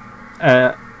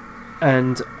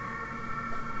 and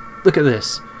look at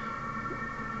this.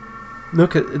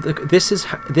 Look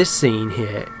this scene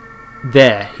here.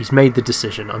 There, he's made the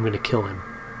decision. I'm going to kill him.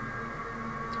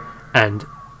 And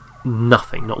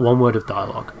nothing, not one word of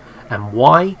dialogue. And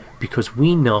why? Because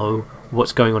we know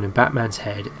what's going on in Batman's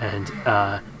head,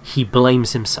 and he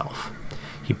blames himself.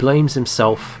 He blames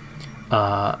himself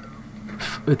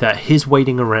that his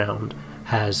waiting around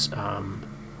has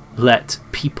let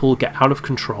people get out of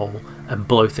control and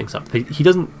blow things up. He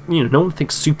doesn't, no one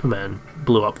thinks Superman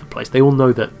blew up the place. They all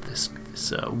know that this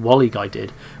Wally guy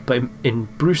did. But in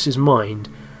Bruce's mind,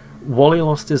 Wally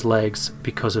lost his legs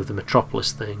because of the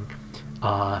Metropolis thing.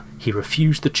 He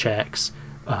refused the checks.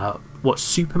 What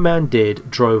Superman did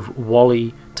drove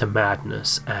Wally to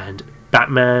madness, and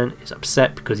Batman is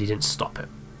upset because he didn't stop it.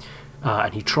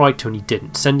 And he tried to, and he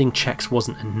didn't. Sending checks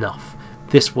wasn't enough.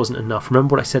 This wasn't enough.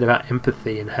 Remember what I said about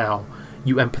empathy and how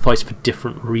you empathize for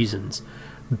different reasons.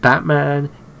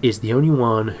 Batman is the only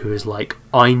one who is like,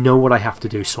 I know what I have to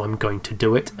do, so I'm going to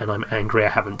do it, and I'm angry I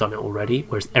haven't done it already.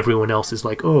 Whereas everyone else is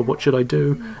like, oh, what should I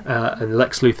do? And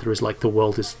Lex Luthor is like, the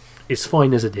world is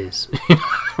fine as it is.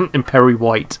 And Perry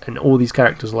White and all these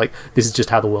characters are like, this is just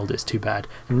how the world is, too bad.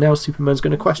 And now Superman's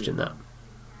going to question that.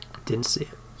 Didn't see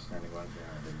it. Standing right there,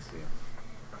 I didn't see it.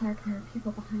 Clark, there are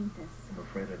people behind this. I'm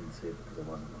afraid I didn't see it because I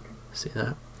wasn't looking. See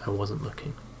that? I wasn't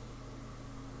looking.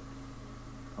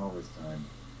 All this time,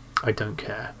 I don't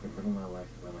care. I've been living my life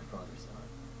by my father's side.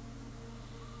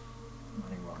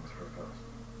 Running wrongs for a ghost.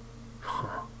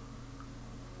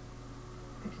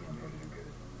 Thinking I'm here to do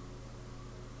good.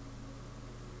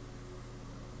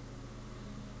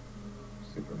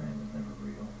 Superman was never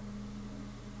real.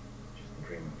 Just the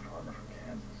dream of a farmer from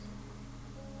Kansas.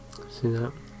 See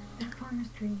that? That farmer's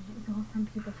dream is all some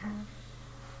people have.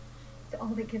 It's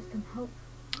all that gives them hope.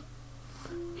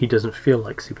 He doesn't feel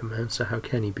like Superman, so how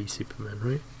can he be Superman,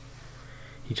 right?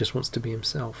 He just wants to be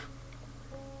himself.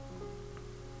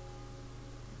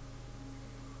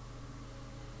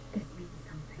 This means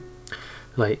something.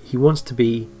 Like, he wants to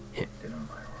be... Did on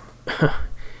my world.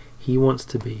 He wants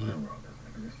to be... My world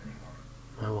doesn't exist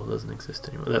anymore. My world doesn't exist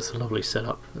anymore. That's a lovely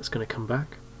setup that's going to come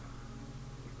back.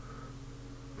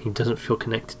 He doesn't feel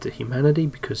connected to humanity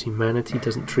because humanity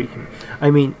doesn't treat him.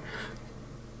 I mean,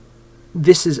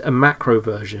 this is a macro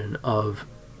version of,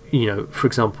 for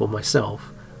example,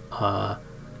 myself,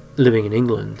 living in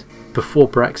England. Before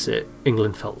Brexit,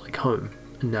 England felt like home,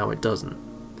 and now it doesn't.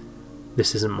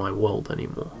 This isn't my world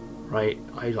anymore, right?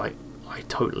 I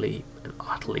totally and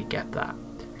utterly get that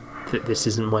this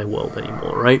isn't my world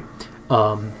anymore, right?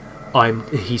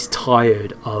 He's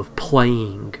tired of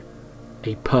playing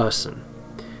a person.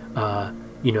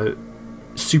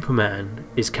 Superman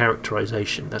is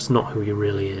characterization. That's not who he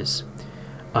really is.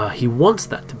 He wants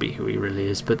that to be who he really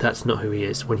is, but that's not who he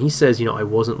is. When he says, I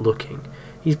wasn't looking,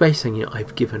 he's basically saying,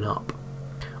 I've given up.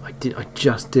 I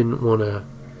just didn't want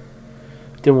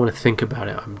to think about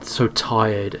it. I'm so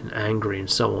tired and angry and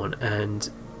so on. And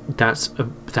that's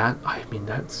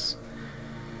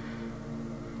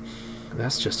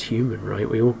just human, right?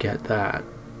 We all get that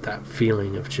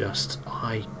feeling of just,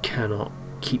 I cannot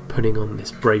keep putting on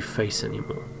this brave face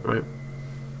anymore, right?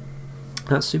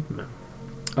 That's Superman.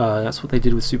 That's what they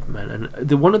did with Superman.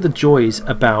 And one of the joys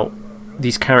about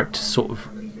these characters sort of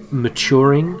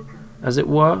maturing, as it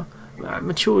were,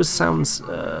 mature sounds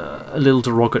a little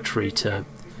derogatory to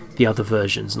the other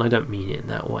versions, and I don't mean it in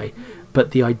that way,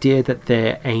 but the idea that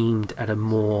they're aimed at a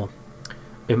more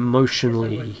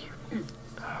emotionally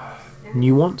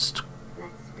nuanced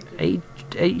age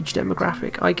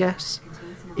demographic, I guess,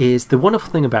 is the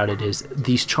wonderful thing about it is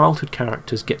these childhood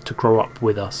characters get to grow up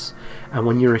with us, and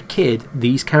when you're a kid,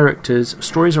 these characters,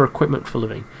 stories are equipment for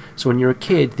living, so when you're a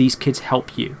kid, these kids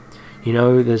help you.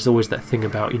 There's always that thing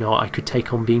about, I could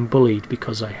take on being bullied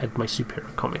because I had my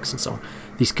superhero comics and so on.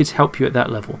 These kids help you at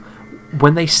that level.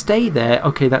 When they stay there,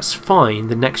 okay, that's fine.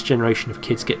 The next generation of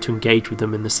kids get to engage with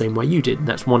them in the same way you did, and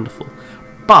that's wonderful.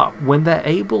 But when they're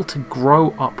able to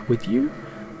grow up with you,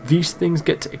 these things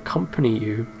get to accompany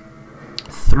you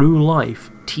through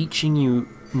life, teaching you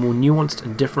more nuanced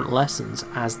and different lessons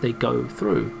as they go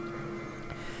through.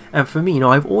 And for me,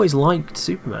 I've always liked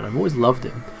Superman. I've always loved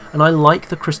him. And I like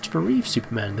the Christopher Reeve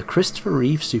Superman. The Christopher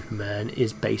Reeve Superman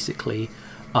is basically,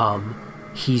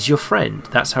 he's your friend.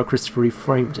 That's how Christopher Reeve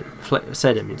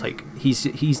said him. It's like, he's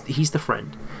the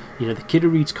friend. The kid who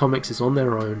reads comics is on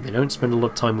their own. They don't spend a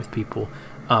lot of time with people,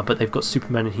 but they've got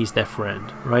Superman and he's their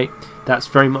friend, right? That's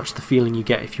very much the feeling you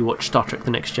get if you watch Star Trek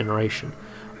The Next Generation.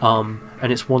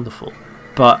 And it's wonderful.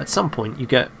 But at some point,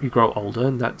 you grow older,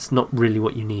 and that's not really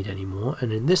what you need anymore.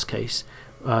 And in this case,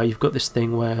 you've got this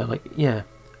thing where,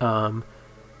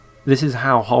 this is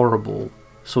how horrible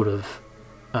sort of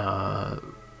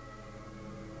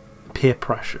peer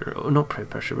pressure, or not peer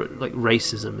pressure, but like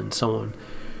racism and so on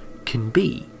can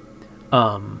be.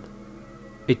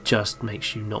 It just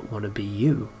makes you not want to be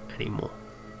you anymore.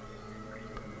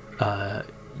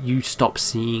 You stop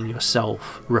seeing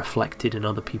yourself reflected in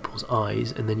other people's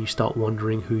eyes, and then you start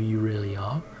wondering who you really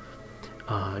are,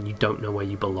 and you don't know where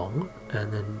you belong.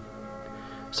 And then,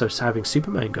 so having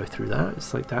Superman go through that,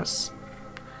 it's like it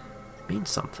means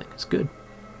something. It's good.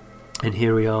 And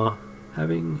here we are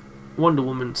having Wonder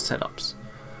Woman setups.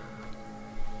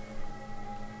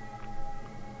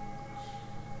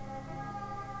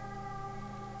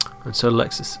 And so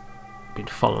Lex has been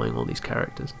following all these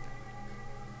characters.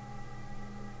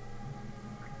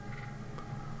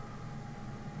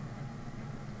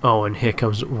 Oh, and here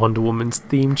comes Wonder Woman's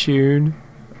theme tune.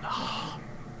 Oh,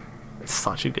 it's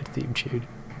such a good theme tune.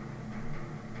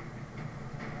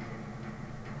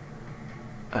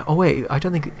 Oh wait, I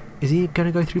don't think... Is he going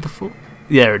to go through the full...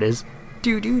 There it is.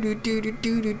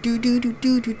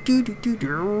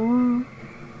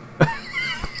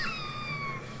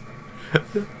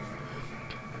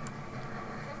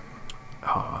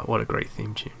 Oh, what a great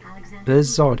theme tune. There's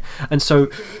Zod. And so,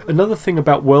 another thing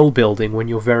about world building, when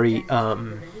you're very...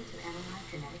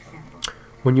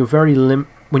 when you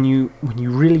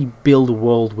really build a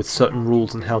world with certain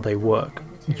rules and how they work,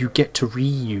 you get to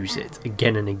reuse it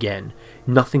again and again.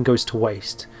 Nothing goes to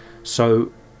waste.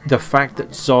 So the fact that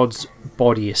Zod's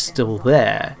body is still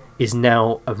there is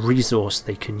now a resource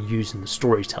they can use in the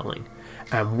storytelling.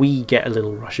 And we get a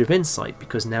little rush of insight,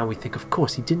 because now we think, of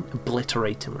course, he didn't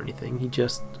obliterate him or anything. He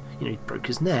just, he broke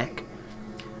his neck.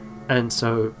 And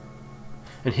so,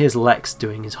 and here's Lex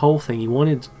doing his whole thing. He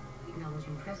wanted...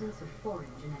 Acknowledging presence of foreign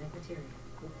genetic material.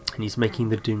 And he's making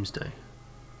the Doomsday.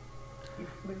 You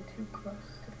flew too close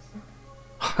to the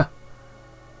sun.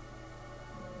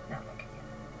 Now look again.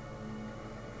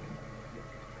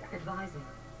 Advising.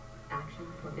 Action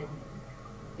forbidden.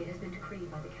 It has been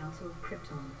decreed by the Council of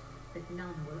Krypton that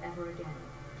none will ever again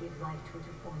give life to a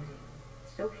deformity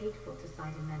so hateful to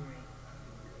sight and memory.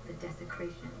 The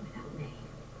desecration without name.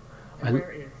 And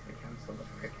where is the Council of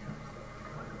Krypton?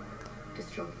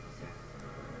 Destroy them, sir.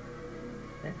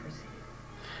 Then proceed.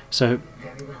 So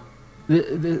Very well.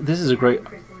 this is a great.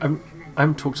 I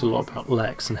haven't talked a lot about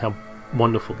Lex and how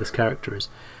wonderful this character is.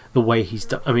 The way he's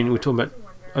done. I mean, I was talking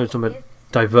about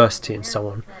diversity and so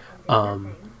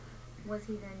on. Was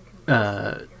he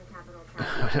then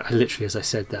I literally, as I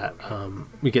said that,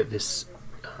 we get this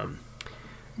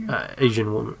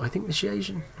Asian woman. I think, is she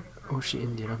Asian or is she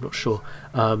Indian? I'm not sure.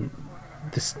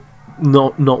 This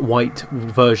not white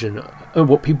version of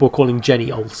what people are calling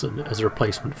Jenny Olsen as a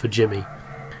replacement for Jimmy.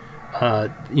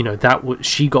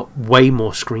 She got way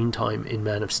more screen time in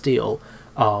Man of Steel,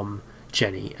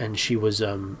 Jenny, and she was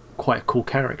quite a cool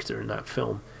character in that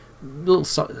film. Little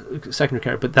secondary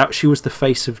character, but that she was the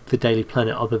face of the Daily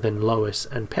Planet other than Lois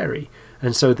and Perry,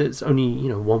 and so there's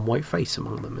only one white face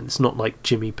among them, and it's not like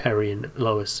Jimmy, Perry, and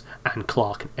Lois and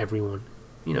Clark and everyone.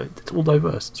 It's all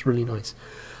diverse. It's really nice.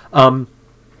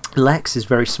 Lex is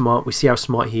very smart. We see how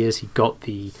smart he is. He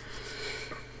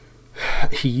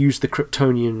used the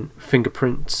Kryptonian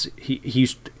fingerprints. He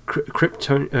used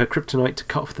kryptonite to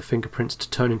cut off the fingerprints to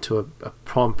turn into a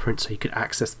palm print so he could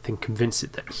access the thing, convince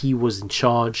it that he was in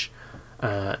charge,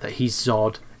 that he's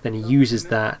Zod. Then he uses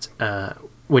that.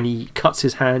 When he cuts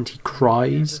his hand, he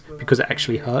cries because it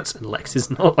actually hurts, and Lex is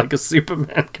not like a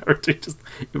Superman character. It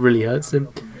really hurts him.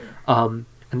 And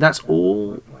that's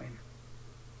all.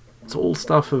 It's all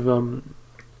stuff of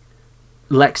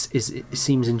Lex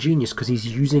seems ingenious because he's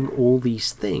using all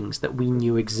these things that we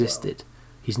knew existed.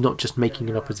 He's not just making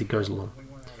it up as he goes along.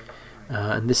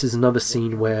 And this is another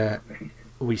scene where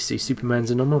we see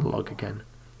Superman's in a monologue again,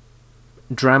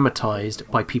 dramatized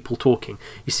by people talking.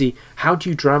 You see, how do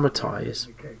you dramatize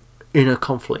inner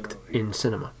conflict in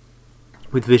cinema?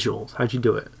 With visuals, how do you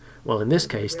do it? Well, in this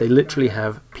case, they literally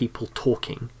have people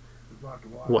talking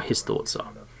what his thoughts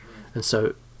are. And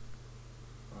so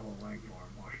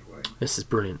this is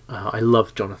brilliant. I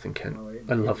love Jonathan Kent.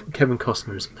 I love Kevin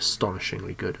Costner is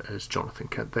astonishingly good as Jonathan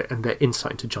Kent, and their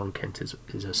insight into John Kent is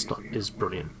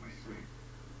brilliant.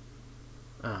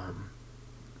 Did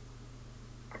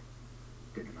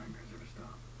the nightmares ever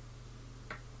stop?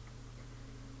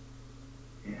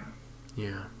 Yeah.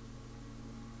 Yeah.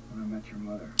 When I met your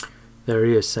mother. There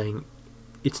he is saying,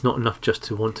 it's not enough just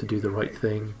to want to do the right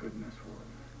thing.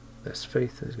 There's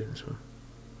faith, there's goodness.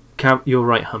 You're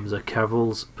right, Hamza.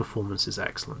 Cavill's performance is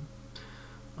excellent.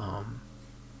 I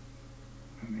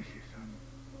miss you, son.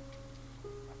 I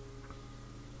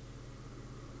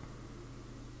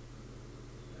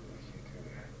miss you too,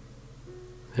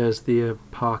 Dad. There's the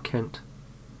Pa Kent,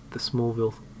 the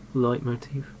Smallville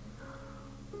leitmotif.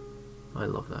 I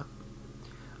love that.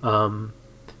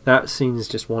 That scene is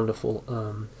just wonderful.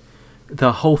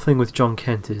 The whole thing with John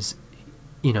Kent is,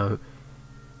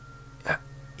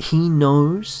 he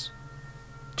knows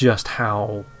just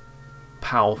how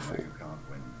powerful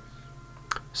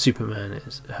Superman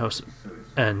is,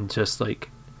 and just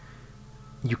like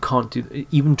you can't do,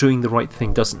 even doing the right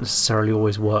thing doesn't necessarily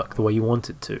always work the way you want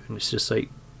it to, and it's just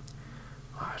like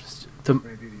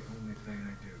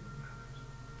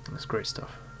that's great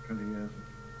stuff. 20 years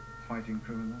of fighting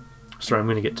criminals. Sorry, I'm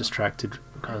going to get distracted.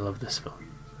 I love this film.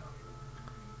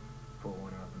 Pull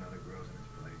one up, another grows in its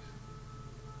place.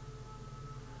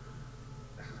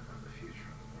 This is about the future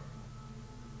of the world.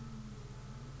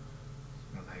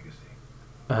 It's my legacy.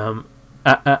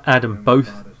 Adam,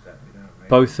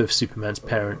 both of Superman's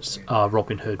parents are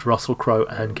Robin Hood, Russell Crowe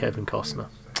and Kevin Costner.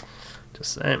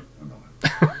 Just saying.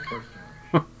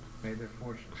 Made their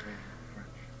fortunes trading with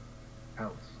French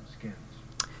pelts and skins.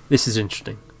 This is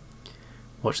interesting.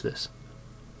 Watch this.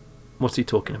 What's he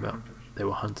talking about? They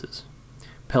were hunters.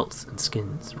 Pelts and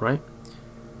skins, right?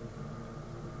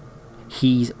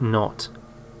 He's not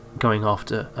going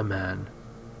after a man.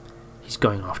 He's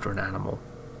going after an animal.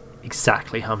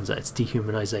 Exactly, Hamza. It's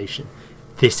dehumanization.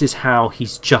 This is how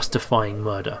he's justifying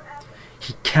murder.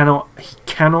 He cannot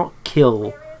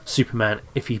kill Superman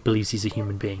if he believes he's a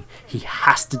human being. He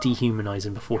has to dehumanize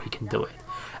him before he can do it.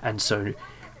 And so,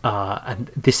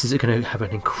 and this is going to have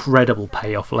an incredible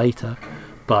payoff later,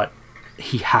 but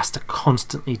he has to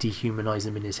constantly dehumanize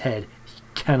him in his head. He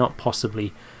cannot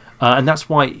possibly, and that's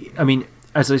why, I mean,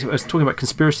 as I was talking about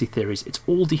conspiracy theories, it's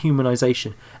all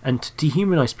dehumanization, and to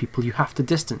dehumanize people you have to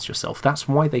distance yourself. That's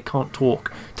why they can't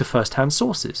talk to first-hand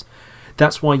sources.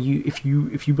 That's why if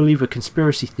you believe a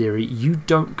conspiracy theory, you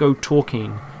don't go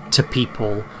talking to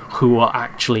people who are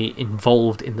actually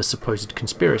involved in the supposed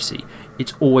conspiracy.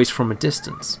 It's always from a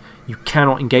distance. You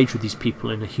cannot engage with these people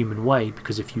in a human way,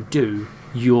 because if you do,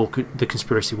 the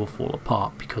conspiracy will fall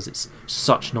apart, because it's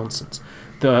such nonsense.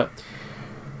 I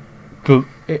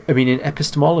mean, in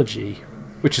epistemology,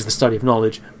 which is the study of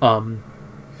knowledge,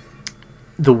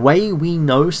 the way we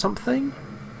know something,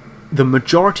 the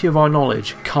majority of our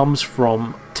knowledge comes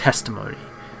from testimony.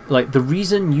 Like, the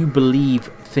reason you believe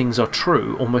things are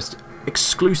true almost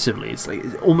exclusively, it's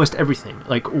like almost everything.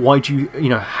 Like, why do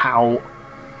you how,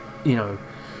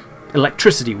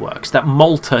 electricity works, that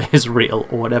Malta is real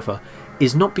or whatever,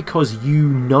 is not because you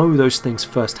know those things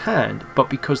firsthand, but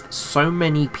because so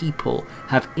many people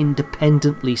have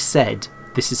independently said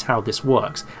this is how this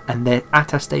works, and their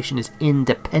attestation is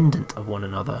independent of one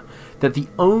another, that the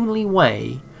only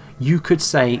way you could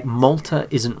say Malta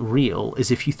isn't real is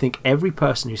if you think every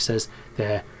person who says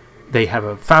they have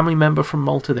a family member from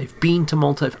Malta, they've been to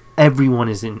Malta, if everyone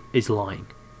is lying.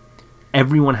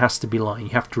 Everyone has to be lying.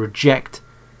 You have to reject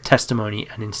testimony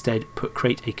and instead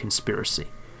create a conspiracy.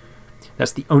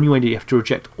 That's the only way that you have to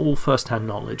reject all first-hand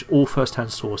knowledge, all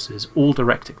first-hand sources, all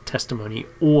direct testimony,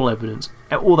 all evidence,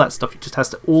 all that stuff. It just has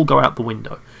to all go out the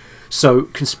window. So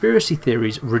conspiracy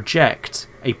theories reject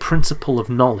a principle of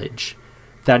knowledge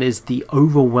that is the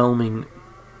overwhelming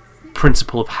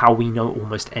principle of how we know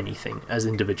almost anything as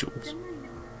individuals.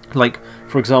 Like,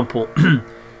 for example,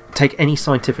 take any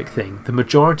scientific thing. The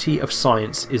majority of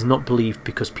science is not believed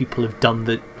because people have done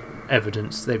the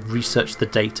evidence, they've researched the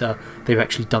data, they've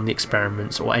actually done the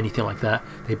experiments or anything like that.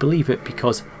 They believe it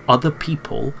because other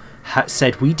people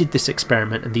said, we did this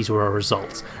experiment and these were our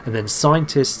results, and then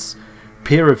scientists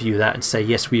peer review that and say,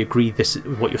 yes, we agree, this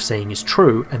what you're saying is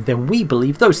true, and then we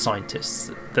believe those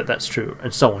scientists that that's true,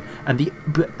 and so on.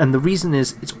 And the reason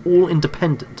is it's all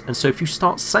independent. And so if you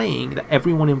start saying that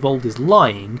everyone involved is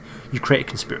lying, you create a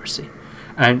conspiracy.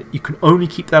 And you can only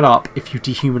keep that up if you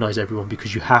dehumanize everyone,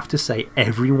 because you have to say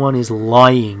everyone is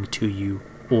lying to you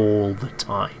all the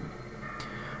time,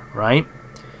 right?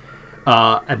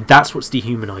 And that's what's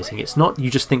dehumanizing. It's not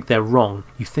you just think they're wrong,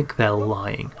 you think they're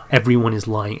lying. Everyone is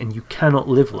lying, and you cannot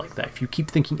live like that. If you keep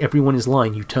thinking everyone is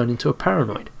lying, you turn into a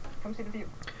paranoid,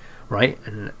 right?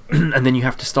 And and then you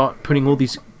have to start putting all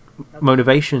these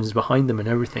motivations behind them and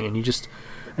everything,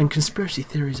 and conspiracy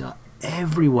theories are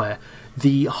everywhere.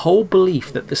 The whole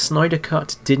belief that the Snyder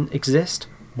Cut didn't exist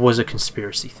was a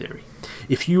conspiracy theory.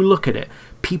 If you look at it,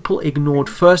 people ignored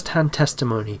first-hand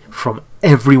testimony from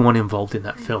everyone involved in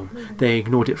that film. They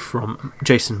ignored it from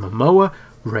Jason Momoa,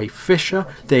 Ray Fisher,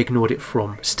 they ignored it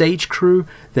from stage crew,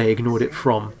 they ignored it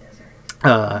from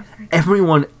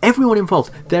everyone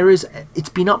involved. It's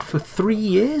been up for 3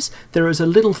 years. There is a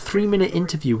little 3-minute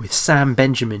interview with Sam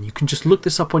Benjamin. You can just look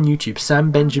this up on YouTube.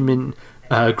 Sam Benjamin,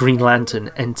 Green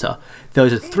Lantern, enter. There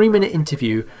was a 3-minute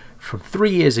interview from 3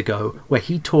 years ago where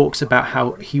he talks about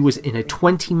how he was in a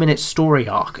 20-minute story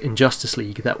arc in Justice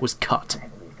League that was cut,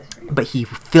 but he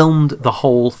filmed the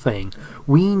whole thing.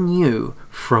 We knew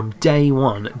from day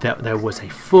one that there was a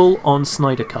full-on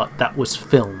Snyder Cut that was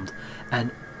filmed,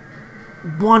 and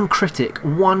one critic,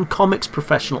 one comics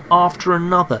professional after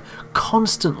another,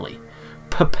 constantly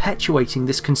perpetuating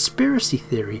this conspiracy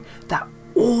theory that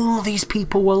all these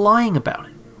people were lying about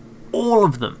it. All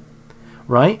of them,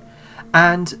 right?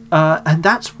 And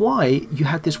that's why you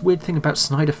had this weird thing about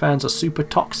Snyder fans are super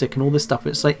toxic and all this stuff.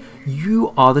 It's like,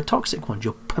 you are the toxic ones.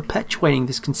 You're perpetuating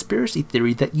this conspiracy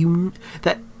theory that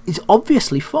is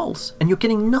obviously false, and you're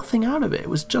getting nothing out of it. It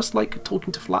was just like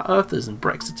talking to flat earthers and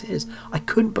Brexiteers. I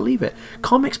couldn't believe it.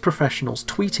 Comics professionals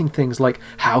tweeting things like,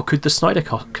 how could the Snyder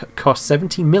Cut cost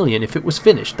 $70 million if it was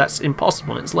finished? That's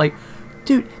impossible. And it's like,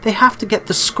 dude, they have to get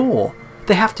the score.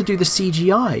 They have to do the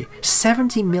CGI.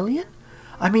 $70 million?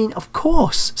 I mean, of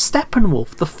course,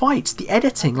 Steppenwolf, the fights, the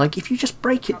editing, like, if you just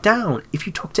break it down, if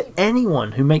you talk to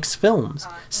anyone who makes films,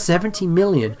 $70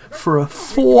 million for a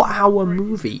 4-hour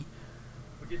movie,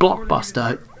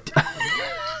 blockbuster,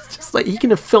 just like, he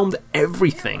can have filmed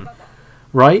everything,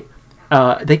 right?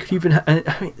 They could even,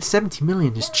 $70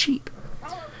 million is cheap,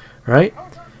 right?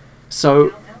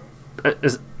 So,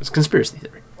 it's conspiracy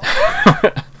theory.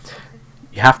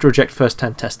 You have to reject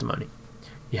first-hand testimony.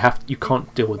 You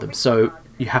can't deal with them, so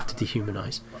you have to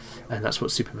dehumanize, and that's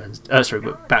what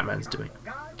what Batman's doing.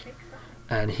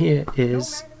 And here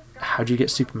is how do you get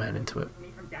Superman into it?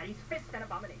 I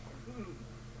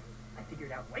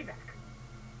figured out way back.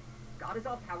 God is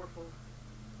all powerful.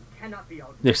 Cannot be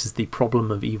all. This is the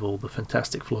problem of evil, the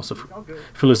fantastic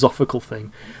philosophical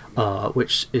thing,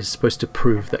 which is supposed to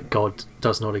prove that God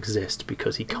does not exist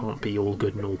because he can't be all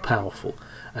good and all powerful,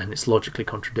 and it's logically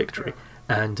contradictory.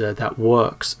 And that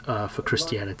works for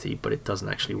Christianity, but it doesn't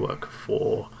actually work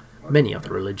for many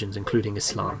other religions, including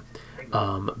Islam,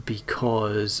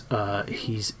 because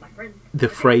the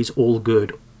phrase "all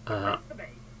good"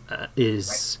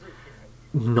 is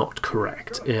not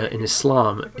correct. In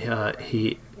Islam,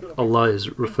 Allah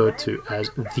is referred to as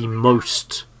the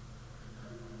most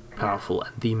powerful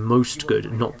and the most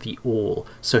good, not the all.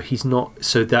 So he's not.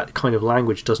 So that kind of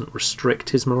language doesn't restrict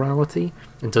his morality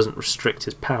and doesn't restrict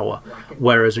his power.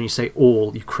 Whereas when you say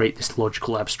all, you create this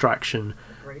logical abstraction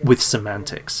with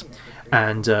semantics.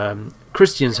 And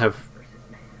Christians have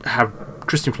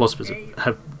Christian philosophers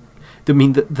have. I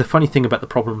mean, the funny thing about the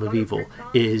problem of evil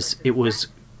is it was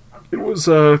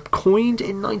coined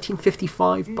in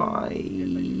 1955 by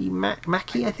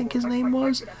Mackie, I think his name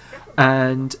was,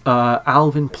 and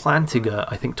Alvin Plantinga,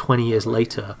 I think 20 years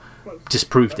later,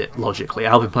 disproved it logically.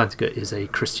 Alvin Plantinga is a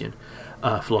Christian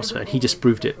philosopher, and he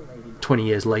disproved it 20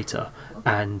 years later.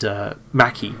 And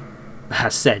Mackie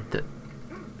has said that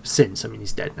since, I mean,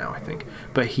 he's dead now, I think,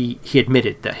 but he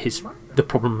admitted that the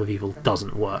problem of evil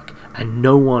doesn't work, and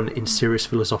no one in serious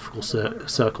philosophical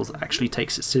circles actually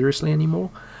takes it seriously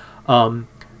anymore.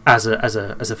 As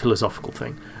a philosophical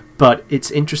thing. But it's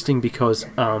interesting because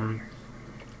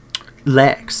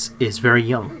Lex is very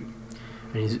young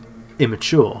and he's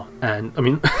immature, and I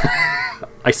mean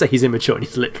I say he's immature and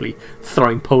he's literally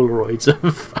throwing Polaroids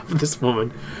of this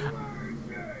woman,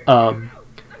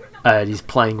 and he's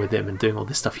playing with him and doing all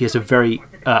this stuff. He has a very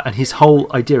and his whole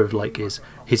idea of is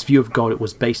his view of God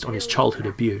was based on his childhood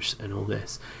abuse and all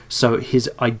this, so his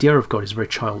idea of God is very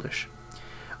childish.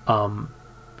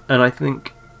 And I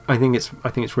think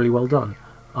it's really well done.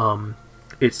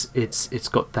 It's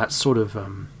got that sort of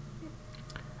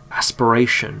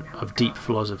aspiration of deep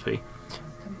philosophy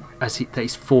that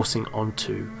he's forcing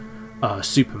onto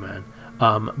Superman.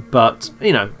 But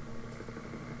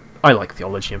I like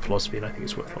theology and philosophy, and I think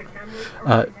it's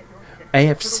worthwhile.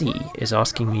 AFC is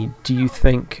asking me, do you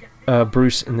think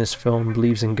Bruce in this film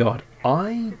believes in God?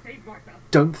 I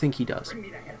don't think he does.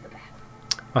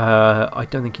 I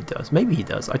don't think he does. Maybe he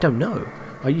does. I don't know.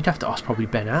 You'd have to ask probably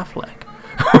Ben Affleck.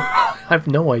 I have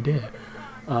no idea.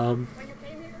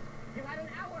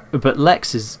 But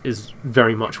Lex is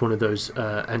very much one of those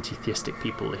anti-theistic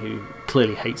people who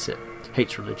clearly hates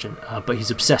religion, but he's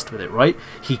obsessed with it, right?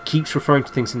 He keeps referring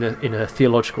to things in a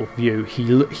theological view. He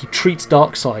treats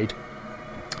Darkseid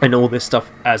and all this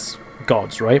stuff as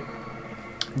gods, right?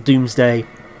 Doomsday.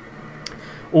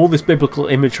 All this biblical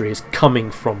imagery is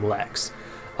coming from Lex.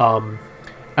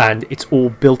 And it's all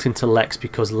built into Lex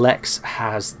because Lex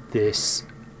has this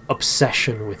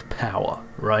obsession with power,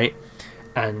 right?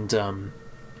 And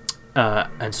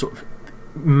sort of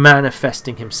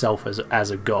manifesting himself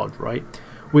as a god, right?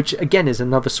 Which again is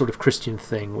another sort of Christian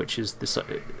thing, which is this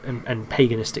and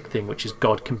paganistic thing, which is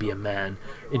God can be a man.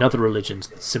 In other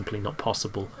religions, it's simply not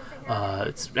possible.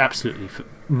 It's absolutely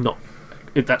not.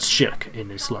 That's shirk in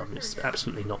Islam. It's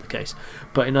absolutely not the case.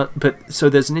 But so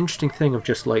there's an interesting thing of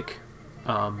just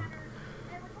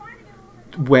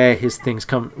where his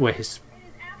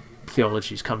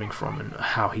theology is coming from and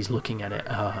how he's looking at it.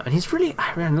 And he's really,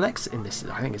 Lex in this,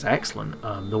 I think, is excellent.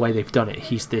 The way they've done it.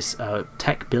 He's this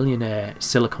tech billionaire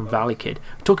Silicon Valley kid.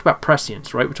 We talk about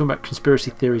prescience, right? We're talking about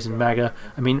conspiracy theories and MAGA.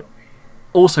 I mean,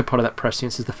 also part of that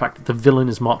prescience is the fact that the villain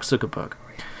is Mark Zuckerberg.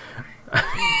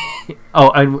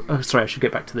 Sorry, I should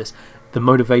get back to this. The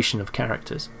motivation of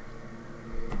characters.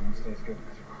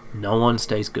 No one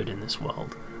stays good in this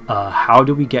world. How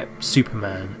do we get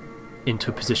Superman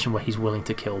into a position where he's willing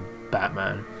to kill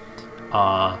Batman?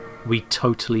 We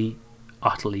totally,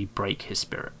 utterly break his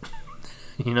spirit.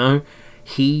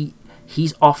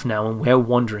 He's off now, and we're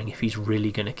wondering if he's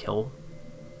really going to kill.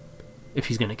 If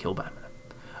he's going to kill Batman,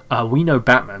 we know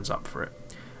Batman's up for it.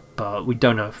 But we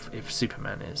don't know if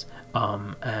Superman is.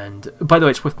 And by the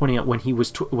way, it's worth pointing out when he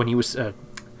was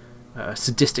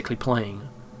sadistically playing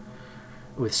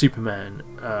with Superman,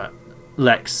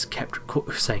 Lex kept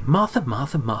saying Martha,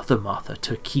 Martha, Martha, Martha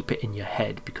to keep it in your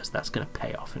head because that's going to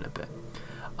pay off in a bit.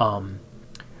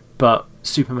 But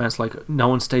Superman's like, no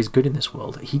one stays good in this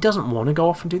world. He doesn't want to go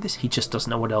off and do this. He just doesn't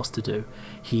know what else to do.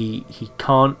 He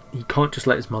can't just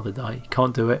let his mother die. He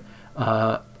can't do it.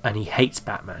 And he hates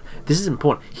Batman. This is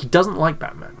important. He doesn't like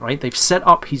Batman, right? They've set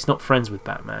up he's not friends with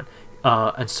Batman.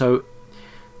 And so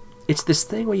it's this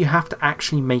thing where you have to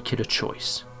actually make it a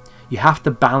choice. You have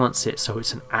to balance it so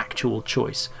it's an actual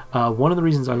choice. One of the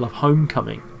reasons I love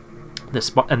Homecoming,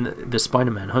 the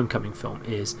Spider-Man Homecoming film,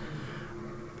 is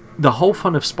the whole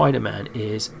fun of Spider-Man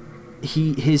is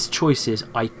his choice is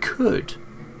I could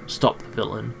stop the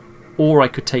villain or I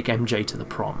could take MJ to the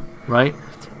prom, right?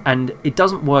 And it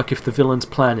doesn't work if the villain's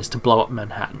plan is to blow up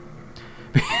Manhattan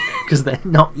because they're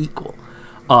not equal.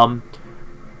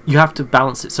 You have to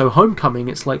balance it. So Homecoming,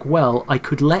 it's like, well, I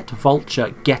could let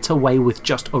Vulture get away with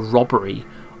just a robbery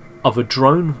of a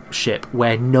drone ship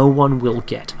where no one will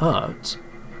get hurt,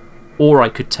 or I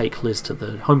could take Liz to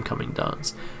the homecoming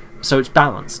dance. So it's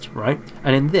balanced, right?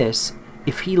 And in this,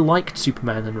 if he liked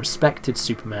Superman and respected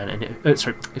Superman, and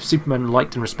if Superman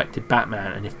liked and respected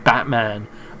Batman, and if Batman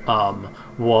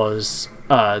was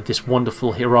this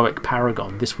wonderful heroic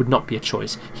paragon, this would not be a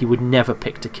choice. He would never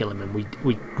pick to kill him, and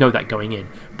we know that going in.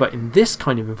 But in this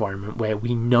kind of environment where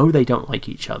we know they don't like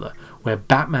each other, where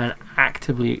Batman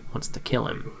actively wants to kill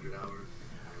him,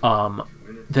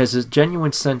 there's a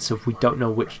genuine sense of we don't know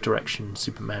which direction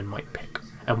Superman might pick,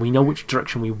 and we know which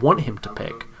direction we want him to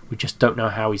pick. We just don't know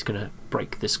how he's going to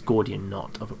break this Gordian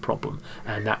knot of a problem,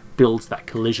 and that builds that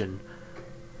collision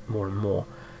more and more.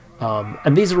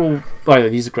 And these are all, by the way,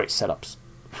 these are great setups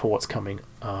for what's coming.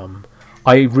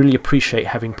 I really appreciate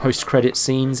having post-credit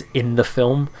scenes in the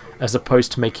film as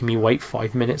opposed to making me wait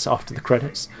 5 minutes after the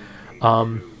credits.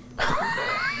 And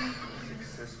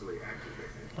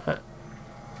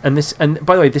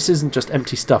by the way, this isn't just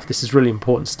empty stuff. This is really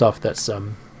important stuff that's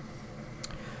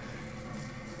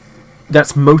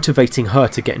motivating her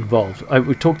to get involved.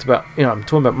 We talked about, I'm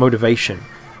talking about motivation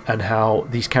and how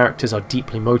these characters are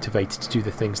deeply motivated to do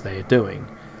the things they are doing,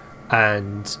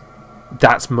 and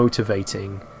that's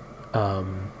motivating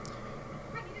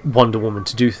Wonder Woman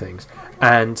to do things.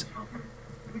 And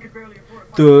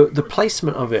the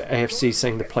placement of it, AFC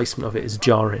saying the placement of it is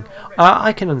jarring.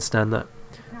 I can understand that,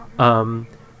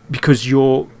 because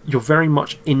you're very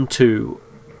much into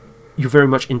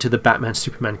the Batman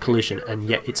Superman collision, and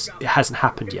yet it hasn't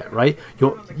happened yet, right?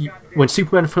 When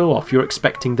Superman flew off, you're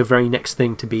expecting the very next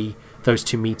thing to be those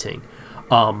two meeting,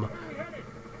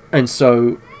 and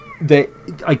so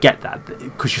I get that,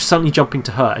 because you're suddenly jumping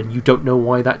to her and you don't know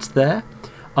why that's there.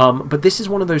 But this is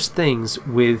one of those things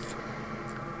with,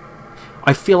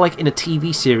 I feel like in a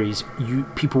TV series,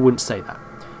 people wouldn't say that.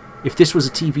 If this was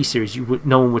a TV series,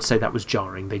 no one would say that was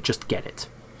jarring. They just get it.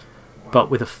 But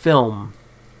with a film,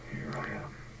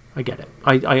 I get it.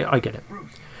 I get it.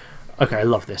 Okay, I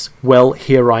love this. Well,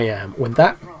 here I am. When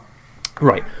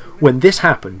this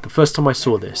happened, the first time I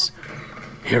saw this,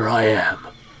 here I am.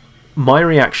 My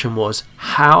reaction was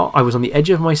I was on the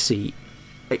edge of my seat,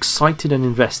 excited and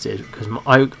invested, because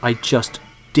I just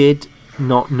did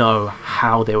not know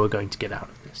how they were going to get out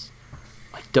of this.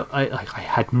 I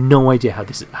had no idea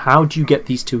how do you get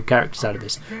these two characters out of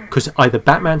this? Because either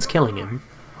Batman's killing him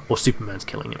or Superman's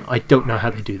killing him. I don't know how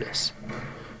they do this.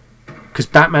 Because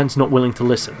Batman's not willing to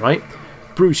listen, right?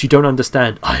 Bruce, you don't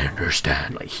understand. I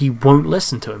understand. Like, he won't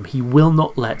listen to him. He will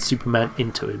not let Superman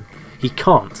into him. He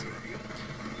can't.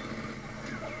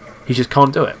 He just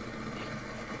can't do it.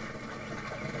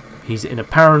 He's in a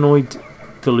paranoid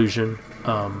delusion,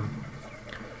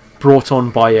 brought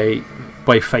on by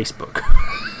Facebook.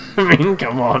 I mean,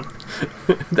 come on.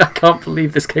 I can't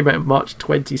believe this came out in March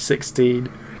 2016.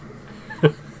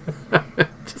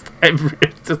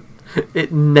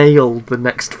 It nailed the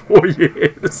next 4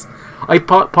 years.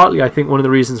 Partly, I think one of the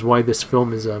reasons why this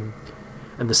film is, and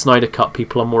the Snyder Cut,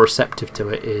 people are more receptive to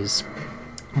it is,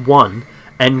 one,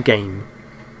 Endgame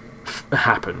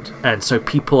happened, and so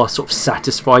people are sort of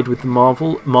satisfied with the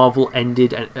Marvel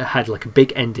ended and had like a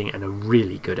big ending and a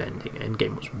really good ending.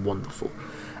 Endgame was wonderful,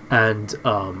 and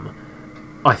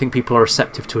I think people are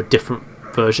receptive to a different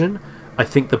version. I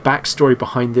think the backstory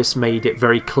behind this made it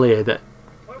very clear that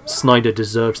Snyder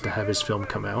deserves to have his film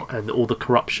come out, and all the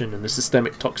corruption and the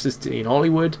systemic toxicity in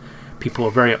Hollywood, people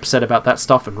are very upset about that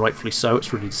stuff, and rightfully so.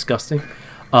 It's really disgusting.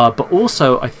 But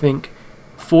also, I think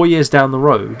 4 years down the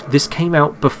road, this came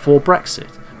out before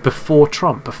Brexit, before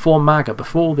Trump, before MAGA,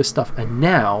 before all this stuff, and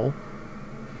now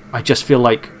I just feel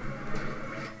like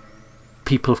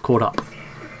people have caught up.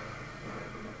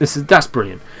 That's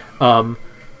brilliant.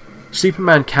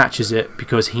 Superman catches it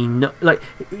because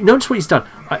notice what he's done.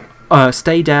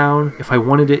 Stay down. If I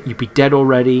wanted it, you'd be dead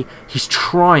already. He's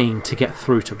trying to get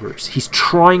through to Bruce. He's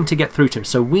trying to get through to him.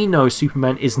 So we know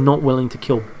Superman is not willing to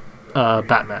kill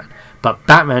Batman, but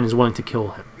Batman is willing to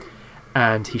kill him.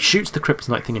 And he shoots the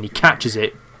kryptonite thing and he catches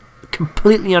it,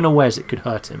 completely unawares it could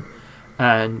hurt him.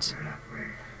 And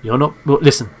you're not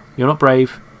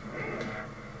brave.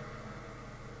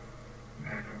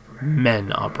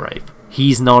 Men are brave.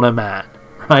 He's not a man,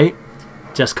 right?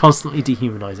 Just constantly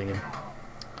dehumanizing him.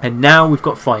 And now we've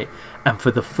got fight, and for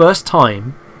the first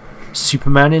time,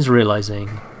 Superman is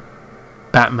realizing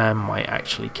Batman might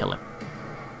actually kill him.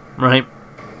 Right?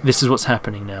 This is what's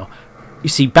happening now. You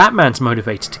see, Batman's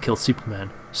motivated to kill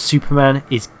Superman. Superman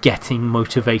is getting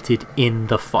motivated in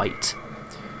the fight.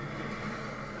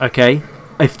 Okay?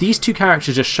 If these two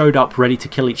characters just showed up ready to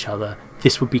kill each other,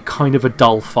 this would be kind of a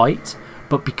dull fight.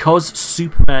 But because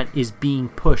Superman is being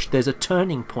pushed, there's a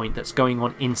turning point that's going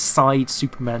on inside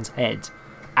Superman's head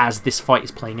as this fight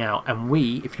is playing out, and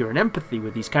if you're in empathy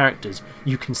with these characters,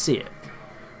 you can see it,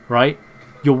 right?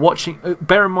 You're watching.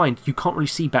 Bear in mind, you can't really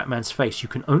see Batman's face. You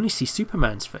can only see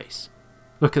Superman's face.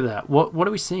 Look at that. What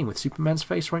are we seeing with Superman's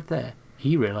face right there?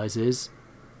 He realizes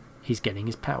he's getting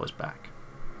his powers back.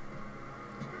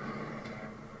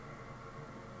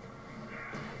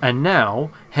 And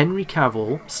now Henry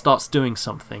Cavill starts doing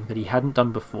something that he hadn't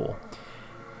done before.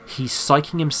 He's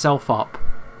psyching himself up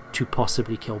to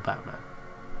possibly kill Batman.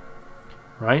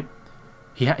 Right?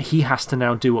 He has to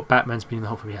now do what Batman's been in the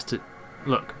whole film. He has to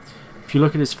look. If you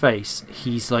look at his face,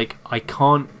 he's like, I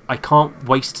can't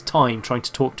waste time trying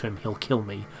to talk to him. He'll kill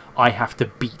me. I have to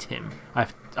beat him. I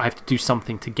have to do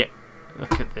something to get.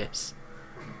 Look at this.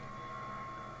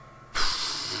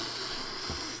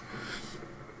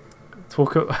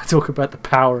 Talk about the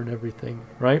power and everything,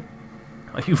 right?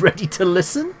 Are you ready to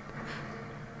listen?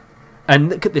 And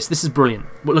look at this. This is brilliant.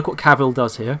 Look what Cavill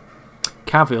does here.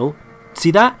 Cavill,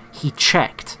 see that? He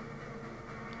checked.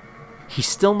 He's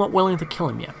still not willing to kill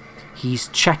him yet. He's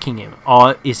checking him.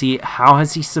 How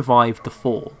has he survived the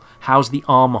fall? How's the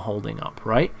armor holding up,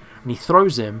 right? And he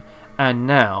throws him, and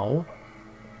now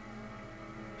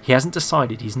he hasn't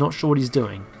decided. He's not sure what he's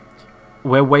doing.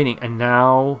 We're waiting, and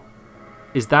now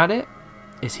is that it?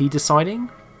 Is he deciding?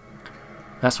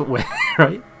 That's what we're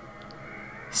right?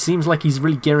 Seems like he's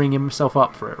really gearing himself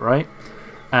up for it, right?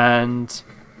 And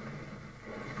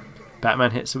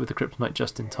Batman hits it with the kryptonite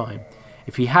just in time.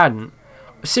 If he hadn't,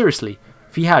 seriously,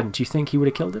 do you think he would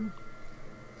have killed him?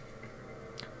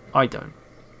 I don't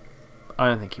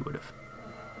think he would have.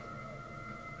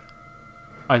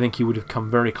 I think he would have come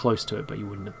very close to it, but he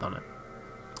wouldn't have done it.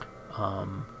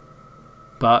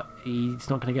 But he's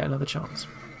not going to get another chance.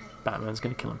 Batman's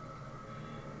going to kill him.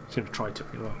 He's going to try to,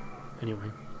 well,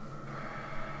 anyway.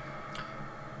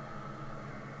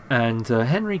 And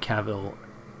Henry Cavill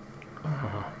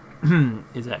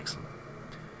is excellent.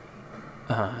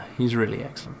 He's really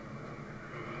excellent.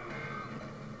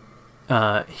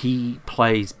 He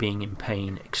plays being in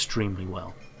pain extremely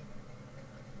well.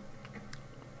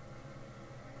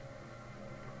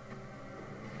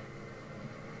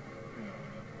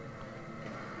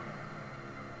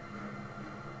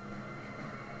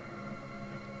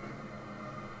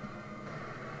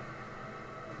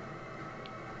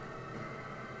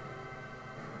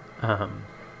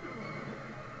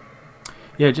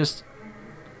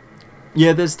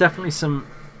 There's definitely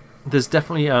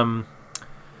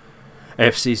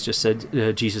AFC's just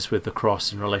said Jesus with the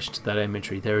cross in relation to that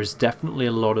imagery. There is definitely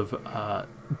a lot of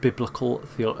biblical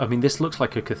theology. I mean, this looks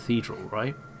like a cathedral,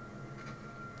 right?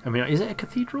 I mean, is it a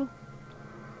cathedral?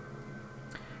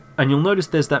 And you'll notice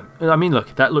there's that. I mean,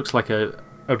 look, that looks like a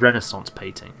Renaissance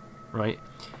painting, right?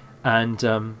 And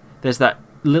there's that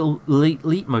little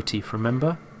leitmotif,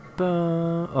 remember?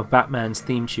 Of Batman's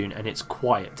theme tune, and it's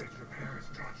quiet.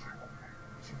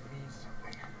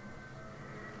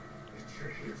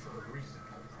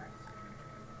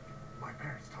 My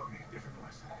parents taught me a different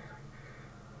lesson.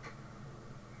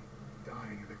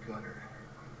 Dying in the gutter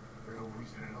for no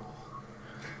reason at all.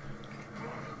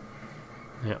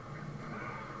 Yeah.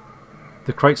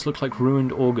 The crates look like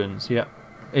ruined organs. Yeah.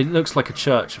 It looks like a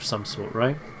church of some sort,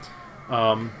 right?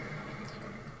 And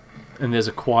there's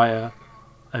a choir.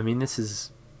 I mean, this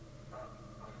is...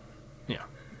 Yeah.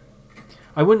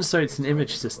 I wouldn't say it's an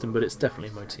image system, but it's definitely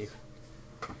a motif.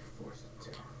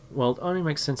 Well, it only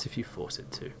makes sense if you force it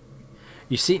to.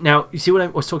 You see what I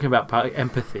was talking about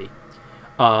empathy.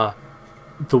 The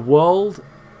world...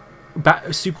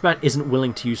 Superman isn't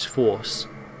willing to use force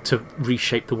to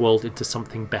reshape the world into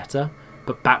something better,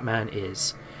 but Batman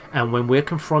is. And when we're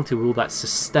confronted with all that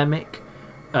systemic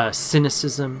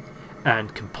cynicism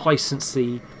and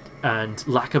complacency and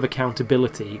lack of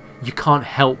accountability, you can't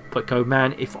help but go,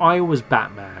 man, if I was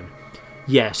Batman,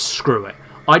 yeah, screw it.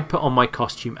 I'd put on my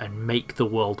costume and make the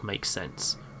world make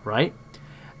sense, right?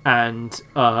 And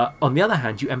on the other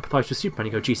hand, you empathise with Superman.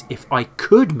 You go, geez, if I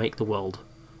could make the world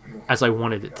as I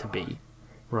wanted it to be,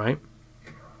 right,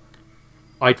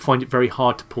 I'd find it very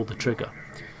hard to pull the trigger.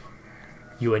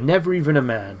 You are never even a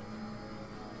man.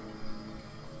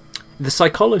 The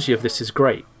psychology of this is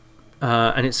great.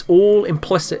 And it's all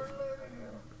implicit.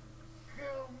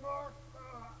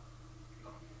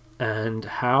 And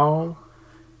how...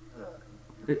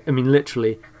 I mean,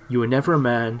 literally, you were never a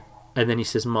man, and then he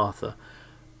says Martha.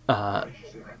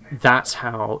 That's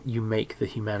how you make the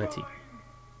humanity.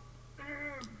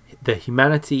 The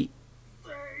humanity...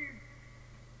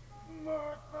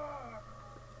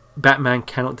 Batman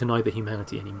cannot deny the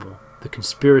humanity anymore. The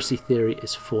conspiracy theory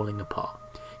is falling apart.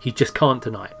 He just can't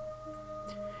deny it.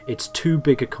 It's too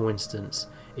big a coincidence.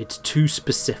 It's too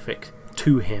specific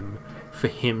to him for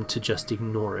him to just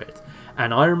ignore it.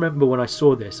 And I remember when I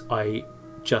saw this, I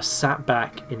just sat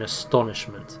back in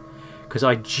astonishment, because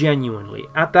I genuinely,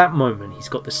 at that moment, he's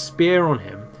got the spear on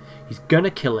him, he's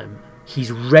gonna kill him,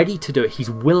 he's ready to do it, he's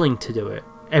willing to do it.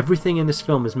 Everything in this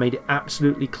film has made it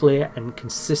absolutely clear and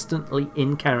consistently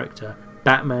in character,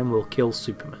 Batman will kill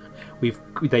Superman.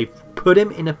 They've put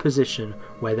him in a position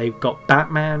where they've got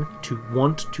Batman to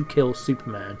want to kill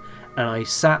Superman, and I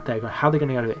sat there going, how are they going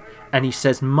to get out of it? And he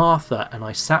says Martha, and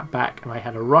I sat back and I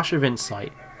had a rush of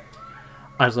insight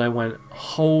as I went,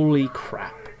 holy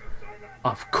crap,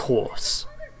 of course.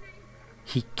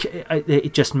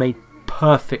 It just made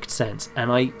perfect sense,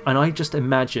 and I just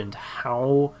imagined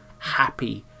how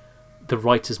happy the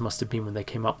writers must have been when they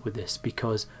came up with this,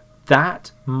 because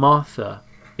that Martha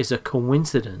is a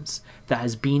coincidence that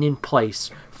has been in place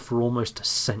for almost a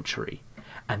century,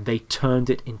 and they turned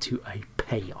it into a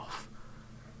payoff.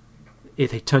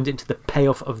 They turned it into the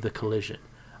payoff of the collision,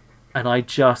 and I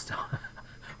just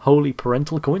holy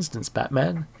parental coincidence,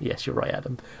 Batman. Yes, you're right,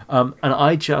 Adam. And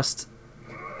I just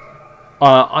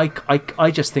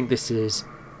I just think this is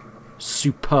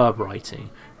superb writing,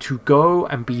 to go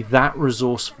and be that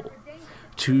resourceful,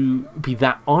 to be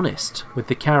that honest with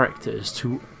the characters,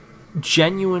 to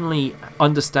genuinely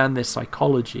understand their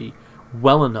psychology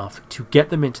well enough to get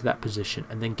them into that position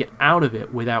and then get out of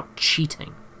it without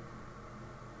cheating.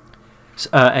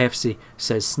 AFC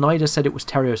says, Snyder said it was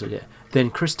Terrio's idea.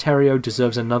 Then Chris Terrio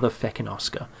deserves another feckin'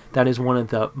 Oscar. That is one of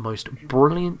the most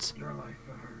brilliant...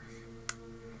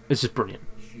 It's just brilliant.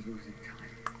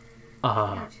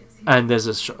 And there's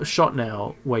a shot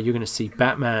now where you're going to see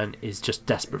Batman is just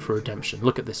desperate for redemption.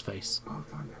 Look at this face.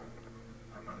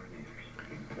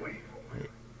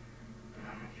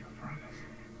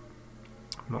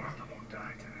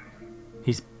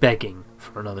 He's begging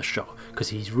for another shot because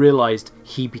he's realised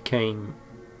he became,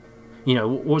 you know,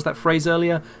 what was that phrase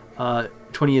earlier?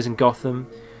 20 years in Gotham,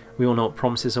 we all know what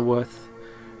promises are worth,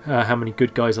 how many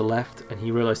good guys are left, and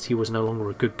he realised he was no longer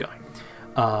a good guy.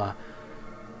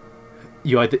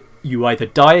 You either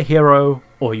die a hero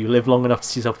or you live long enough to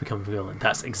see yourself become a villain.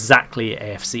 That's exactly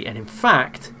AFC, and in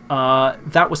fact,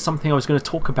 that was something I was going to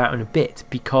talk about in a bit,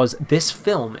 because this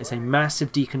film is a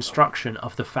massive deconstruction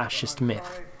of the fascist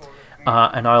myth.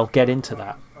 And I'll get into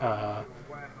that.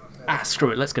 Screw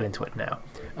it, let's get into it now.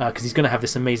 Because he's going to have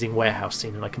this amazing warehouse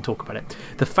scene and I can talk about it.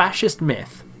 The fascist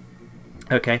myth,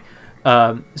 okay,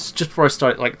 just before I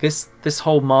start, like this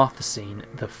whole Martha scene,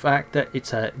 the fact that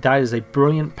that is a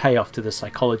brilliant payoff to the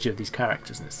psychology of these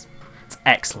characters. And it's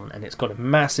excellent, and it's got a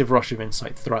massive rush of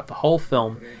insight throughout the whole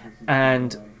film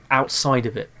and outside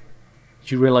of it.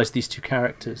 You realise these two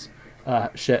characters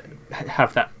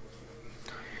have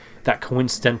that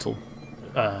coincidental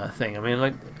thing.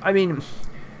 I mean,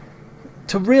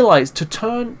 to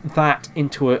turn that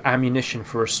into ammunition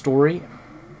for a story,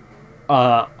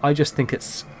 I just think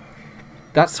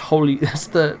that's holy.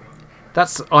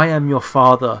 That's I Am Your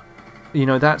Father. You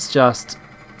know, that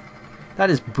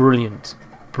is brilliant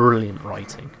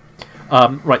writing.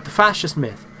 Right, the fascist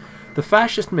myth. The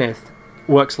fascist myth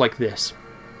works like this.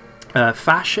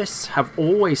 Fascists have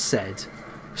always said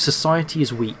society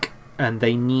is weak and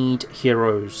they need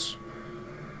heroes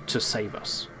to save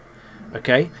us.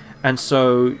 Okay? And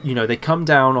so, you know, they come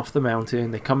down off the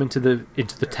mountain, they come into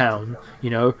the town, you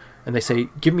know, and they say,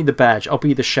 give me the badge, I'll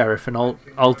be the sheriff, and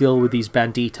I'll deal with these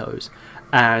banditos.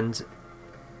 And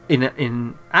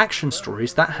in action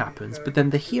stories that happens, but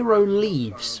then the hero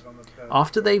leaves.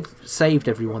 After they've saved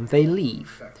everyone, they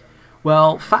leave.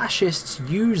 Well, fascists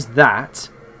use that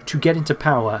to get into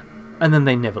power, and then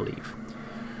they never leave.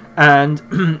 And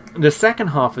the second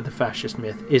half of the fascist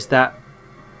myth is that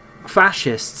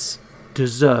fascists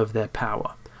deserve their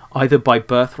power, either by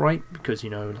birthright, because, you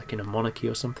know, like in a monarchy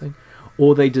or something,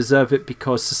 or they deserve it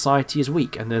because society is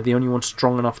weak and they're the only ones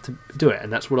strong enough to do it.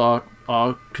 And that's what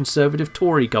our conservative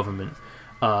Tory government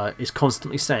is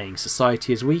constantly saying.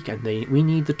 Society is weak and we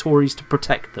need the Tories to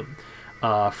protect them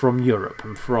from Europe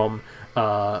and from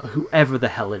whoever the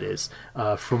hell it is,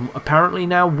 from apparently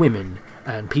now women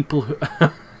and people who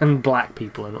and black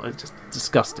people, and it's just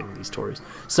disgusting, these Tories.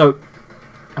 So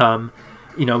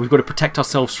you know, we've got to protect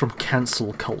ourselves from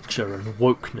cancel culture and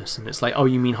wokeness, and it's like, oh,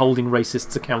 you mean holding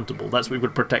racists accountable? That's what we've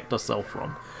got to protect ourselves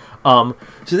from.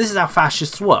 So this is how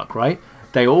fascists work, right?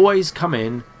 They always come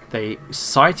in,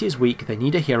 society is weak, they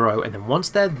need a hero, and then once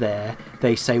they're there,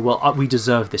 they say, well, we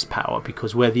deserve this power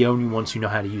because we're the only ones who know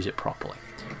how to use it properly.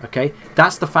 Okay?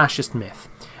 That's the fascist myth.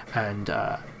 And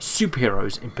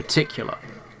superheroes in particular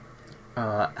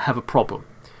have a problem.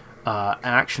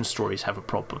 Action stories have a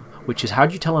problem, which is, how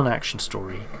do you tell an action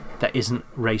story that isn't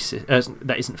racist,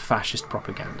 that isn't fascist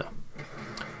propaganda?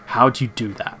 How do you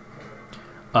do that?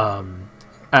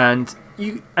 And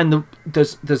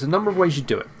there's a number of ways you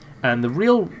do it, and the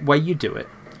real way you do it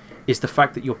is the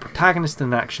fact that your protagonist in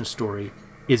an action story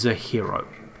is a hero,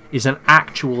 is an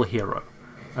actual hero.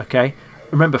 Okay,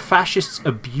 remember, fascists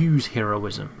abuse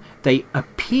heroism. They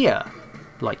appear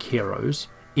like heroes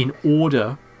in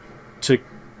order to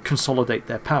consolidate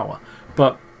their power,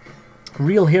 but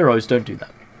real heroes don't do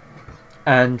that.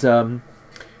 And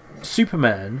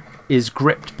Superman is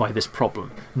gripped by this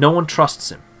problem. No one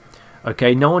trusts him.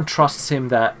 Okay, no one trusts him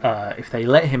that if they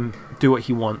let him do what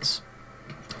he wants,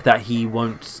 that he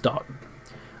won't start,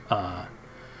 that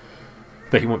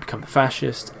he won't become the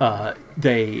fascist.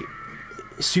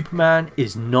 Superman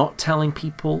is not telling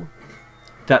people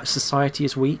that society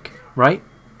is weak, right?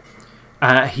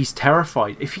 He's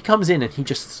terrified. If he comes in and he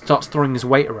just starts throwing his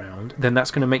weight around, then that's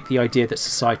going to make the idea that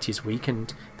society is weak,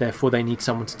 and therefore they need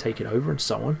someone to take it over, and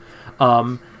so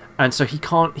on. And so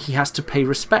he has to pay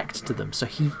respect to them. So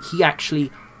he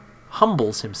actually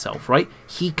humbles himself, right?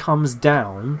 He comes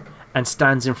down and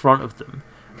stands in front of them,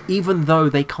 even though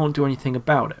they can't do anything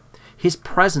about it. His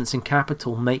presence in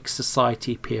Capital makes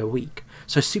society appear weak.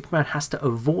 So Superman has to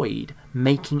avoid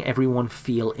making everyone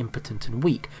feel impotent and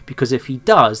weak, because if he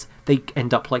does, they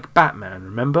end up like Batman.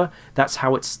 Remember? That's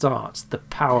how it starts.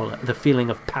 The feeling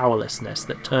of powerlessness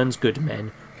that turns good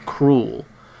men cruel.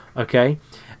 Okay?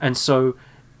 And so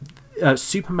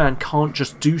Superman can't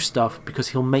just do stuff, because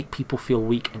he'll make people feel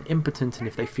weak and impotent, and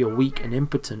if they feel weak and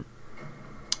impotent,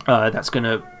 that's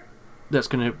gonna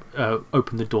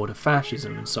open the door to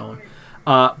fascism and so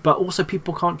on. But also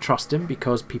people can't trust him,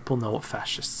 because people know what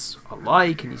fascists are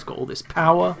like, and he's got all this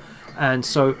power. And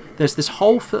so there's this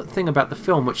whole thing about the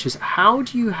film, which is, how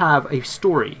do you have a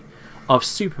story of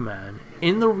Superman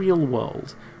in the real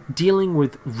world dealing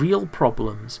with real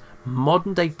problems,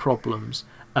 modern day problems,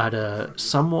 at a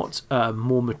somewhat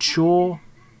more mature,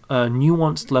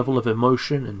 nuanced level of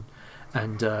emotion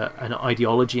and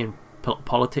ideology and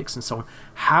politics and so on?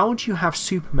 How do you have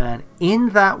Superman in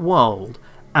that world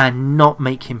and not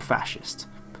make him fascist?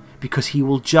 Because he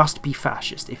will just be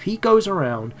fascist. If he goes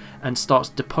around and starts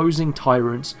deposing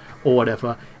tyrants or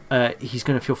whatever, he's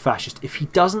going to feel fascist. If he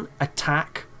doesn't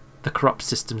attack the corrupt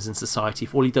systems in society,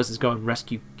 if all he does is go and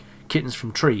rescue kittens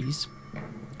from trees,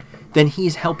 then he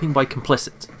is helping by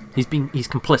complicit. He's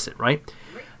complicit, right?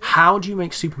 How do you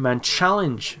make Superman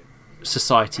challenge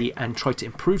society and try to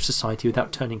improve society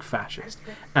without turning fascist?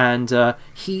 And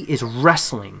he is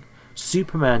wrestling.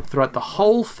 Superman throughout the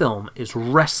whole film is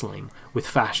wrestling with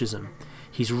fascism.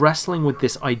 He's wrestling with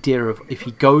this idea of, if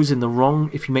he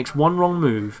makes one wrong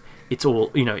move, it's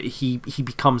all, he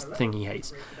becomes the thing he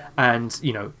hates. And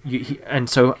and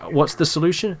so what's the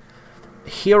solution?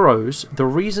 Heroes, the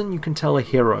reason you can tell a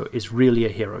hero is really a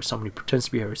hero, someone who pretends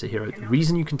to be a hero is a hero, the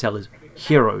reason you can tell is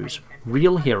heroes,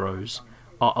 real heroes,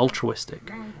 are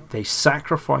altruistic. They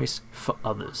sacrifice for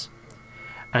others.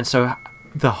 And so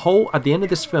at the end of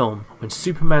this film, when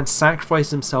Superman sacrifices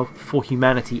himself for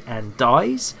humanity and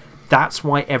dies, that's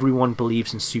why everyone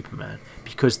believes in Superman,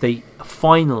 because they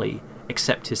finally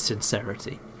accept his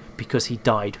sincerity, because he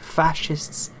died.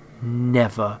 Fascists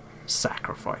never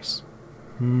sacrifice.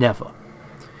 Never.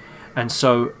 And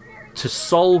so, to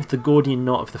solve the Gordian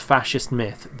knot of the fascist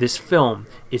myth, this film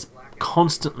is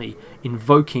constantly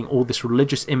invoking all this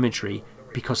religious imagery,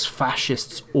 because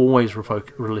fascists always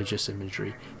revoke religious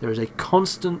imagery. There is a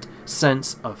constant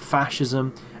sense of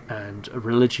fascism and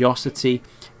religiosity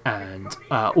and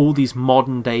all these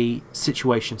modern day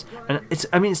situations. And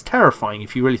it's terrifying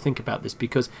if you really think about this,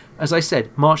 because, as I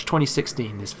said, March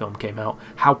 2016 this film came out,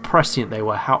 how prescient they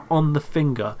were, how on the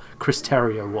finger Chris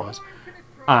Terrio was.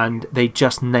 And they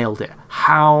just nailed it.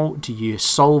 How do you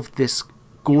solve this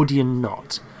Gordian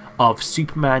knot of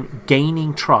Superman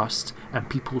gaining trust and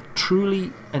people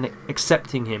truly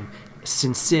accepting him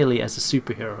sincerely as a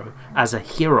superhero, as a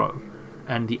hero?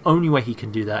 And the only way he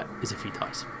can do that is if he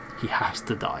dies. He has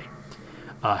to die.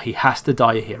 He has to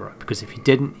die a hero, because if he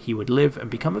didn't, he would live and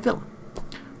become a villain.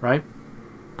 Right?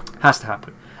 Has to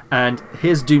happen. And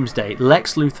here's Doomsday.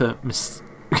 Lex Luthor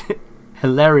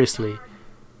hilariously,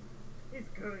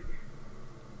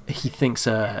 he thinks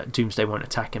Doomsday won't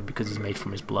attack him because he's made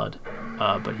from his blood,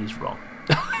 but he's wrong.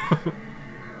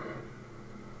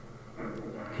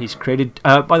 He's created...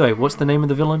 by the way, what's the name of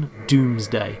the villain?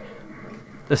 Doomsday.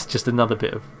 That's just another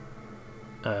bit of...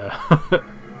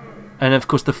 and of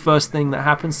course, the first thing that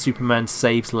happens, Superman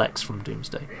saves Lex from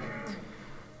Doomsday.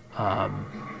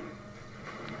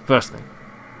 First thing.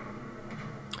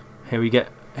 Here we get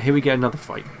another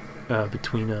fight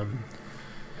between...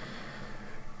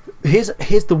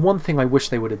 Here's the one thing I wish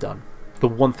they would have done.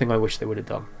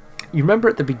 You remember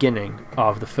at the beginning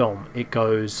of the film, it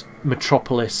goes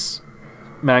Metropolis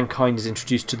mankind is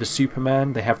introduced to the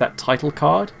Superman, they have that title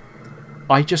card.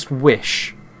 I just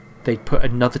wish they'd put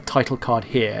another title card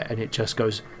here, and it just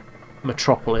goes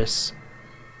Metropolis,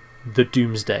 the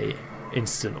Doomsday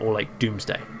Instant, or like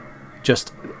Doomsday,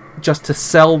 just to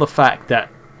sell the fact that,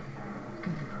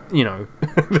 you know,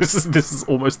 this is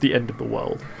almost the end of the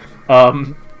world.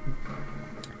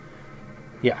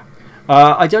 Yeah,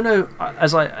 I don't know.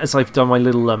 As I've done my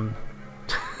little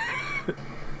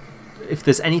if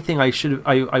there's anything I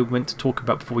meant to talk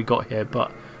about before we got here,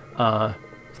 but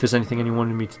if there's anything anyone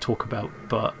wanted me to talk about,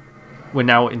 but we're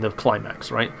now in the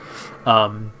climax, right?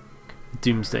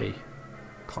 Doomsday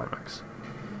climax.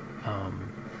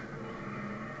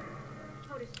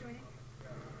 Otis joining.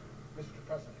 Mr.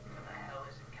 President. What the hell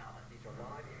is it, Calvin? These are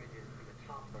live images from the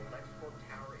top of the Lexport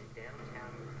Tower in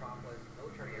downtown Metropolis.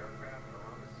 Military aircraft are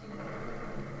on the scene.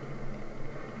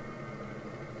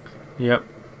 Yep.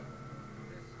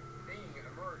 This thing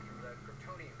emerged from the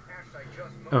Kryptonian crash site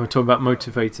just And we're talking about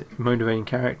motivating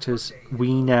characters.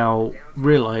 We now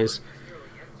realise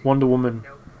Wonder Woman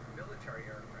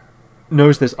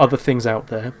knows there's other things out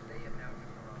there.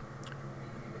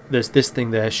 There's this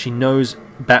thing there. She knows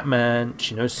Batman.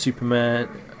 She knows Superman.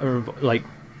 Like,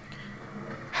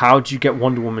 how do you get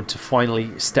Wonder Woman to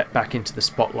finally step back into the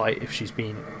spotlight if she's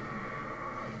been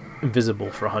invisible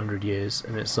for 100 years?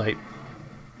 And it's like,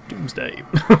 Doomsday.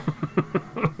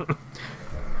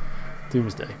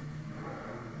 Doomsday.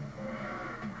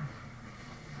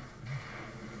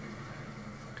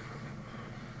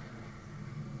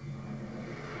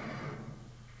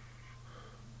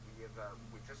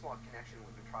 We've just lost connection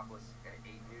with Metropolis at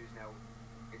 8 News now.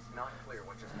 It's not clear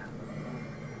what just happened.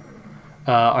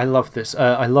 I love this.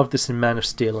 I love this in Man of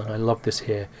Steel, and I love this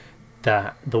here.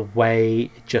 That the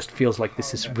way it just feels like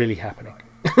this is really happening.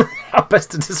 How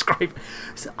best to describe?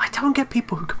 So I don't get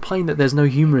people who complain that there's no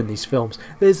humor in these films.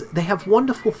 They have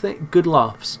wonderful good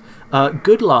laughs.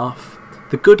 Good laugh.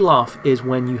 The good laugh is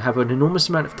when you have an enormous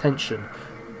amount of tension.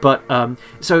 But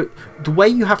so the way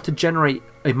you have to generate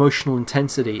emotional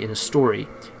intensity in a story,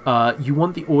 you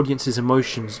want the audience's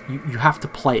emotions. You have to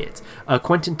play it.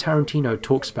 Quentin Tarantino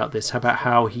talks about this, about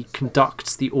how he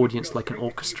conducts the audience like an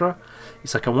orchestra.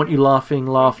 It's like, I want you laughing,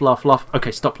 laugh, laugh, laugh.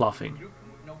 Okay, stop laughing.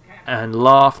 And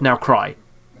laugh, now cry.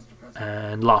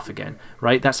 And laugh again,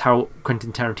 right? That's how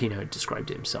Quentin Tarantino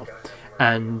described it himself.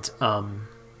 And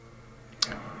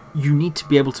you need to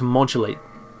be able to modulate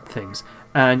things.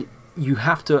 And you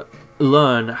have to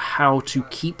learn how to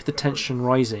keep the tension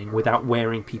rising without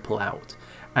wearing people out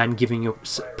and giving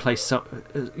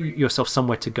yourself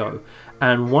somewhere to go.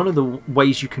 And one of the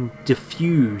ways you can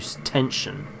diffuse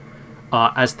tension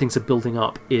as things are building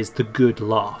up is the good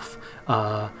laugh.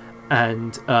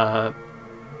 And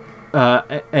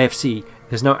AFC,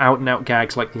 there's no out-and-out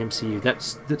gags like the MCU.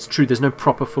 That's true. There's no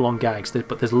proper full-on gags,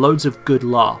 but there's loads of good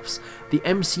laughs. The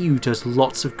MCU does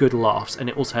lots of good laughs, and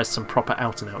it also has some proper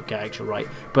out-and-out gags. You're right,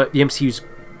 but the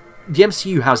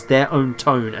MCU has their own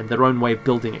tone and their own way of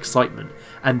building excitement,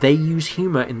 and they use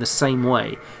humor in the same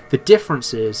way. The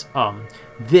difference is,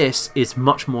 this is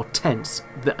much more tense.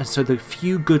 So the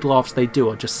few good laughs they do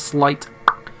are just slight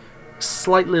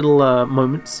little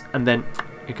moments, and then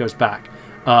it goes back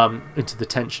into the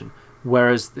tension.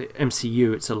 Whereas the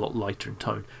MCU, it's a lot lighter in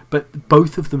tone. But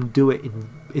both of them do it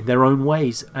in their own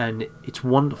ways, and it's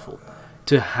wonderful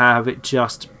to have it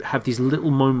just have these little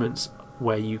moments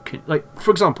where you can, like, for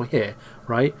example here,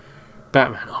 right?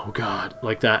 Batman, oh god,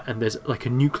 like that, and there's like a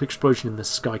nuclear explosion in the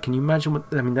sky. Can you imagine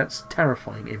that's a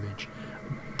terrifying image.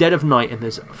 Dead of night, and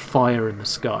there's fire in the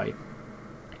sky.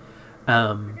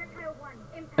 And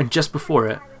just before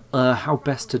it, how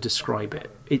best to describe it?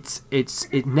 It's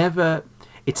never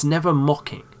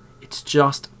mocking. It's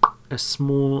just a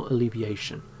small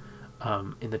alleviation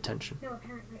in the tension,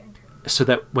 so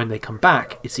that when they come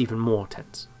back, it's even more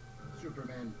tense.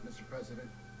 Superman, Mr. President.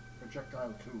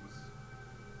 Projectile 2 was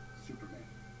Superman.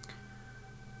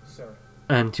 Sir.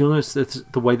 And you'll notice that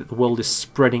the way that the world is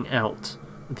spreading out,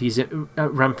 these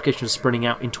ramifications are spreading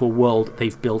out into a world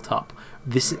they've built up.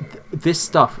 This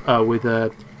stuff with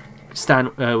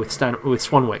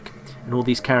Swanwick and all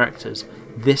these characters.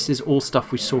 This is all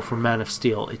stuff we saw from Man of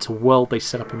Steel. It's a world they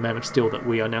set up in Man of Steel that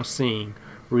we are now seeing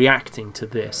reacting to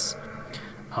this,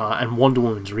 and Wonder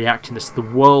Woman's reacting to this. The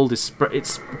world is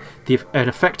an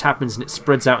effect happens and it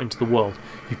spreads out into the world.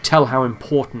 You tell how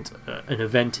important an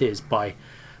event is by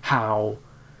how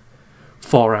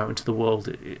far out into the world,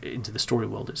 into the story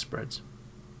world, it spreads.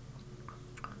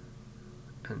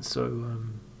 And so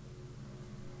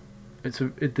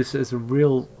this is a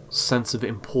real sense of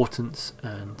importance,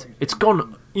 and it's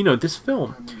gone. This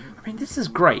film, I mean, this is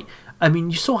great. I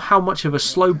mean, you saw how much of a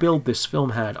slow build this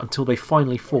film had until they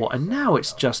finally fought, and now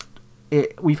it's just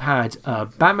we've had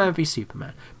Batman v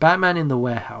Superman, Batman in the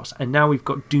warehouse, and now we've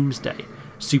got Doomsday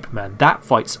Superman. That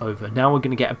fight's over. Now we're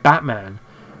going to get a Batman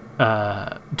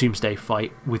Doomsday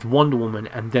fight with Wonder Woman,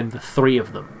 and then the three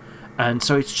of them. And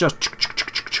so it's just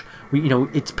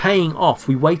it's paying off.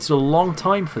 We waited a long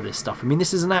time for this stuff. I mean,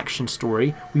 this is an action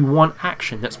story. We want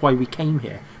action. That's why we came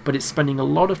here. But it's spending a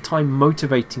lot of time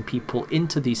motivating people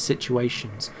into these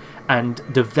situations and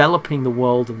developing the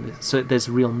world, and so there's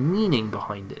real meaning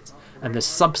behind it and there's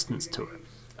substance to it.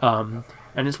 And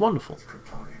it's wonderful.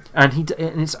 And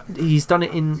he's done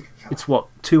it in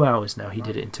 2 hours now. He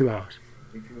did it in 2 hours.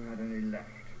 If you had any left,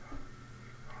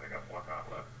 I got one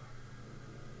out left.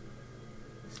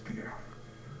 The spear.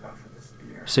 Not for the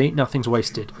spear. See, nothing's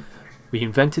wasted. We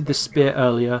invented the spear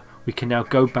earlier. We can now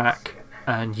go back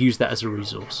and use that as a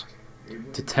resource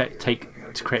to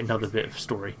create another bit of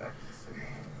story.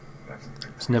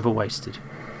 It's never wasted.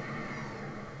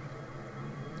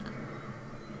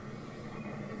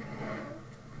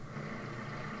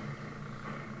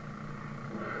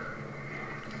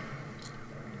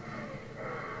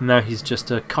 Now he's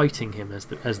just kiting him,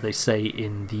 as they say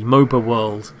in the MOBA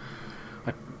world.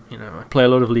 I play a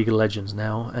lot of League of Legends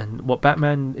now, and what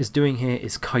Batman is doing here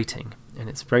is kiting, and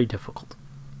it's very difficult.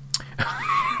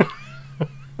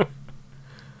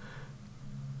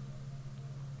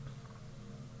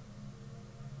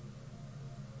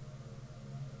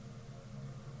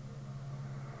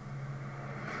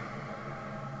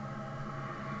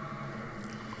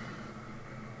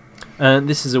 And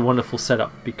this is a wonderful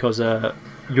setup because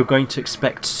you're going to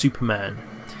expect Superman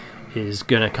is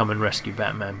going to come and rescue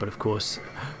Batman, but of course,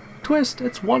 twist,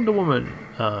 it's Wonder Woman,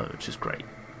 which is great.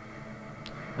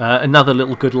 Another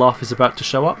little good laugh is about to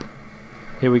show up.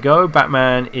 Here we go.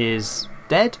 Batman is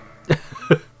dead.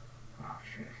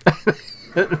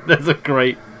 There's a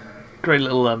great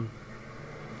little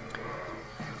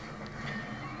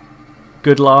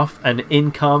good laugh, and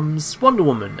in comes Wonder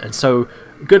Woman, and so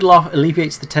good laugh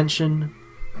alleviates the tension.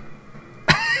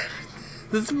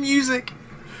 There's music.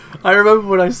 I remember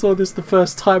when I saw this the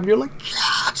first time, and you're like,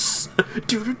 yes,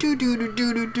 do do do do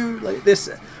do do do, like this.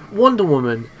 Wonder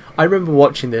Woman. I remember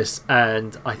watching this,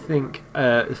 and I think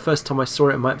the first time I saw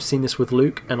it, I might have seen this with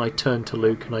Luke, and I turned to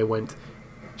Luke and I went,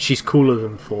 "She's cooler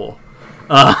than Thor."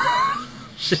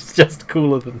 She's just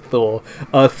cooler than Thor.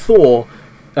 Thor.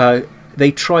 They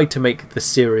tried to make the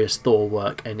serious Thor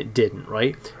work, and it didn't,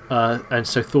 right? And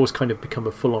so Thor's kind of become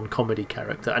a full-on comedy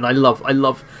character, and I love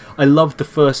the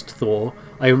first Thor.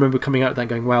 I remember coming out of that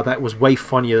going, "Wow, that was way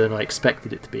funnier than I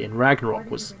expected it to be." And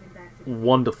Ragnarok was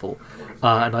wonderful,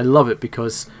 and I love it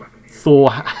because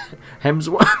Thor,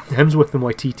 Hemsworth and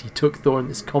Waititi took Thor in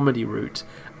this comedy route,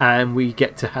 and we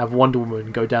get to have Wonder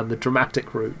Woman go down the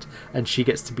dramatic route, and she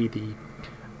gets to be the.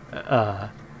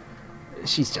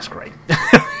 She's just great.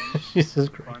 She's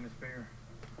just great. Find the spear.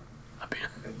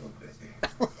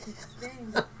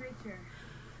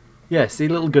 Yeah, see,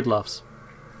 little good laughs.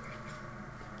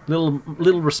 Little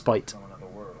respite. Someone of the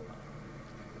world.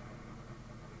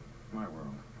 My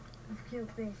world. I've killed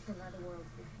things from other worlds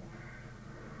before.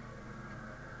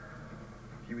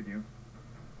 He with you?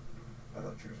 I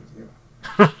thought she was with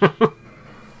you.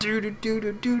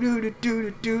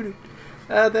 Do-do-do-do-do-do-do-do-do.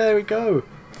 There we go.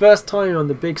 First time on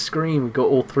the big screen we've got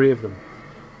all three of them.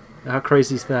 How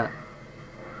crazy is that?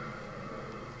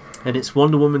 And it's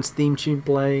Wonder Woman's theme tune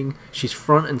playing. She's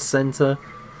front and center.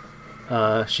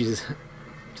 She's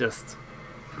just...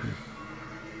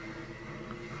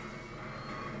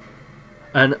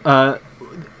 And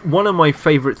one of my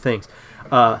favourite things...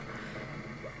 I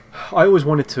always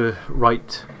wanted to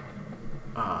write...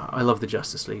 I love the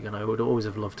Justice League, and I would always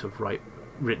have loved to have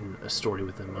written a story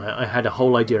with them. I had a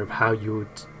whole idea of how you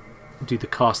would do the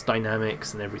cast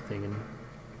dynamics and everything, and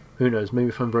who knows, maybe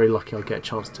if I'm very lucky I'll get a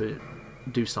chance to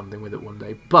do something with it one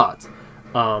day. But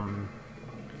one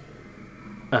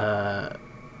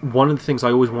of the things I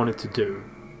always wanted to do,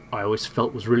 I always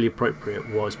felt was really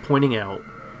appropriate, was pointing out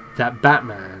that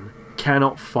Batman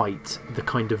cannot fight the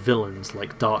kind of villains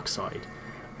like Darkseid,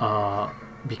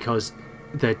 because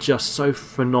they're just so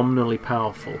phenomenally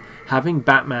powerful. Having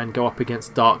Batman go up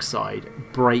against Darkseid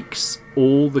breaks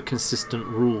all the consistent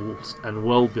rules and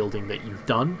world building that you've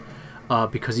done,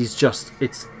 because he's just,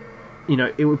 it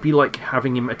would be like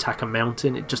having him attack a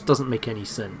mountain. It just doesn't make any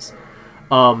sense.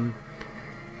 So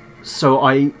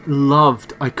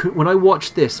when I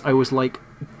watched this, I was like,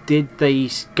 did they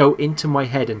go into my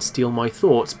head and steal my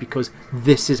thoughts? Because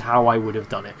this is how I would have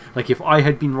done it. Like, if I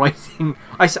had been writing...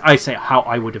 I say how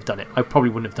I would have done it. I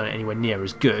probably wouldn't have done it anywhere near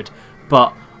as good.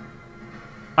 But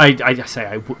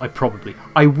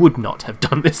I would not have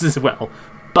done this as well,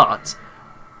 but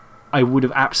I would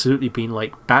have absolutely been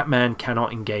like, Batman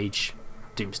cannot engage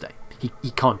Doomsday.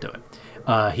 He can't do it.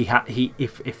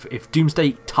 If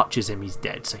Doomsday touches him, he's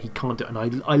dead, so he can't do it.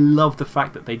 And I love the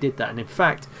fact that they did that. And in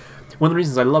fact, one of the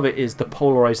reasons I love it is the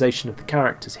polarization of the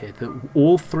characters here. That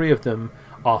all three of them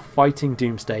are fighting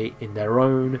Doomsday in their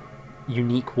own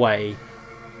unique way.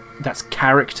 That's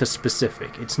character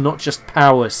specific. It's not just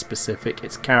power specific.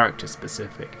 It's character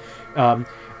specific.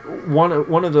 One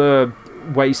of the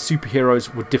ways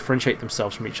superheroes would differentiate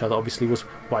themselves from each other, obviously, was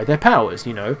by their powers.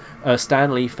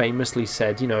 Stan Lee famously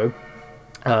said,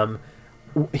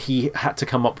 he had to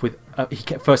come up with.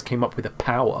 First came up with a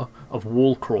power of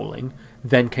wall crawling,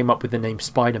 then came up with the name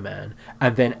Spider-Man,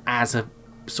 and then as a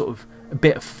sort of a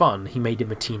bit of fun, he made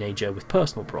him a teenager with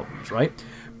personal problems, right?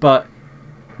 But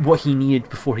what he needed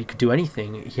before he could do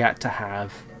anything, he had to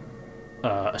have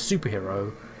a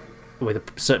superhero with a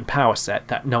certain power set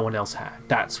that no one else had.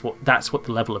 That's what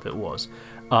the level of it was,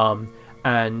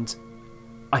 and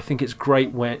I think it's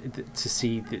great to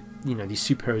see that these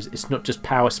superheroes. It's not just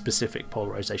power specific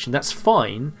polarization. That's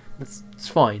fine. It's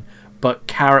fine, but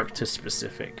character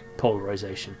specific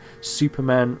polarization.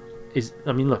 Superman is.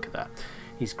 I mean, look at that.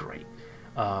 He's great.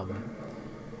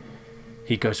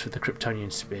 He goes for the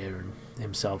Kryptonian spear and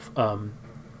himself.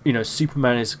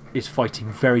 Superman is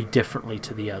fighting very differently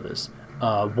to the others.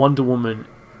 Wonder Woman.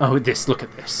 Look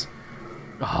at this.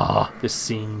 This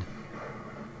scene.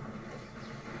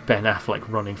 Ben Affleck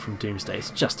running from Doomsday. It's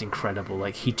just incredible.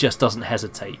 Like, he just doesn't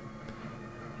hesitate.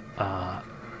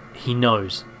 He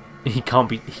knows he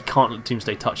can't let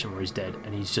Doomsday touch him or he's dead,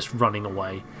 and he's just running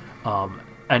away.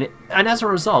 And as a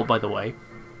result, by the way,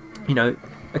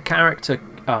 a character.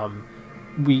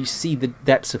 We see the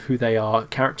depths of who they are.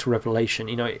 Character revelation.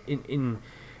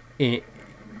 In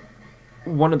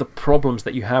one of the problems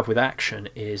that you have with action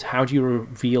is, how do you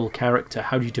reveal character?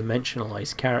 How do you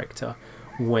dimensionalize character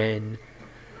when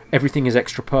everything is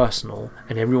extra personal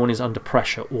and everyone is under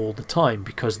pressure all the time?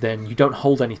 Because then you don't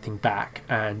hold anything back,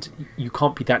 and you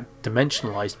can't be that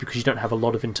dimensionalized because you don't have a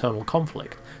lot of internal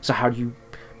conflict. So how do you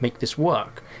make this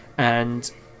work?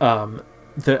 And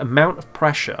the amount of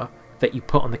pressure that you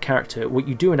put on the character, what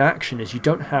you do in action is you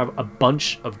don't have a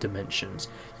bunch of dimensions.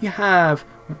 You have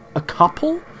a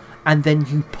couple, and then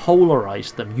you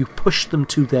polarize them. You push them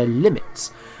to their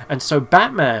limits. And so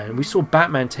Batman, we saw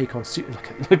Batman take on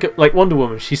look at like Wonder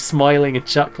Woman. She's smiling and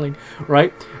chuckling,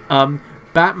 right?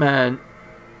 Batman,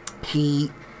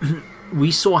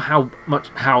 we saw how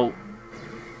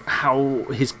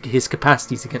his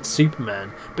capacities against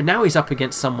Superman, but now he's up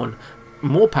against someone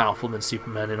more powerful than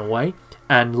Superman in a way,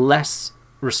 and less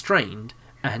restrained,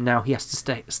 and now he has to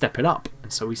step it up,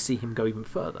 and so we see him go even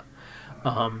further.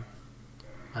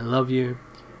 I love you.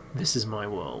 This is my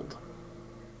world.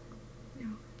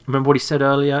 Remember what he said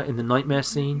earlier in the nightmare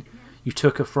scene? You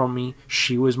took her from me.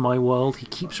 She was my world. He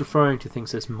keeps referring to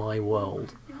things as my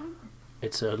world.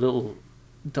 It's a little...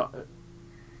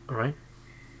 Alright?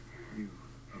 You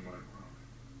are my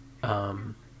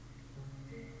world.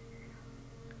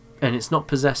 And it's not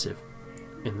possessive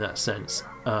in that sense.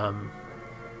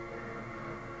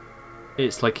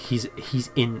 It's like he's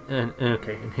in...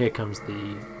 Okay, and here comes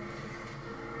the...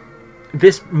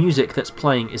 This music that's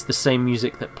playing is the same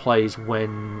music that plays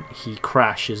when he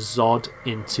crashes Zod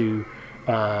into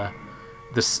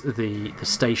the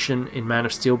station in Man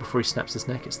of Steel before he snaps his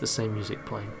neck. It's the same music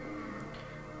playing.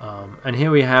 And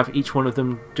here we have each one of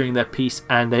them doing their piece,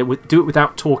 and they do it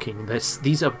without talking. The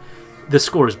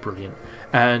score is brilliant,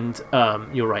 and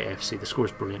you're right, AFC. The score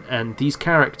is brilliant, and these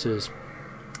characters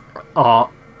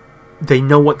they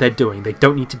know what they're doing. They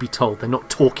don't need to be told. They're not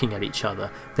talking at each other.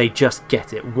 They just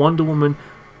get it. Wonder Woman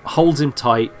holds him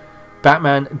tight.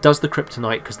 Batman does the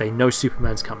kryptonite because they know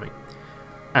Superman's coming.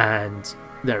 And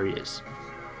there he is.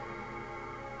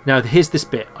 Now, here's this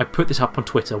bit. I put this up on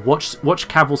Twitter. Watch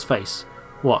Cavill's face.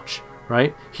 Watch,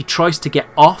 right? He tries to get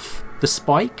off the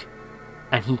spike,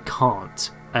 and he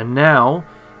can't. And now,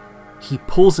 he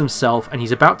pulls himself, and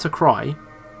he's about to cry.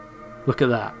 Look at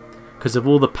that. Because of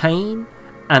all the pain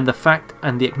and the fact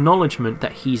and the acknowledgement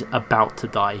that he's about to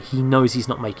die. He knows he's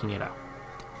not making it out.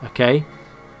 Okay?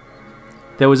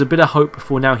 There was a bit of hope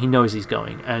before, now he knows he's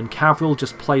going. And Cavill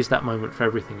just plays that moment for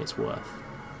everything it's worth.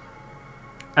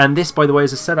 And this, by the way,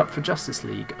 is a setup for Justice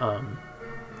League.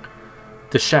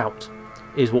 The shout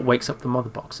is what wakes up the mother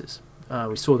boxes.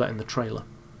 We saw that in the trailer.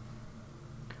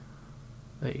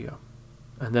 There you go.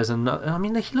 And there's another... I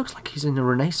mean, he looks like he's in a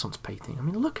Renaissance painting. I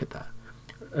mean, look at that.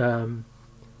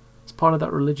 It's part of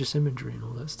that religious imagery and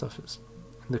all that stuff. It's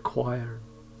the choir.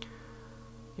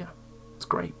 Yeah, it's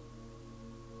great.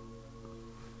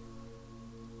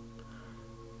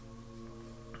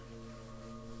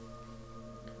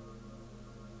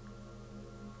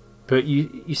 But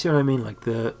you see what I mean? Like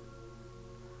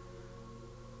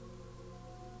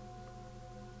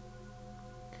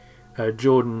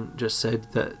Jordan just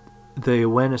said that the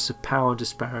awareness of power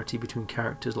disparity between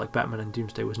characters like Batman and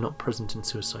Doomsday was not present in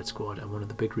Suicide Squad, and one of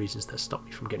the big reasons that stopped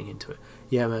me from getting into it.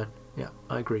 Yeah, man. Yeah,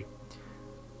 I agree.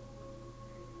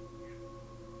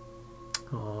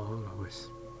 Oh, Lois.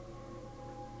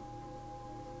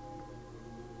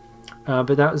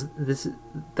 But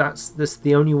that's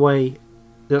the only way.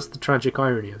 That's the tragic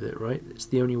irony of it, right? It's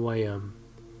the only way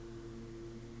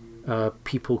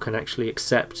people can actually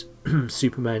accept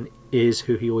Superman is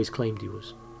who he always claimed he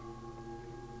was.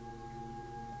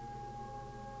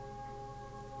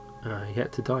 He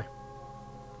had to die.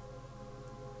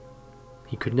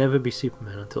 He could never be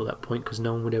Superman until that point, because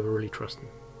no one would ever really trust him.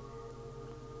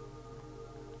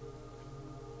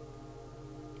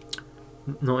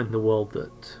 Not in the world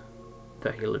that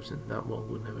he lives in. That world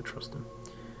would never trust him.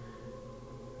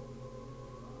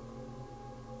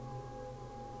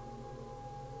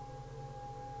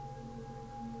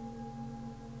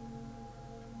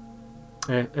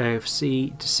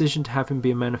 AFC decision to have him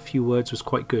be a man of few words was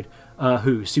quite good.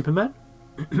 Who? Superman?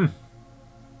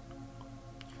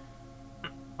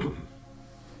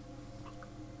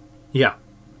 Yeah,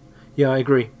 I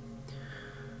agree.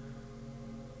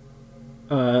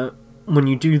 When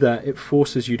you do that, it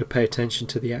forces you to pay attention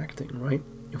to the acting, right?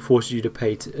 It forces you to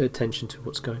pay attention to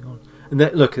what's going on. And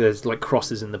that, look, there's like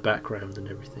crosses in the background and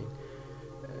everything.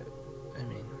 I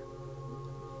mean,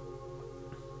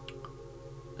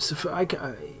 so for, I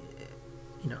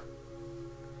you know,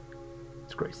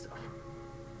 it's great stuff.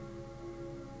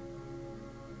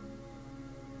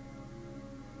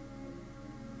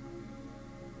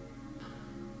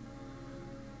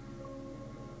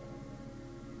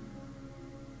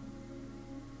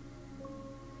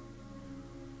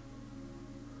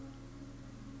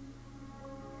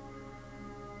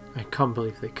 I can't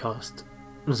believe they cast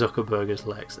Zuckerberg as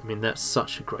Lex. I mean, that's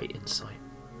such a great insight.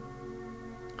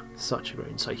 Such a great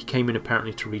insight. He came in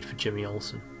apparently to read for Jimmy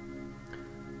Olsen,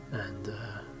 and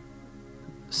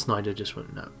Snyder just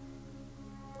went, no.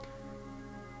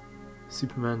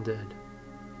 Superman dead.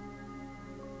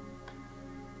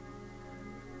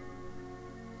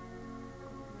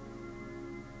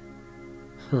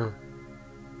 Huh.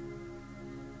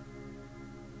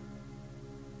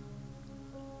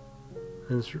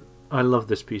 I love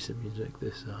this piece of music.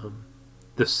 This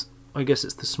I guess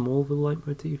it's the Smallville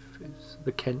leitmotif. It's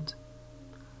the Kent.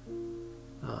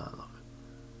 I love it.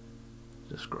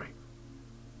 Just great.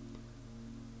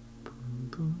 Boom,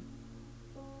 boom.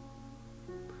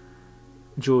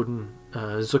 Jordan,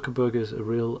 Zuckerberg is a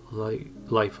real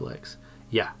life Lex.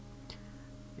 Yeah,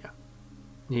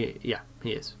 he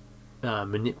is.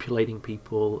 Manipulating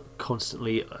people,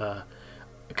 constantly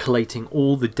collating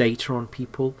all the data on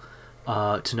people.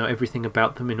 To know everything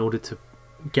about them in order to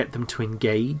get them to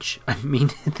engage. I mean,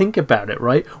 think about it,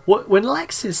 right? When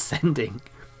Lex is sending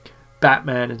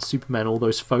Batman and Superman all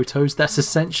those photos, that's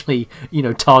essentially,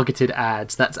 targeted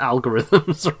ads. That's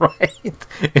algorithms, right?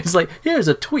 It's like, here's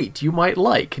a tweet you might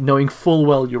like, knowing full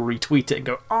well you'll retweet it and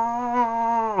go,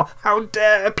 oh, how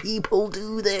dare people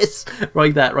do this?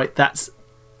 Right, that's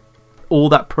all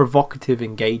that provocative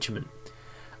engagement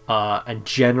and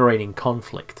generating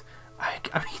conflict. I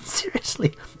mean,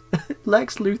 seriously,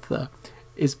 Lex Luthor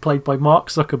is played by Mark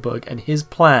Zuckerberg, and his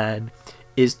plan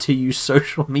is to use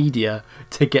social media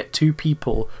to get two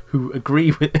people who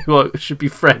agree with, who should be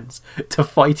friends, to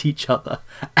fight each other.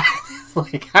 And it's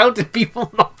like, how did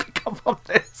people not pick up on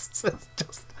this?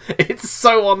 It's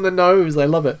so on the nose. I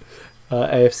love it.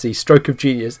 AFC, stroke of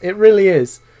genius. It really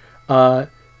is.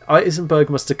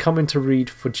 Eisenberg must have come in to read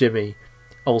for Jimmy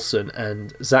Olsen,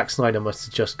 and Zack Snyder must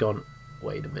have just gone,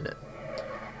 wait a minute.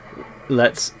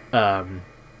 Let's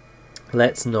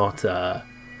not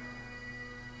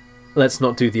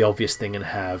do the obvious thing and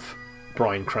have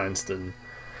Bryan Cranston.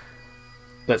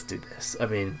 Let's do this. I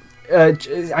mean,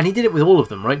 and he did it with all of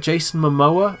them, right? Jason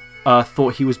Momoa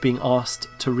thought he was being asked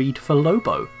to read for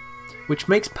Lobo, which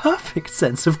makes perfect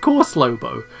sense. Of course,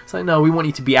 Lobo. It's like, no, we want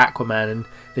you to be Aquaman, and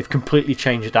they've completely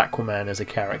changed Aquaman as a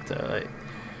character.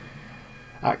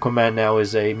 Aquaman now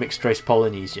is a mixed-race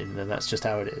Polynesian, and that's just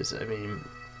how it is. I mean,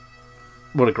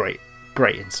 what a great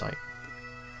insight.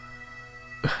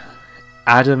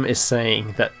 Adam is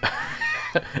saying that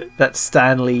that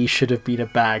Stan Lee should have been a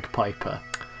bagpiper.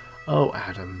 Oh,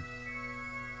 Adam.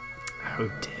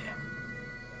 Oh, dear.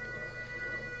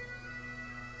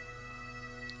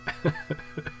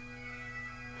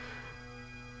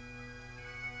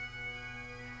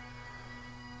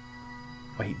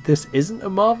 Wait, this isn't a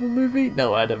Marvel movie?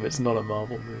 No, Adam, it's not a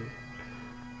Marvel movie.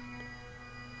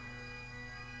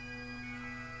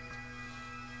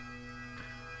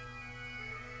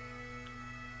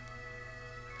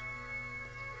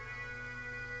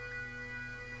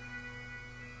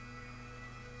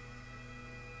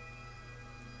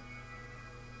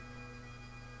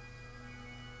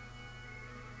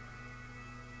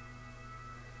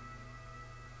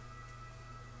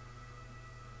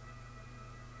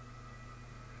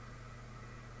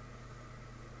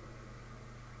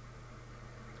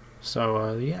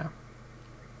 So yeah.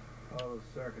 All those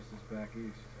circuses back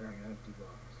east carrying empty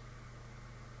bombs.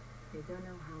 They don't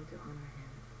know how to honor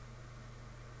him,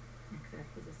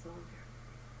 except as a soldier.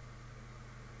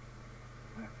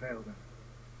 I failed him.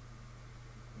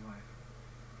 In life.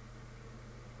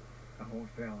 I won't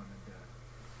fail him in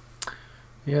death.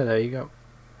 Yeah, there you go.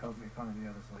 Help me find the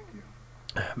others like you.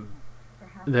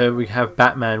 There we have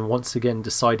Batman once again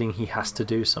deciding he has to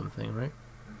do something, right?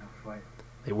 And they'll fight.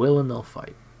 They will and they'll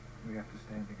fight. We have to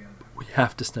stand together. We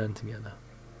have to stand together.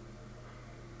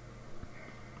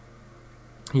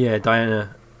 Yeah,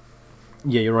 Diana.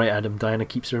 Yeah, you're right, Adam. Diana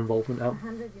keeps her involvement out.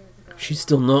 100 years ago, She's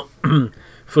still not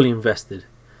fully invested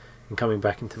in coming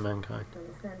back into mankind. from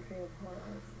a century of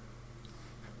horrors,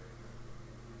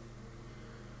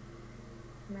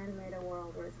 men made a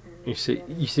world worth standing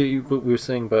You see what we were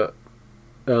saying about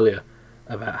earlier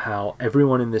about how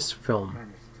everyone in this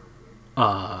film,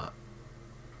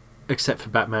 except for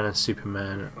Batman and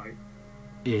Superman,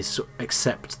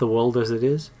 accepts the world as it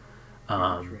is,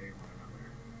 and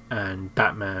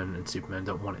Batman and Superman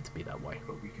don't want it to be that way.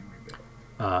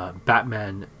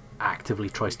 Batman actively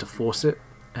tries to force it,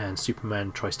 and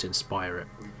Superman tries to inspire it,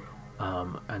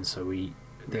 and so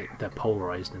they're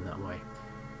polarized in that way,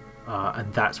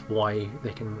 and that's why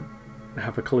they can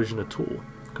have a collision at all,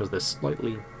 because they're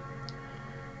slightly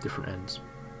different ends.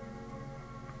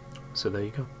 So there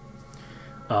you go.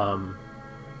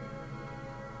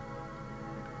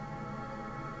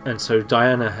 And so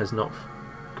Diana has not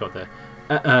got there.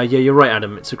 Yeah, you're right,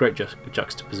 Adam. It's a great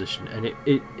juxtaposition, and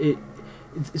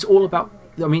it's all about.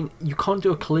 I mean, you can't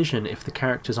do a collision if the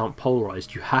characters aren't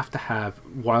polarized. You have to have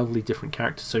wildly different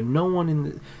characters. So no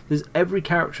one there's every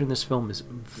character in this film is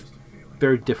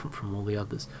very different from all the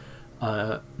others.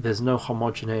 There's no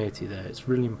homogeneity there. It's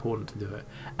really important to do it.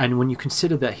 And when you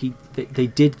consider that they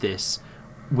did this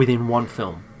within one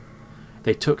film,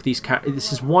 they took these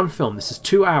this is one film. This is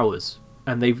 2 hours.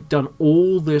 And they've done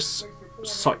all this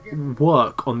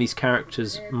work on these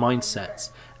characters'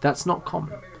 mindsets. That's not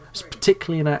common,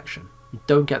 particularly in action. You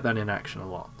don't get that in action a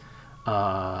lot.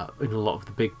 In a lot of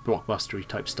the big blockbustery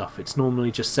type stuff, it's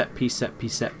normally just set piece.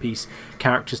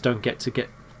 Characters don't get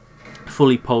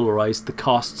fully polarized. The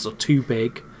casts are too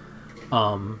big.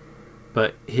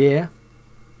 But here,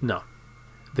 no.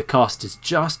 The cast is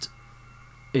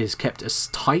kept as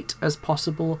tight as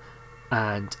possible,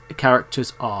 and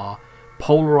characters are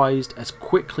polarized as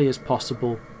quickly as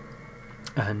possible,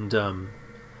 and through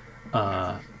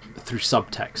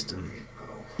subtext. And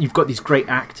you've got these great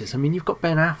actors. I mean, you've got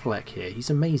Ben Affleck here. He's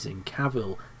amazing.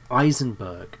 Cavill,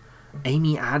 Eisenberg,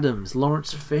 Amy Adams,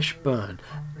 Lawrence Fishburne,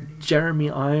 Jeremy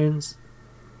Irons.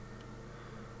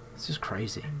 It's just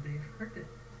crazy. And they've heard it.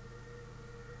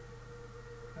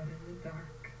 Out in the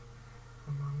dark,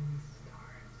 among the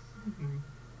stars.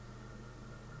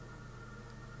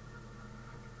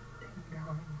 They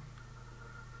know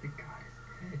that God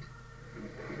is good.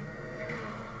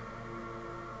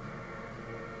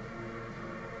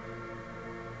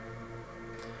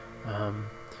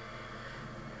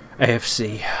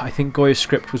 AFC. I think Goya's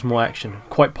script was more action.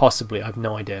 Quite possibly. I have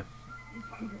no idea.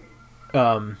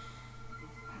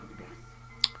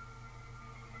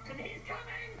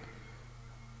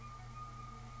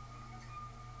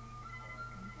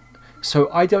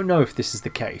 So I don't know if this is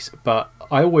the case, but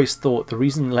I always thought the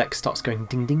reason Lex starts going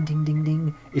ding ding ding ding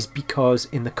ding is because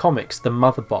in the comics the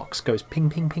mother box goes ping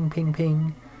ping ping ping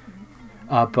ping.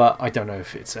 But I don't know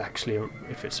if it's actually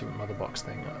if it's a mother box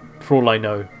thing. For all I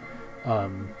know,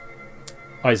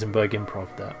 Eisenberg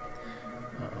improv that,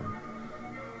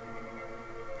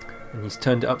 and he's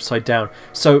turned it upside down.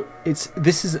 So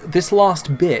this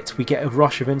last bit we get a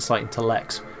rush of insight into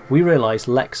Lex. We realise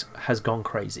Lex has gone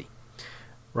crazy.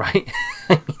 Right?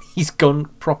 He's gone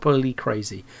properly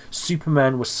crazy.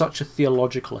 Superman was such a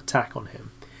theological attack on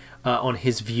him, on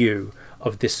his view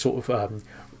of this sort of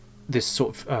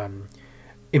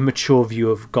immature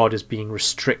view of God as being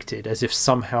restricted, as if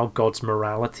somehow God's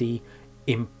morality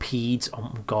impedes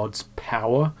on God's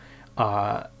power,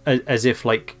 as if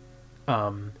like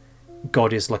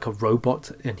God is like a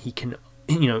robot and he can,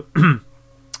 he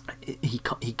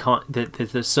can't.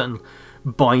 There's a certain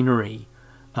binary.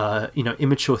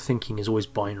 Immature thinking is always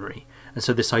binary, and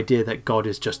so this idea that God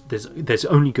is just there's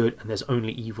only good and there's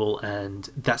only evil, and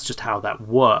that's just how that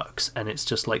works, and it's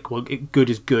just like, well, good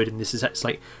is good, and this is, it's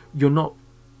like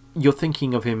you're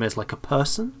thinking of him as like a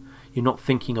person, you're not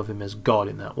thinking of him as God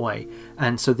in that way.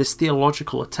 And so this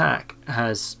theological attack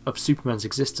of Superman's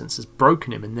existence has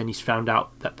broken him, and then he's found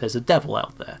out that there's a devil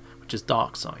out there, which is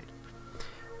Darkseid.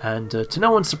 And to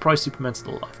no one's surprise, Superman's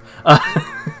still alive.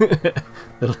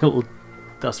 The little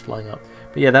dust flying up.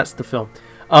 But yeah, that's the film.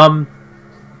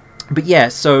 But yeah,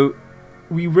 so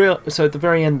so at the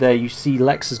very end there, you see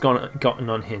Lex has gotten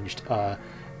unhinged.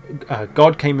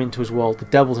 God came into his world, the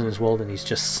devil's in his world, and he's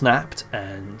just snapped,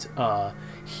 and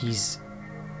he's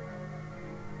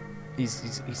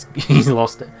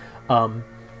lost it.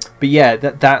 But yeah,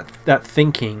 that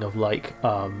thinking of like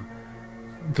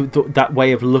that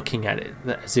way of looking at it,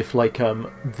 as if like and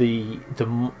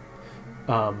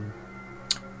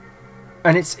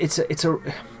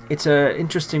it's a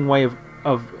interesting way of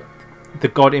the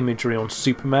God imagery on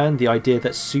Superman, the idea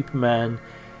that Superman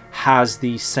has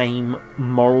the same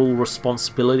moral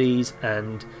responsibilities,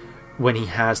 and when he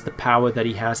has the power that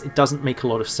he has, it doesn't make a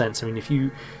lot of sense. I mean, if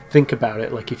you think about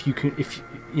it, like if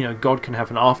God can have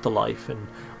an afterlife and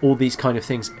all these kind of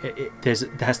things, there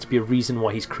has to be a reason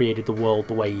why he's created the world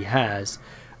the way he has.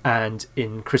 And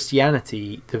in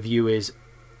Christianity, the view is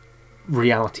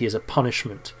reality is a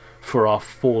punishment for our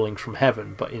falling from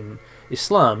heaven, but in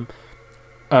Islam,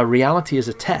 reality is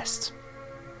a test,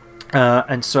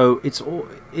 and so it's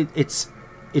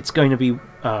going to be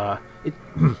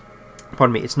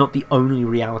pardon me, it's not the only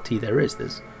reality there is.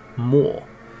 There's more,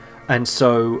 and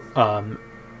so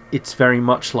it's very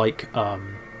much like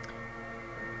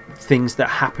things that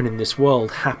happen in this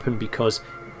world happen because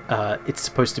it's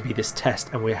supposed to be this test,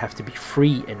 and we have to be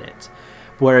free in it.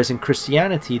 Whereas in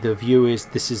Christianity, the view is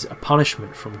this is a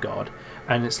punishment from God,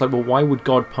 and it's like, well, why would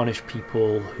God punish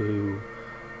people who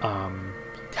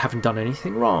haven't done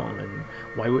anything wrong? And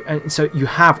why would, and so you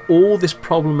have all this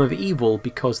problem of evil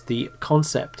because the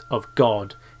concept of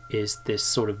God is this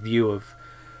sort of view of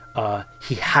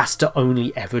he has to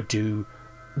only ever do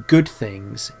good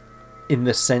things, in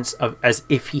the sense of as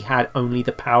if he had only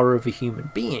the power of a human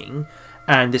being,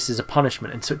 and this is a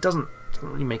punishment. And so it doesn't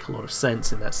really make a lot of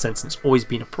sense in that sense, and it's always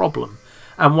been a problem.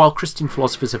 And while Christian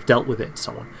philosophers have dealt with it and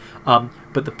so on,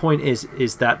 but the point is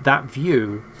that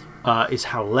view is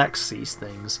how Lex sees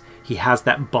things. He has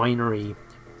that binary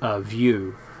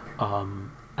view,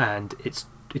 and it's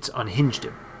unhinged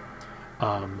him.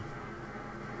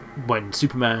 When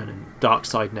Superman and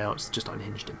Darkseid now, it's just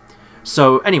unhinged him.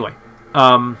 So anyway,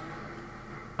 I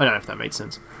don't know if that made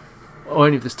sense. Or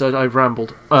any of this does. I've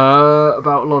rambled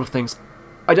about a lot of things.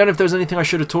 I don't know if there was anything I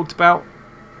should have talked about.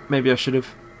 Maybe I should have.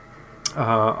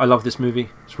 I love this movie.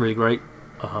 It's really great.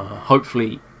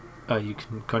 Hopefully you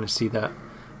can kind of see that.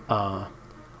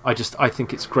 I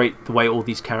think it's great the way all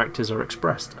these characters are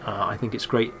expressed. I think it's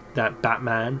great that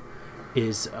Batman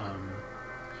is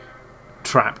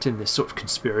trapped in this sort of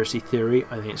conspiracy theory.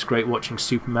 I think it's great watching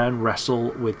Superman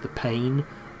wrestle with the pain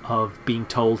of being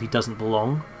told he doesn't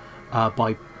belong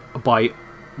by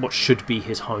what should be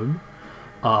his home,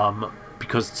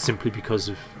 because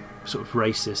of sort of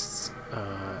racists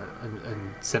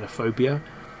and xenophobia.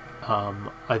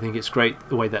 I think it's great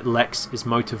the way that Lex is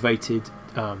motivated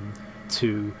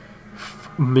to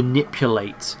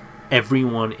manipulate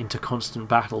everyone into constant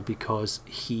battle, because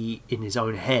he, in his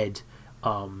own head,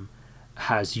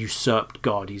 has usurped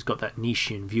God. He's got that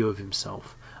Nietzschean view of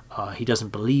himself. He doesn't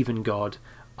believe in God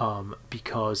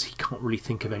because he can't really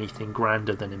think of anything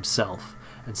grander than himself,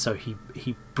 and so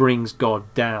he brings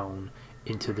God down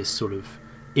into this sort of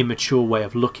immature way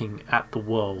of looking at the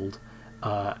world,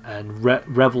 and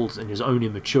revels in his own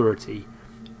immaturity,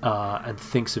 and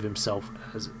thinks of himself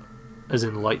as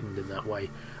enlightened in that way,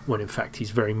 when in fact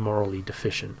he's very morally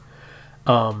deficient.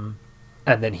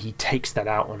 And then he takes that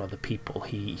out on other people.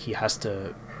 He has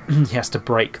to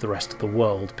break the rest of the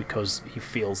world because he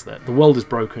feels that the world is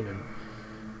broken, and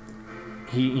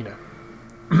he's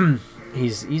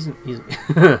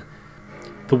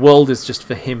the world is just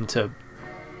for him to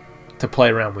play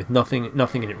around with. Nothing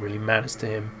in it really matters to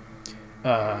him.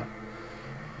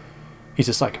 He's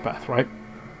a psychopath, right?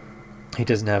 He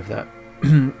doesn't have that.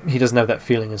 He doesn't have that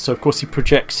feeling, and so of course he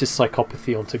projects his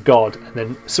psychopathy onto God, and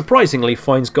then surprisingly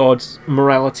finds God's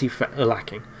morality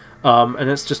lacking. And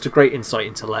that's just a great insight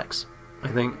into Lex. I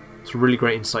think it's a really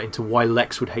great insight into why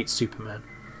Lex would hate Superman,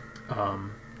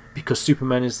 because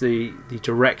Superman is the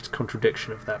direct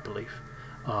contradiction of that belief,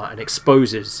 and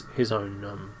exposes his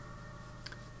own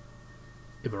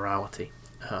immorality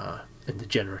and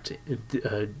degeneracy.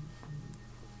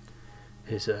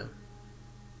 His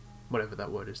whatever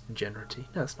that word is, degeneracy.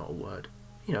 No, that's not a word.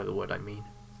 You know the word I mean.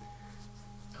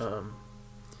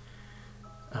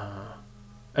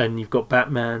 And you've got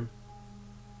Batman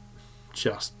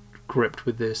just gripped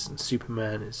with this, and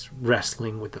Superman is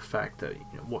wrestling with the fact that,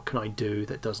 what can I do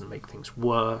that doesn't make things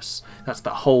worse? That's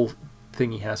the whole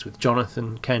thing he has with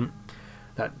Jonathan Kent,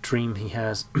 that dream he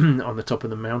has on the top of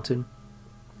the mountain,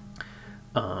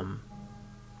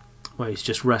 where he's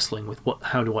just wrestling with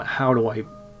how do I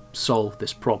solve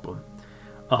this problem,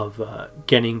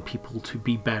 getting people to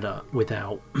be better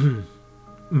without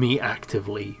me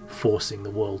actively forcing the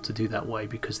world to do that way,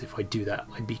 because if I do that,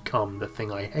 I become the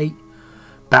thing I hate.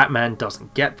 Batman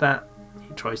doesn't get that.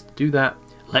 He tries to do that.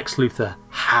 Lex Luthor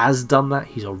has done that.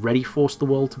 He's already forced the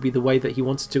world to be the way that he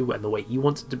wants it to, and the way he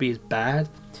wants it to be is bad,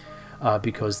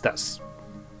 because that's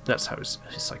how his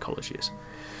psychology is.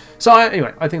 So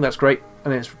anyway, I think that's great. I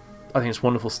think it's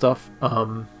wonderful stuff.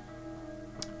 And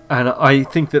I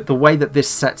think that the way that this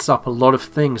sets up a lot of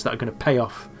things that are going to pay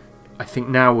off, I think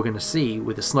now we're going to see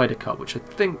with the Snyder Cut, which I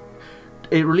think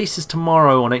it releases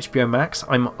tomorrow on HBO Max.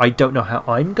 I don't know how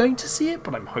I'm going to see it,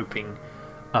 but I'm hoping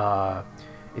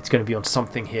it's going to be on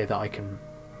something here that I can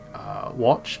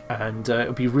watch, and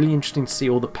it'll be really interesting to see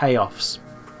all the payoffs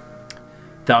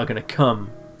that are going to come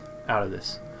out of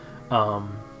this.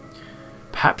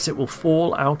 Perhaps it will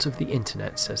fall out of the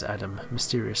internet, says Adam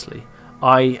mysteriously.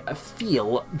 I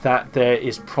feel that there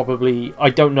is probably, I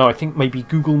don't know, I think maybe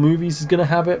Google Movies is going to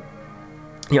have it.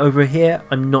 Yeah, over here,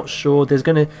 I'm not sure. There's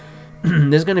going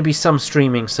to be some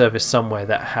streaming service somewhere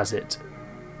that has it.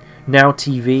 Now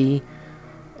TV,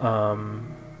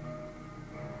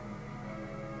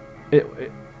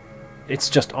 it's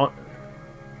just on.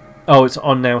 Oh, it's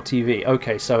on Now TV.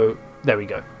 Okay, so there we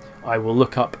go. I will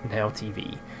look up Now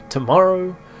TV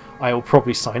tomorrow. I will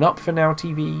probably sign up for Now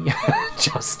TV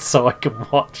just so I can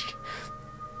watch.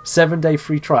 7-day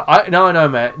free trial. No,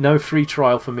 man, no free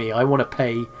trial for me. I want to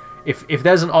pay. If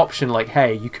there's an option like,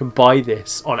 hey, you can buy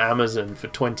this on Amazon for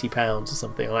 £20 or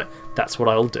something, that's what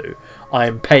I'll do. I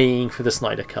am paying for the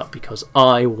Snyder Cut because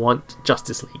I want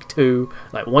Justice League 2.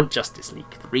 I want Justice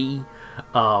League 3.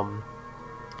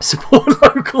 Support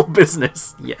local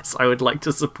business. Yes, I would like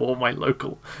to support my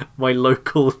local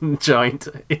giant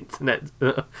internet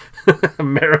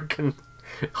American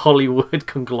Hollywood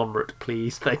conglomerate,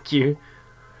 please. Thank you.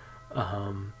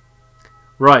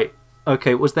 Right.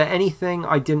 Okay, was there anything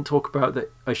I didn't talk about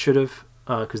that I should have?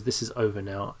 Because this is over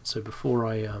now. So before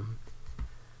I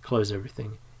close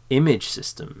everything, image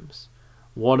systems.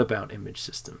 What about image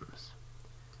systems?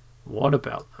 What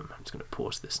about them? I'm just going to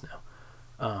pause this now.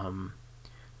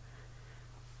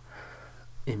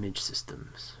 Image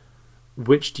systems.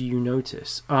 Which do you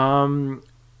notice?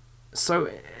 So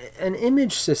an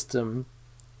image system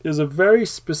is a very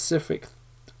specific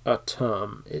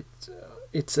term.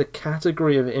 It's a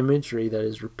category of imagery that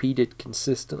is repeated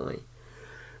consistently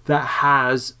that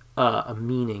has a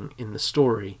meaning in the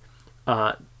story.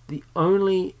 The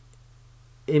only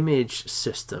image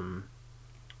system,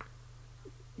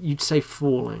 you'd say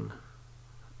falling.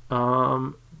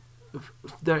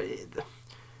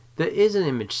 There is an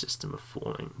image system of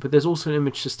falling, but there's also an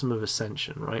image system of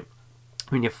ascension, right?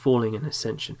 I mean, you're falling and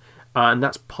ascension. And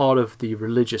that's part of the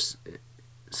religious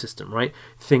system, right?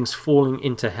 Things falling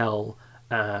into hell,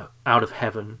 out of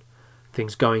heaven,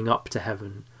 things going up to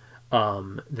heaven.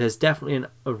 There's definitely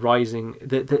a rising.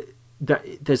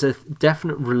 There's a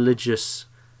definite religious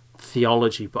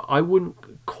theology, but I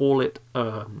wouldn't call it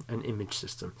an image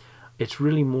system. It's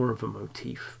really more of a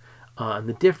motif. And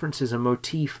the difference is a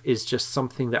motif is just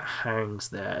something that hangs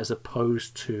there as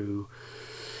opposed to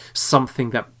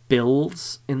something that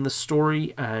builds in the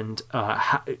story and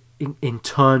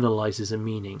internalizes a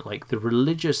meaning. Like the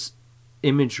religious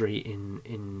imagery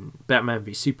in Batman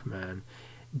v Superman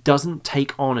doesn't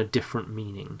take on a different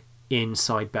meaning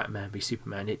inside Batman v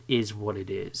Superman. It is what it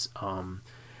is. I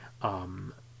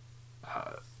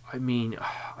mean,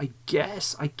 I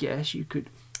guess you could.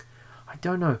 I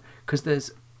don't know,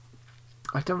 because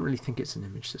I don't really think it's an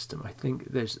image system. I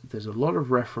think there's a lot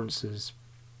of references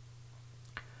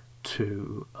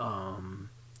to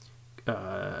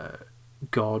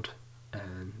God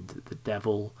and the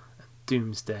devil and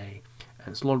Doomsday, and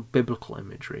it's a lot of biblical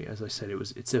imagery. As I said,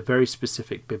 it's a very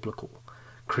specific biblical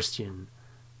Christian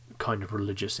kind of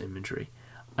religious imagery,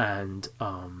 and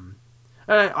by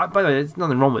the way, there's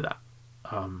nothing wrong with that.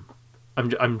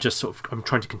 I'm just I'm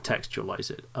trying to contextualize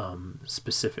it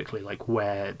specifically, like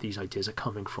where these ideas are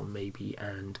coming from, maybe,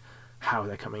 and how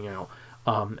they're coming out.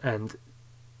 And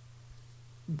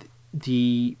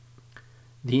the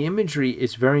imagery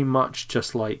is very much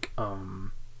just like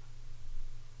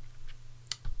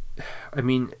I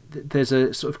mean, there's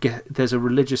a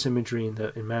religious imagery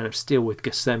in Man of Steel with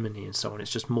Gethsemane and so on.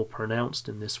 It's just more pronounced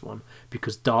in this one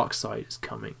because Darkseid is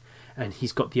coming, and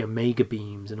he's got the Omega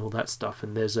beams and all that stuff.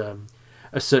 And there's a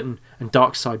certain, and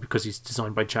Darkseid, because he's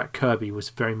designed by Jack Kirby, was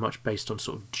very much based on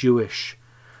sort of Jewish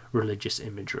religious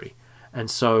imagery,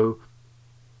 and so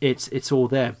it's all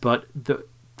there. But the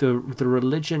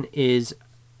religion is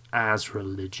as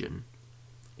religion.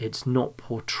 It's not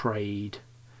portrayed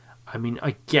I mean,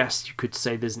 I guess you could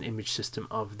say there's an image system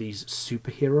of these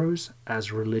superheroes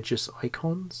as religious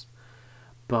icons,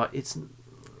 but it's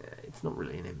not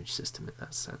really an image system in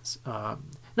that sense.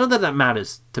 Not that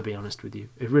matters, to be honest with you.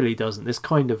 It really doesn't. This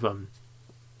kind of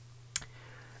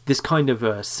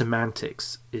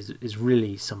semantics is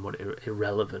really somewhat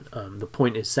irrelevant. The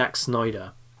point is, Zack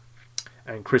Snyder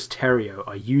and Chris Terrio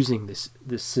are using this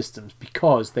systems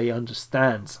because they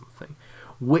understand something,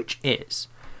 which is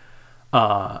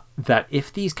that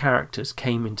if these characters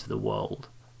came into the world,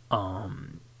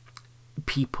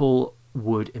 people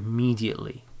would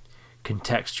immediately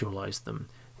contextualize them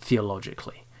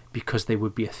theologically because they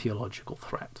would be a theological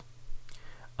threat.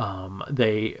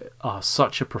 They are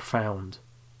such a profound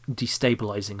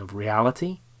destabilizing of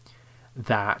reality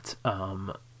that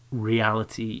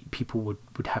reality people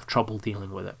would have trouble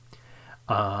dealing with it.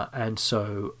 And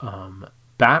so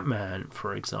Batman,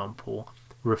 for example,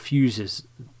 refuses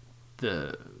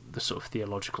the sort of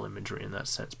theological imagery in that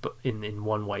sense, but in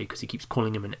one way, because he keeps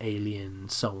calling him an alien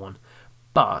and so on.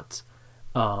 But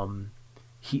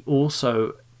he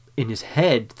also, in his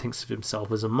head, thinks of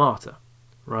himself as a martyr,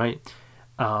 right?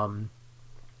 And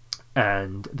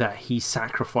that he's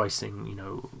sacrificing,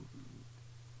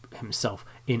 himself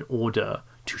in order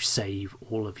to save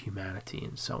all of humanity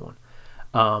and so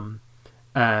on.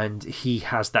 And he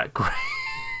has that great,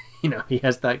 he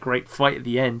has that great fight at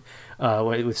the end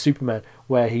with Superman,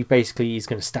 where he basically is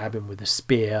going to stab him with a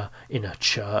spear in a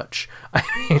church. I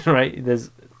mean, right? There's,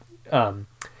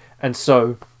 and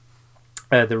so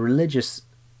the religious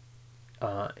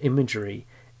imagery,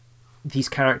 these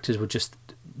characters would just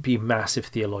be a massive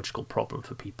theological problem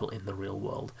for people in the real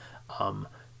world.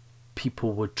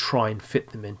 People would try and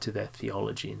fit them into their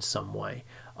theology in some way,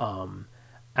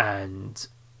 and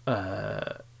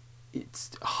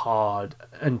it's hard.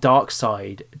 And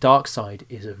Darkseid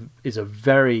is a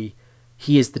very,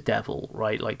 he is the devil,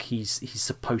 right? Like he's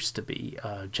supposed to be.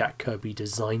 Jack Kirby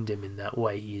designed him in that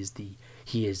way. He is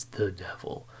the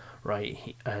devil,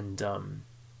 right? And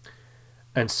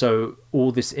so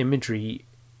all this imagery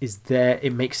is there.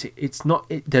 It makes it's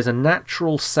not, there's a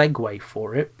natural segue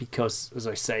for it because, as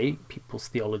I say, people's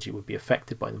theology would be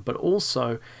affected by them, but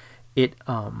also it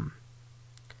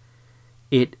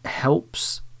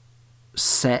helps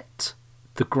set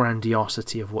the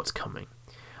grandiosity of what's coming.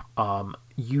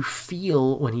 You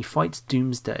feel when he fights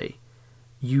Doomsday,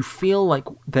 you feel like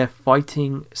they're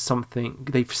fighting something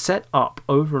they've set up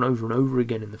over and over and over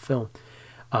again in the film.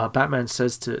 Batman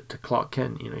says to Clark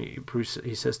Kent, Bruce,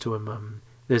 he says to him,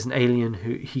 there's an alien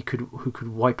who could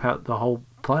wipe out the whole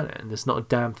planet, and there's not a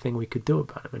damn thing we could do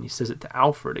about him. And he says it to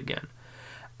Alfred again.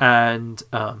 And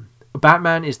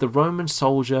Batman is the Roman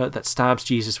soldier that stabs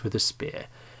Jesus with a spear.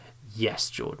 Yes,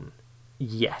 Jordan.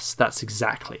 Yes, that's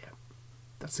exactly it.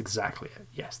 That's exactly it.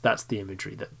 Yes, that's the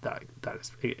imagery that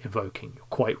is evoking. You're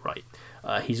quite right.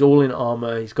 He's all in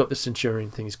armor. He's got the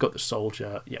centurion thing. He's got the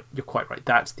soldier. Yeah, you're quite right.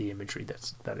 That's the imagery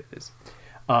that it is.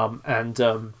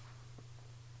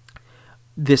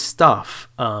 This stuff.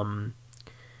 What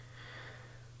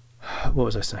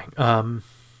was I saying?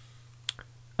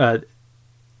 But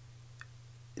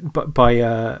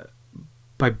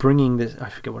by bringing this, I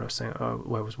forget what I was saying.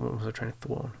 What was I trying to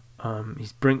thought on?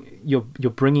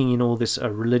 You're bringing in all this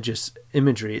religious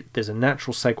imagery. There's a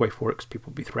natural segue for it because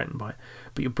people will be threatened by it.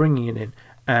 But you're bringing it in,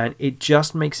 and it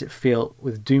just makes it feel,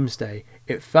 with Doomsday,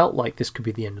 it felt like this could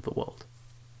be the end of the world.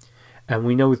 And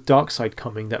we know with Darkseid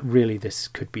coming that really this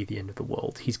could be the end of the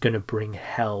world. He's going to bring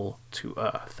hell to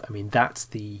Earth. I mean, that's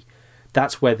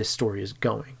where this story is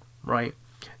going, right?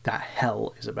 That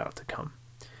hell is about to come.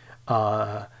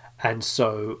 And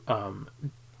so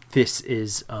this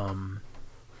is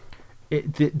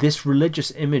this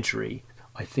religious imagery,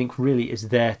 I think, really is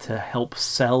there to help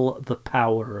sell the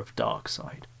power of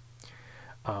Darkseid.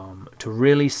 To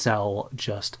really sell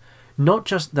not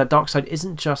just that Darkseid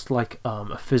isn't just like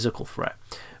a physical threat,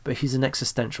 but he's an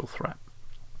existential threat.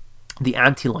 The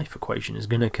anti-life equation is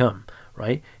going to come,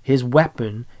 right? His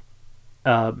weapon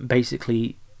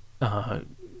basically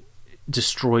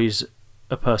destroys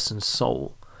a person's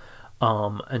soul.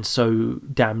 And so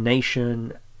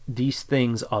damnation, these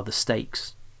things are the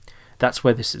stakes. That's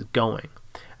where this is going.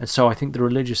 And so I think the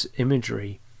religious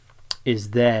imagery is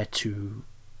there to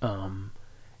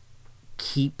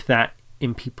keep that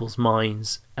in people's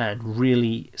minds and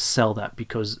really sell that,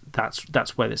 because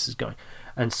that's where this is going.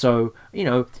 And so,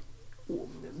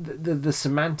 the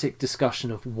semantic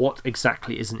discussion of what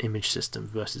exactly is an image system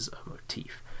versus a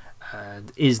motif,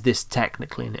 and is this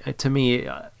technically, to me,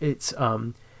 it's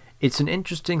an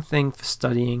interesting thing for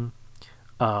studying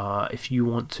if you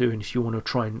want to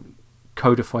try and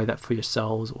codify that for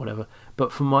yourselves or whatever.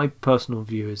 But from my personal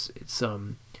view, it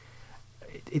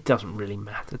doesn't really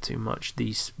matter too much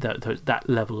that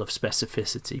level of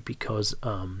specificity, because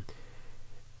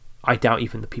I doubt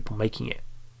even the people making it.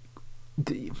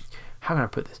 How can I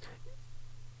put this?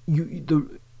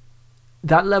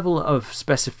 That level of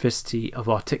specificity, of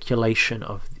articulation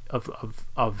of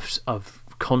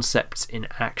concepts in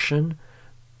action,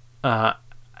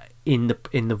 in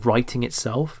the writing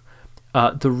itself.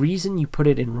 The reason you put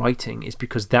it in writing is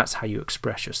because that's how you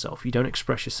express yourself. You don't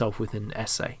express yourself within an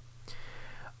essay.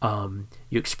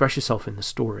 You express yourself in the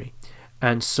story.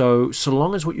 And so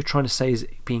long as what you're trying to say is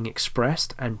being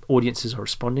expressed and audiences are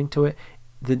responding to it,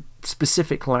 the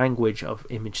specific language of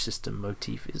image system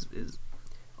motif is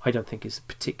I don't think is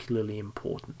particularly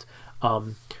important.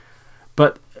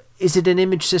 But is it an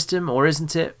image system or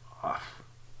isn't it?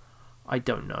 I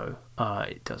don't know.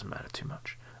 It doesn't matter too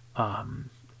much.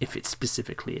 If it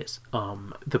specifically is.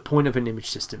 The point of an image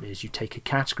system is you take a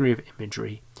category of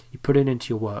imagery, you put it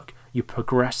into your work, you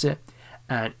progress it,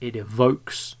 and it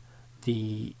evokes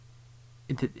it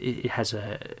has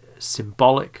a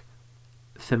symbolic,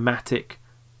 thematic,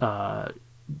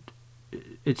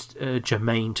 it's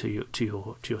germane to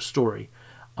your story.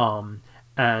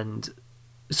 And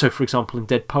so, for example, in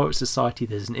Dead Poets Society,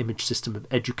 there's an image system of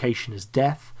education as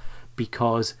death,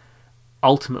 because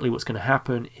ultimately what's going to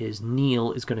happen is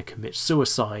Neil is going to commit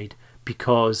suicide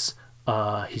because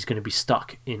he's going to be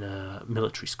stuck in a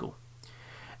military school.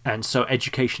 And so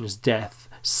education as death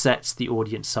sets the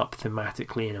audience up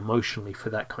thematically and emotionally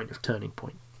for that kind of turning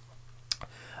point.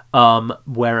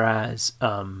 Whereas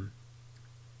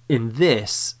in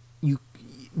this, the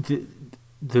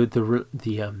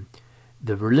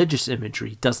religious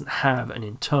imagery doesn't have an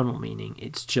internal meaning.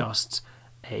 It's just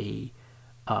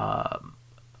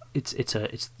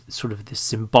it's sort of this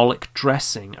symbolic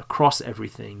dressing across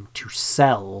everything to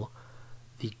sell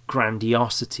the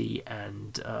grandiosity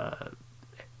and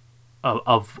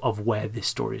of where this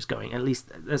story is going. At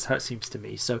least that's how it seems to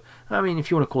me. So, I mean,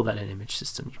 if you want to call that an image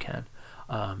system, you can.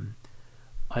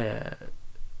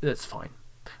 That's fine.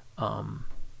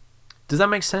 Does that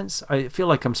make sense? I feel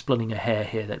like I'm splitting a hair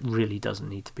here that really doesn't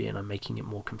need to be, and I'm making it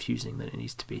more confusing than it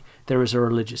needs to be. There is a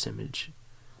religious image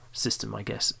system, I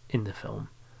guess, in the film,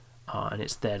 and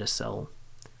it's there to sell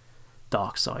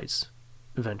Darkseid's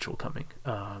eventual coming.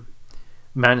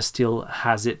 Man of Steel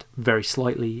has it very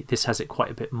slightly. This has it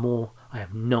quite a bit more. I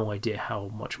have no idea how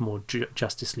much more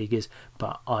Justice League is,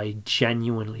 but I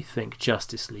genuinely think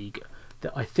Justice League...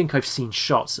 I think I've seen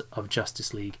shots of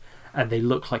Justice League, and they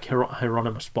look like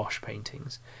Hieronymus Bosch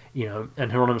paintings. You know,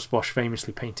 and Hieronymus Bosch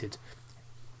famously painted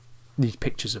these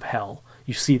pictures of hell.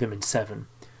 You see them in Seven,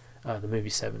 the movie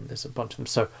Seven. There's a bunch of them.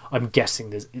 So I'm guessing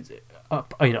there's,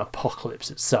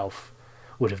 Apocalypse itself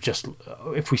would have just,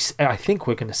 I think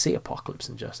we're going to see Apocalypse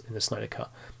in the Snyder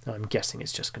Cut. I'm guessing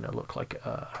it's just going to look like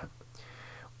a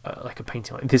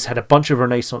painting. This had a bunch of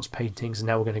Renaissance paintings, and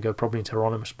now we're going to go probably into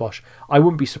Hieronymus Bosch. I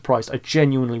wouldn't be surprised. I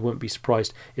genuinely wouldn't be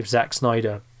surprised if Zack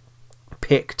Snyder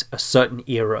picked a certain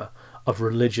era of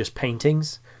religious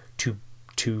paintings to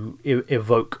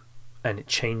evoke, and it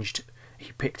changed.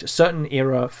 He picked a certain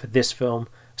era for this film,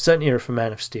 a certain era for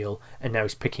Man of Steel, and now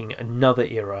he's picking another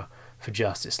era for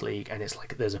Justice League, and it's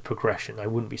like there's a progression. I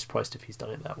wouldn't be surprised if he's done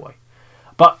it that way,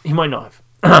 but he might not have.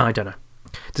 I don't know.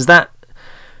 Does that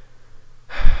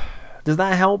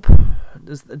help?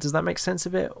 Does that make sense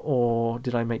of it, or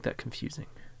did I make that confusing?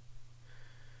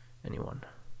 Anyone?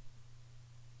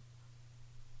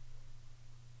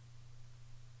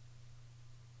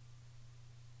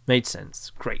 Made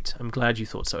sense. Great. I'm glad you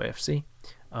thought so, AFC.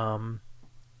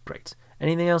 Great.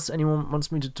 Anything else anyone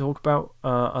wants me to talk about?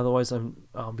 Otherwise,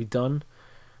 I'll be done.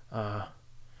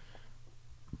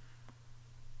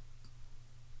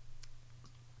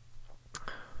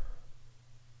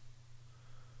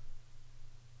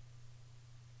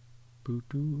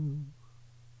 Boo-doo.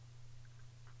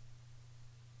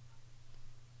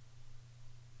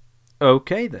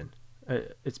 Okay then.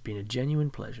 It's been a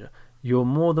genuine pleasure. You're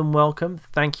more than welcome.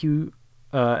 Thank you,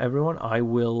 everyone. I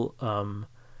will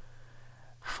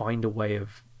find a way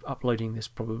of uploading this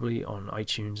probably on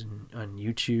iTunes and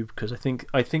YouTube, because I think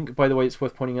by the way, it's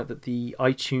worth pointing out that the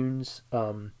iTunes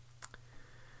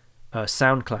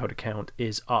SoundCloud account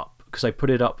is up, because I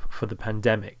put it up for the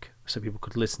pandemic so people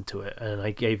could listen to it, and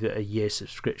I gave it a year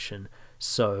subscription,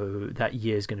 so that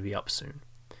year is going to be up soon,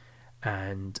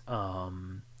 and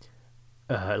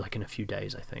like in a few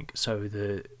days, I think. So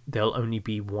there'll only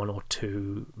be 1 or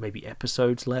 2 maybe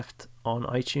episodes left on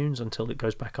iTunes until it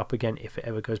goes back up again, if it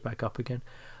ever goes back up again.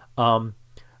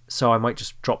 So I might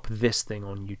just drop this thing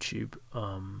on YouTube,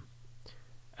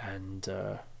 and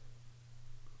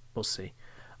We'll see.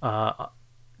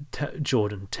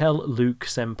 Jordan, tell Luke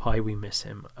Senpai we miss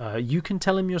him. You can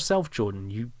tell him yourself, Jordan.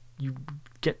 You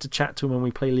get to chat to him when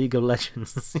we play League of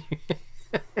Legends.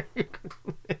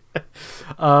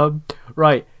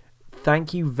 Right.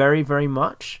 Thank you very, very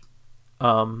much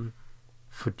for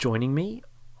joining me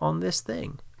on this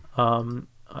thing.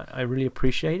 I really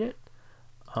appreciate it.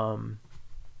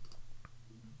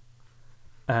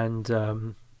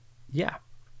 Yeah.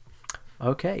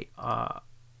 Okay.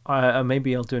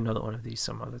 Maybe I'll do another one of these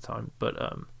some other time.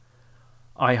 But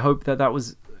I hope that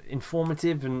was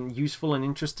informative and useful and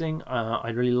interesting. I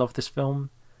really love this film.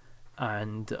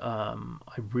 And I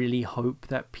really hope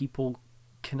that people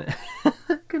can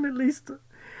can at least...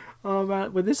 Oh,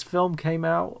 man. When this film came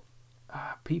out,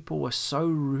 people were so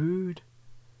rude.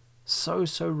 So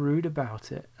rude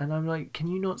about it. And I'm like, can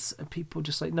you not... People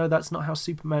just like, no, that's not how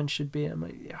Superman should be. I'm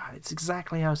like, yeah, it's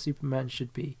exactly how Superman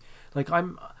should be. Like, I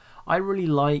really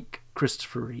like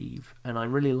Christopher Reeve, and I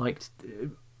really liked...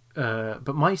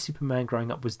 but my Superman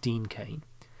growing up was Dean Cain.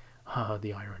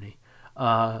 The irony.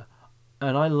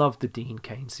 And I love the Dean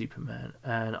Cain Superman.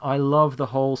 And I love the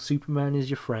whole Superman is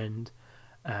your friend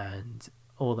and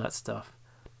all that stuff.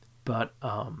 But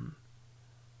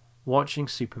watching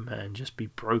Superman just be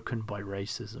broken by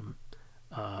racism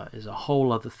is a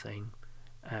whole other thing.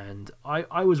 And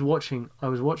I was watching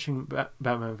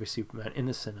Batman v Superman in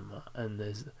the cinema, and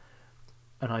there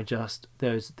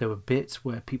were bits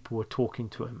where people were talking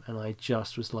to him, and I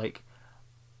just was like,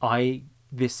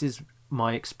 this is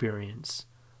my experience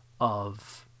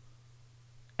of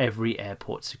every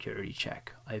airport security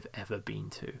check I've ever been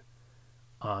to.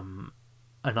 And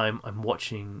I'm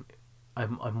watching,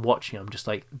 I'm just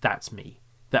like, that's me.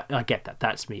 I get that.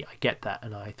 That's me. I get that.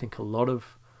 And I think a lot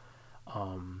of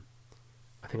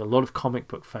comic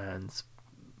book fans,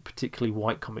 particularly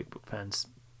white comic book fans,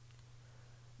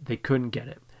 they couldn't get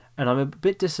it. And I'm a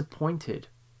bit disappointed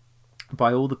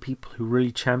by all the people who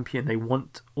really champion, they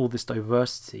want all this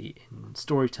diversity in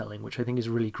storytelling, which I think is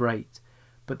really great,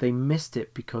 but they missed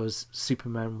it because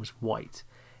Superman was white.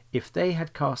 If they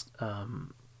had cast a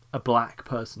black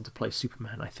person to play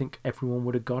Superman, I think everyone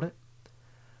would have got it.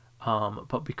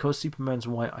 But because Superman's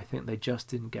white, I think they just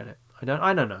didn't get it. I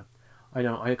don't know.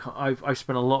 I've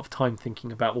spent a lot of time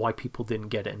thinking about why people didn't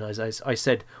get it, and as I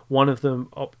said, one of the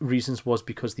reasons was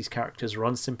because these characters are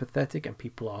unsympathetic, and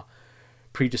people are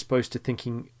predisposed to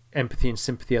thinking empathy and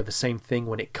sympathy are the same thing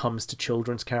when it comes to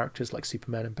children's characters like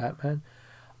Superman and Batman.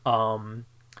 And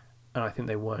I think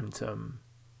they weren't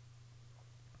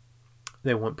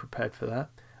prepared for that.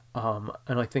 And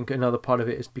I think another part of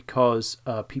it is because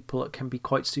people can be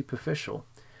quite superficial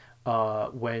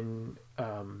when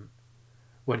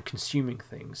consuming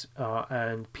things,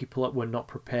 and people were not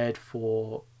prepared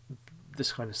for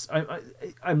this kind of...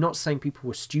 I'm not saying people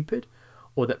were stupid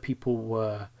or that people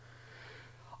were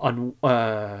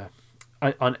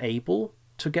unable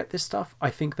to get this stuff. I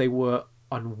think they were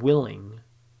unwilling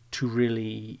to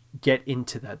really get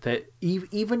into that. That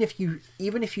even if you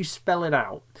spell it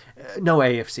out, no,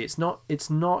 AFC, it's not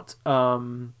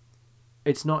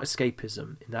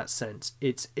escapism in that sense.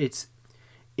 It's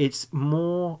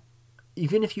more,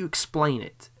 even if you explain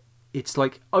it, it's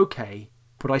like, okay,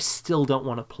 but I still don't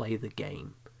want to play the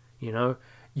game. You know,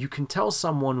 you can tell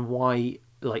someone why,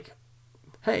 like,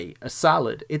 hey, a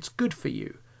salad, it's good for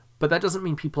you. But that doesn't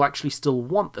mean people actually still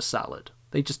want the salad.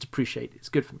 They just appreciate it's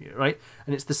good for you, right?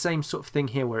 And it's the same sort of thing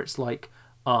here where it's like,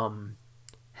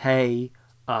 hey,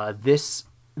 this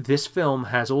film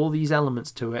has all these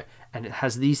elements to it, and it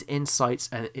has these insights,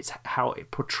 and it's how it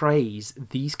portrays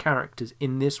these characters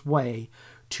in this way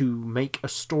to make a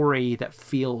story that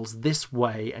feels this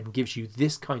way and gives you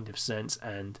this kind of sense.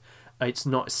 And it's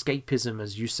not escapism,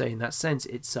 as you say, in that sense.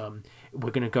 It's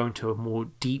we're going to go into a more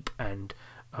deep and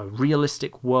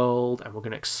realistic world, and we're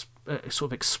going to sort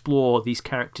of explore these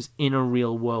characters in a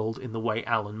real world in the way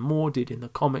Alan Moore did in the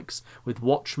comics with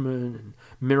Watchmen and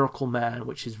Miracle Man,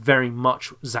 which is very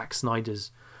much Zack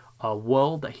Snyder's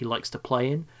world that he likes to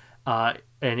play in. And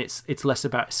it's less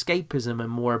about escapism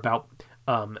and more about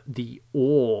the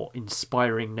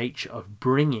awe-inspiring nature of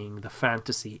bringing the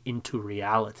fantasy into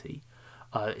reality.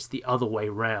 It's the other way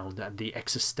round, and the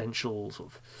existential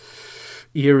sort of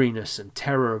eeriness and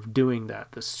terror of doing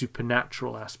that, the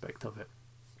supernatural aspect of it.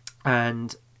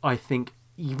 And I think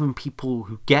even people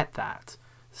who get that,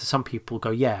 some people go,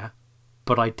 yeah,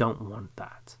 but I don't want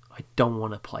that. I don't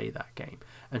want to play that game.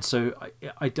 And so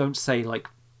I don't say, like,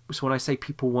 so when I say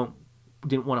people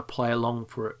didn't want to play along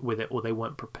with it, or they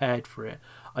weren't prepared for it,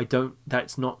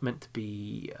 that's not meant to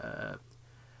be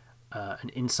an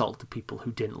insult to people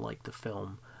who didn't like the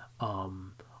film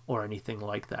or anything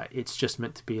like that. It's just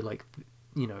meant to be like,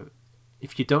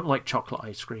 if you don't like chocolate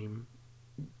ice cream,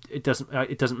 it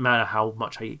doesn't matter how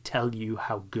much I tell you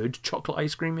how good chocolate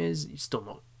ice cream is. You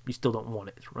still don't want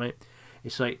it, right?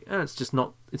 It's like it's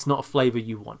not a flavor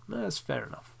you want. That's fair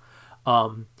enough.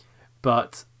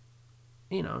 But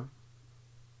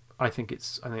I think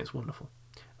it's wonderful.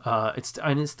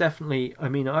 It's definitely. I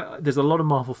mean, there's a lot of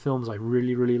Marvel films I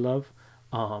really, really love.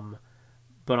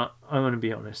 But I'm going to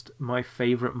be honest. My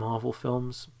favorite Marvel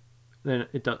films,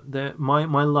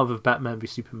 my love of Batman v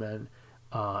Superman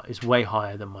is way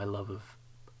higher than my love of.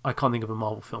 I can't think of a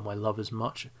Marvel film I love as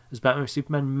much as Batman v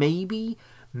Superman. Maybe.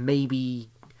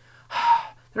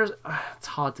 It's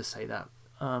hard to say that,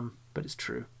 but it's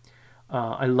true.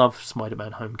 I love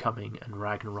Spider-Man: Homecoming and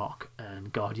Ragnarok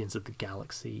and Guardians of the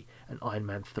Galaxy and Iron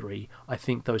Man 3. I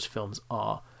think those films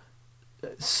are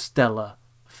stellar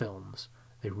films.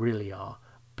 They really are.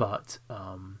 But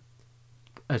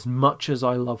as much as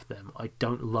I love them, I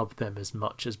don't love them as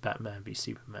much as Batman v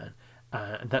Superman.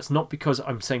 And that's not because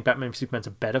I'm saying Batman v Superman's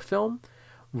a better film.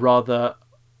 Rather,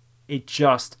 it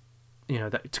just,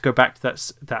 to go back to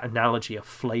that analogy of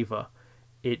flavor,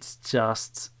 it's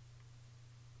just...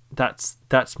 That's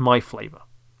my flavor,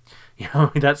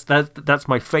 that's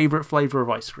my favorite flavor of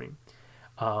ice cream.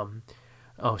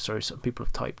 Sorry, some people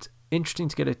have typed. Interesting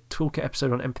to get a toolkit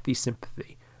episode on empathy,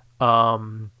 sympathy.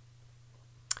 Okay,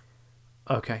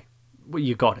 well,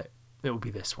 you got it. It will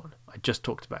be this one. I just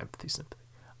talked about empathy, sympathy.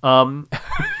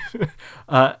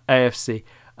 AFC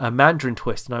Mandarin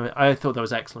twist, and I thought that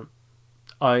was excellent.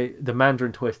 The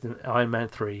Mandarin twist in Iron Man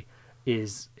 3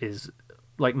 is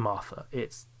like Martha.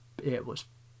 It was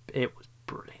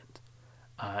brilliant.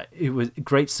 It was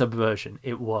great subversion.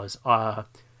 It was,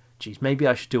 maybe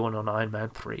I should do one on Iron Man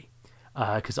 3.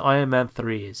 Because Iron Man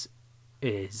 3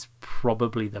 is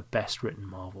probably the best written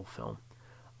Marvel film.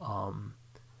 I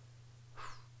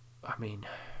mean,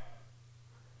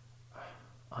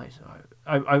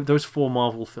 those 4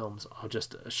 Marvel films are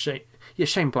just a shame. Yeah,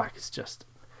 Shane Black is just...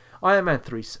 Iron Man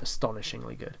 3 is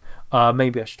astonishingly good.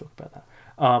 Maybe I should talk about that.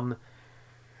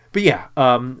 But yeah,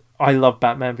 I love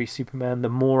Batman v Superman. The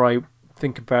more I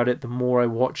think about it, the more I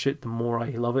watch it, the more I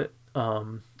love it.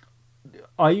 The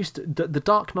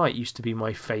Dark Knight used to be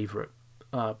my favorite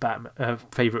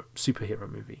favorite superhero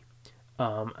movie,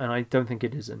 and I don't think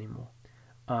it is anymore.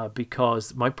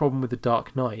 Because my problem with the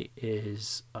Dark Knight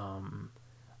is,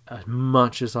 as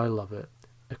much as I love it,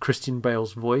 Christian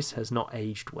Bale's voice has not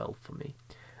aged well for me.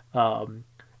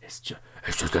 It's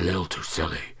just a little too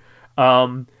silly.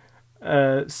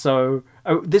 This by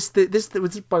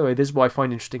the way, this is what I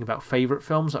find interesting about favorite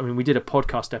films. I mean, we did a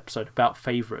podcast episode about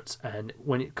favorites, and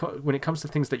when it comes to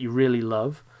things that you really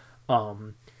love,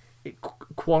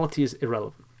 quality is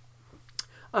irrelevant.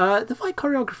 The fight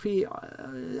choreography,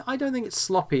 I don't think it's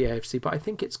sloppy, AFC, but I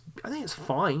think it's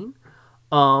fine.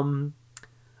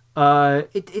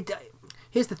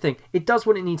 Here's the thing: it does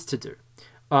what it needs to do.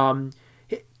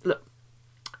 Look,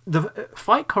 the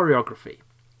fight choreography.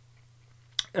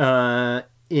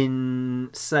 In,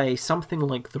 say, something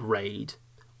like The Raid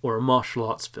or a martial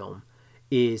arts film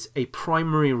is a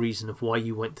primary reason of why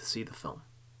you went to see the film.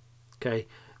 Okay?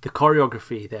 The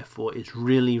choreography, therefore, is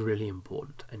really, really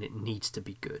important, and it needs to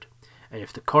be good. And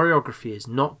if the choreography is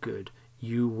not good,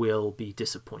 you will be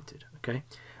disappointed. Okay?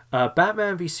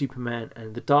 Batman v Superman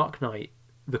and The Dark Knight,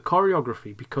 the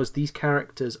choreography, because these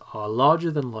characters are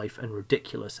larger than life and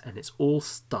ridiculous, and it's all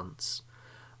stunts,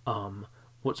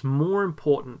 what's more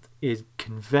important is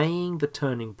conveying the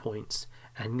turning points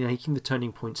and making the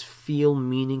turning points feel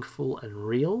meaningful and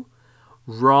real,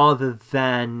 rather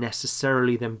than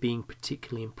necessarily them being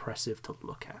particularly impressive to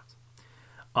look at.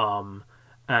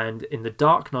 And in The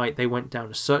Dark Knight, they went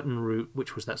down a certain route,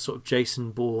 which was that sort of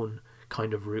Jason Bourne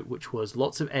kind of route, which was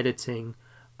lots of editing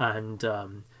and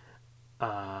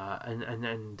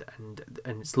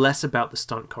it's less about the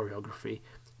stunt choreography.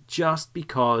 Just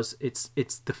because it's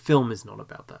the film is not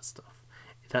about that stuff.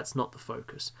 That's not the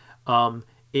focus. The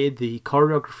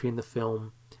choreography in the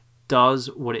film does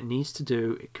what it needs to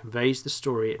do. It conveys the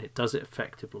story and it does it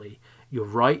effectively. You're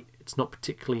right, it's not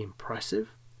particularly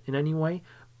impressive in any way,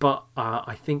 but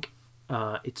I think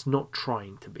it's not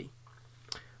trying to be.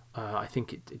 I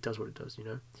think it does what it does,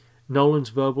 Nolan's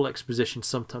verbal exposition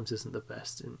sometimes isn't the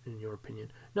best, in your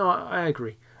opinion. No, I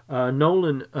agree.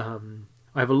 Nolan...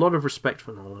 I have a lot of respect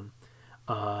for Nolan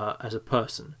as a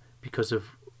person because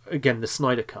of, again, the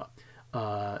Snyder Cut.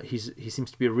 He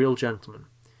seems to be a real gentleman,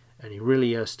 and he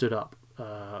really stood up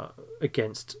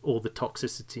against all the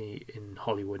toxicity in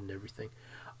Hollywood and everything.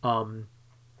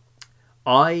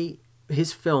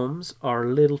 His films are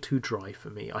a little too dry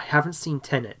for me. I haven't seen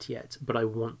Tenet yet, but I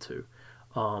want to.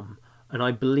 And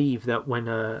I believe that when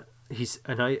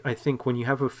I think when you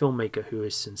have a filmmaker who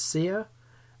is sincere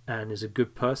and is a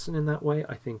good person in that way,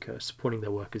 I think supporting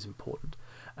their work is important.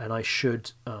 And I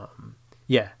should,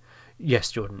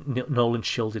 yes, Jordan, Nolan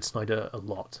shielded Snyder a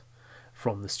lot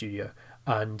from the studio,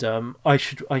 and I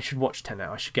should watch Tenet.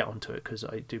 I should get onto it because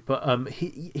I do. But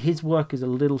his work is a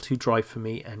little too dry for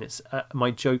me, and it's my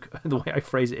joke. The way I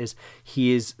phrase it is,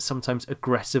 he is sometimes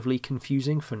aggressively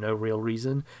confusing for no real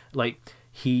reason. Like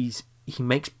he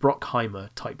makes Bruckheimer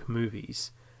type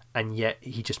movies, and yet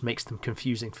he just makes them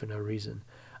confusing for no reason.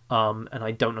 And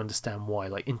I don't understand why.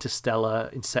 Like Interstellar,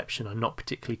 Inception are not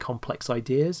particularly complex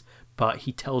ideas, but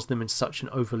he tells them in such an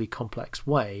overly complex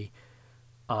way.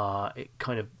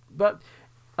 Tenet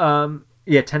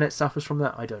suffers from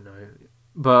that. I don't know,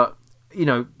 but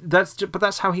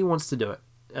that's how he wants to do it,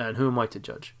 and who am I to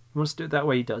judge? He wants to do it that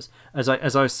way. He does. As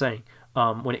I was saying,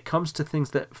 when it comes to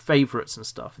things that favorites and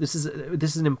stuff, this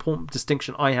is an important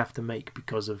distinction I have to make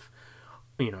because of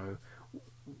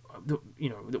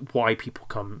why people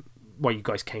come, why you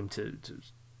guys came to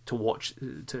watch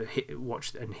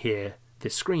and hear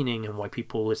this screening, and why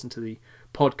people listen to the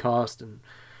podcast and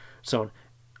so on.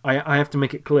 I have to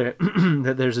make it clear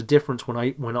that there's a difference when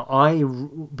I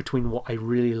between what I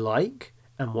really like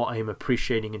and what I am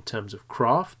appreciating in terms of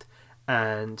craft.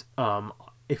 And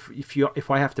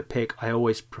if I have to pick, I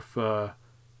always prefer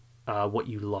what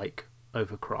you like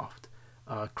over craft.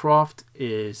 Craft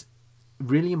is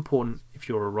really important if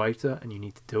you're a writer and you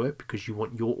need to do it because you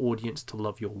want your audience to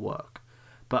love your work.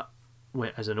 But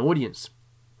as an audience,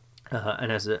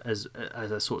 and as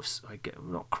a sort of,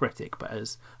 not critic, but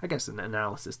as I guess an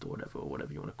analyst or whatever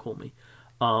you want to call me,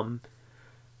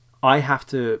 I have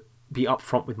to be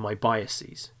upfront with my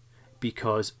biases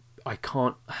because I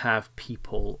can't have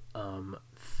people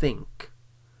think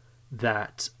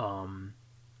that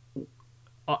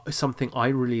something I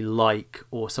really like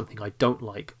or something I don't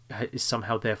like is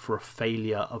somehow therefore a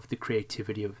failure of the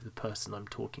creativity of the person I'm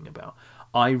talking about.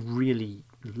 I really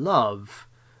love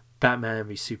Batman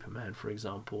v Superman, for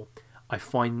example. I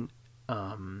find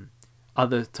I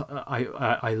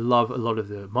love a lot of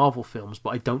the Marvel films,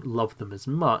 but I don't love them as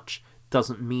much.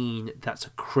 Doesn't mean that's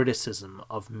a criticism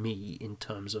of me in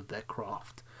terms of their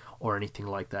craft or anything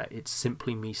like that. It's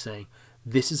simply me saying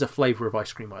this is a flavor of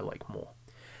ice cream I like more.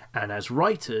 And as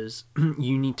writers,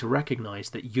 you need to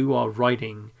recognize that you are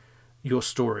writing your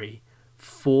story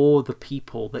for the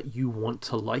people that you want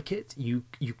to like it. You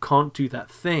can't do that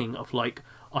thing of like,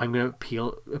 I'm going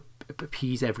to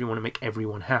appease everyone and make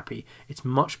everyone happy. It's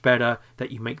much better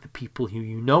that you make the people who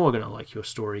you know are going to like your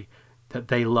story, that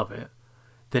they love it,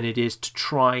 than it is to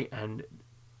try and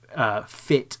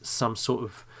fit some sort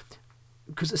of...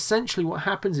 Because essentially what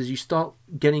happens is you start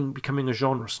becoming a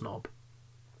genre snob,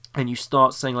 and you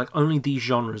start saying like only these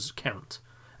genres count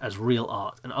as real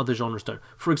art and other genres don't.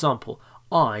 For example,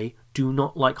 I do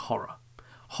not like horror.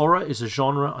 Horror is a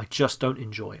genre I just don't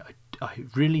enjoy. I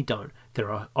really don't.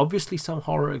 There are obviously some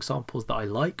horror examples that I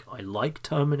like. I like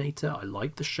Terminator. I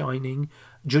like The Shining.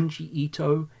 Junji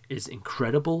Ito is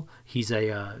incredible. He's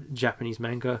a Japanese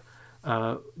manga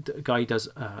guy. He does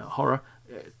horror.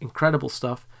 Incredible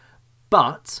stuff.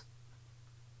 But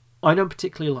I don't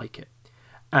particularly like it.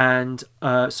 And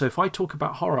so if I talk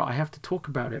about horror, I have to talk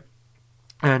about it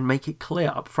and make it clear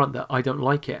up front that I don't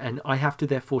like it. And I have to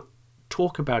therefore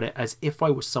talk about it as if I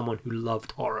was someone who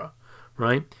loved horror,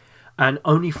 right? And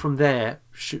only from there,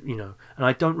 and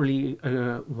I don't really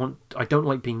I don't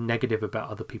like being negative about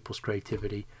other people's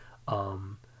creativity,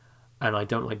 and I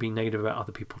don't like being negative about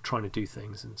other people trying to do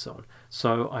things and so on.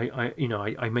 So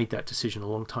I made that decision a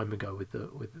long time ago with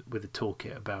the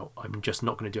toolkit about I'm just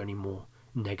not going to do any more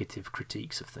negative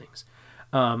critiques of things.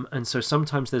 And so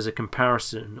sometimes there's a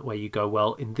comparison where you go,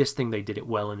 well, in this thing they did it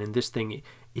well, and in this thing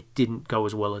it didn't go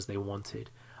as well as they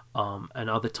wanted. And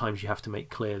other times you have to make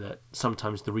clear that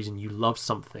sometimes the reason you love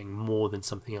something more than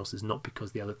something else is not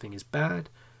because the other thing is bad,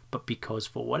 but because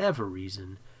for whatever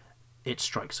reason it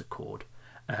strikes a chord.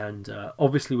 And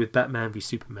obviously with Batman v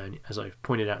Superman, as I've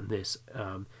pointed out in this,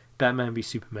 Batman v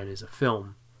Superman is a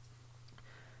film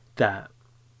that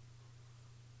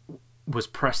was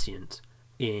prescient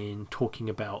in talking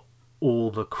about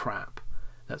all the crap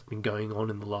that's been going on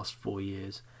in the last 4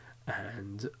 years.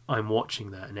 And I'm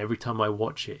watching that, and every time I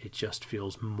watch it, it just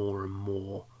feels more and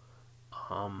more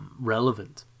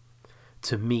relevant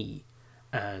to me.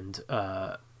 And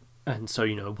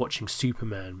so watching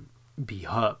Superman be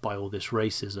hurt by all this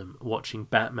racism, watching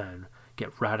Batman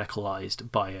get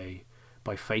radicalized by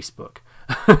Facebook,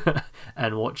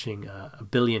 and watching a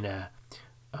billionaire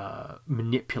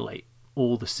manipulate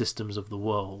all the systems of the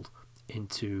world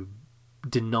into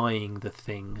denying the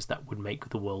things that would make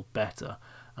the world better.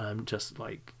 just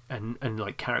like and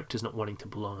like characters not wanting to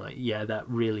belong. Like, yeah, that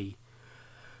really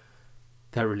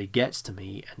gets to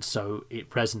me, and so it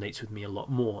resonates with me a lot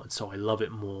more, and so I love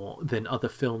it more than other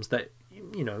films that,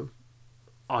 you know,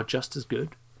 are just as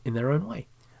good in their own way.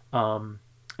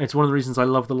 It's one of the reasons I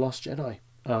love The Lost Jedi.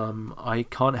 I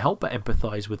can't help but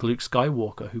empathize with Luke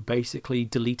Skywalker, who basically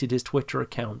deleted his Twitter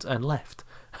account and left.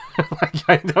 Like,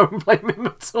 I don't blame him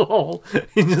at all.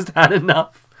 He just had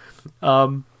enough.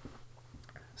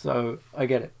 So I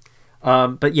get it.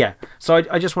 But yeah, so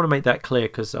I just want to make that clear,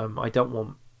 because I don't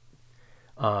want,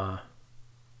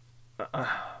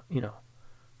 you know,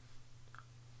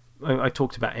 I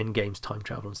talked about Endgame's time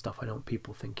travel and stuff. I don't want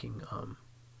people thinking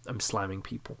I'm slamming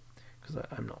people, because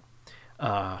I'm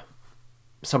not.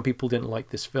 Some people didn't like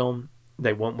this film.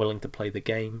 They weren't willing to play the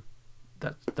game.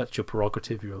 That's your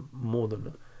prerogative. You're more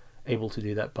than able to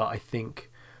do that. But I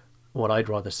think what I'd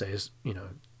rather say is, you know,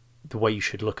 the way you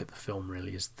should look at the film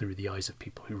really is through the eyes of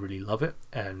people who really love it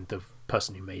and the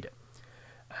person who made it.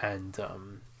 And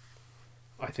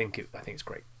I think it's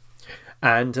great.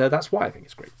 And that's why I think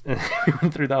it's great. We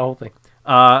went through that whole thing.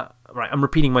 Right, I'm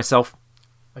repeating myself.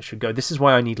 I should go. This is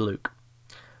why I need Luke.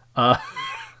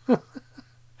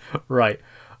 Right.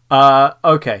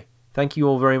 Okay. Thank you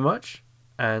all very much.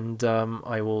 And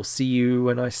I will see you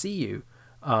when I see you.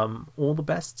 All the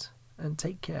best and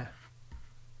take care.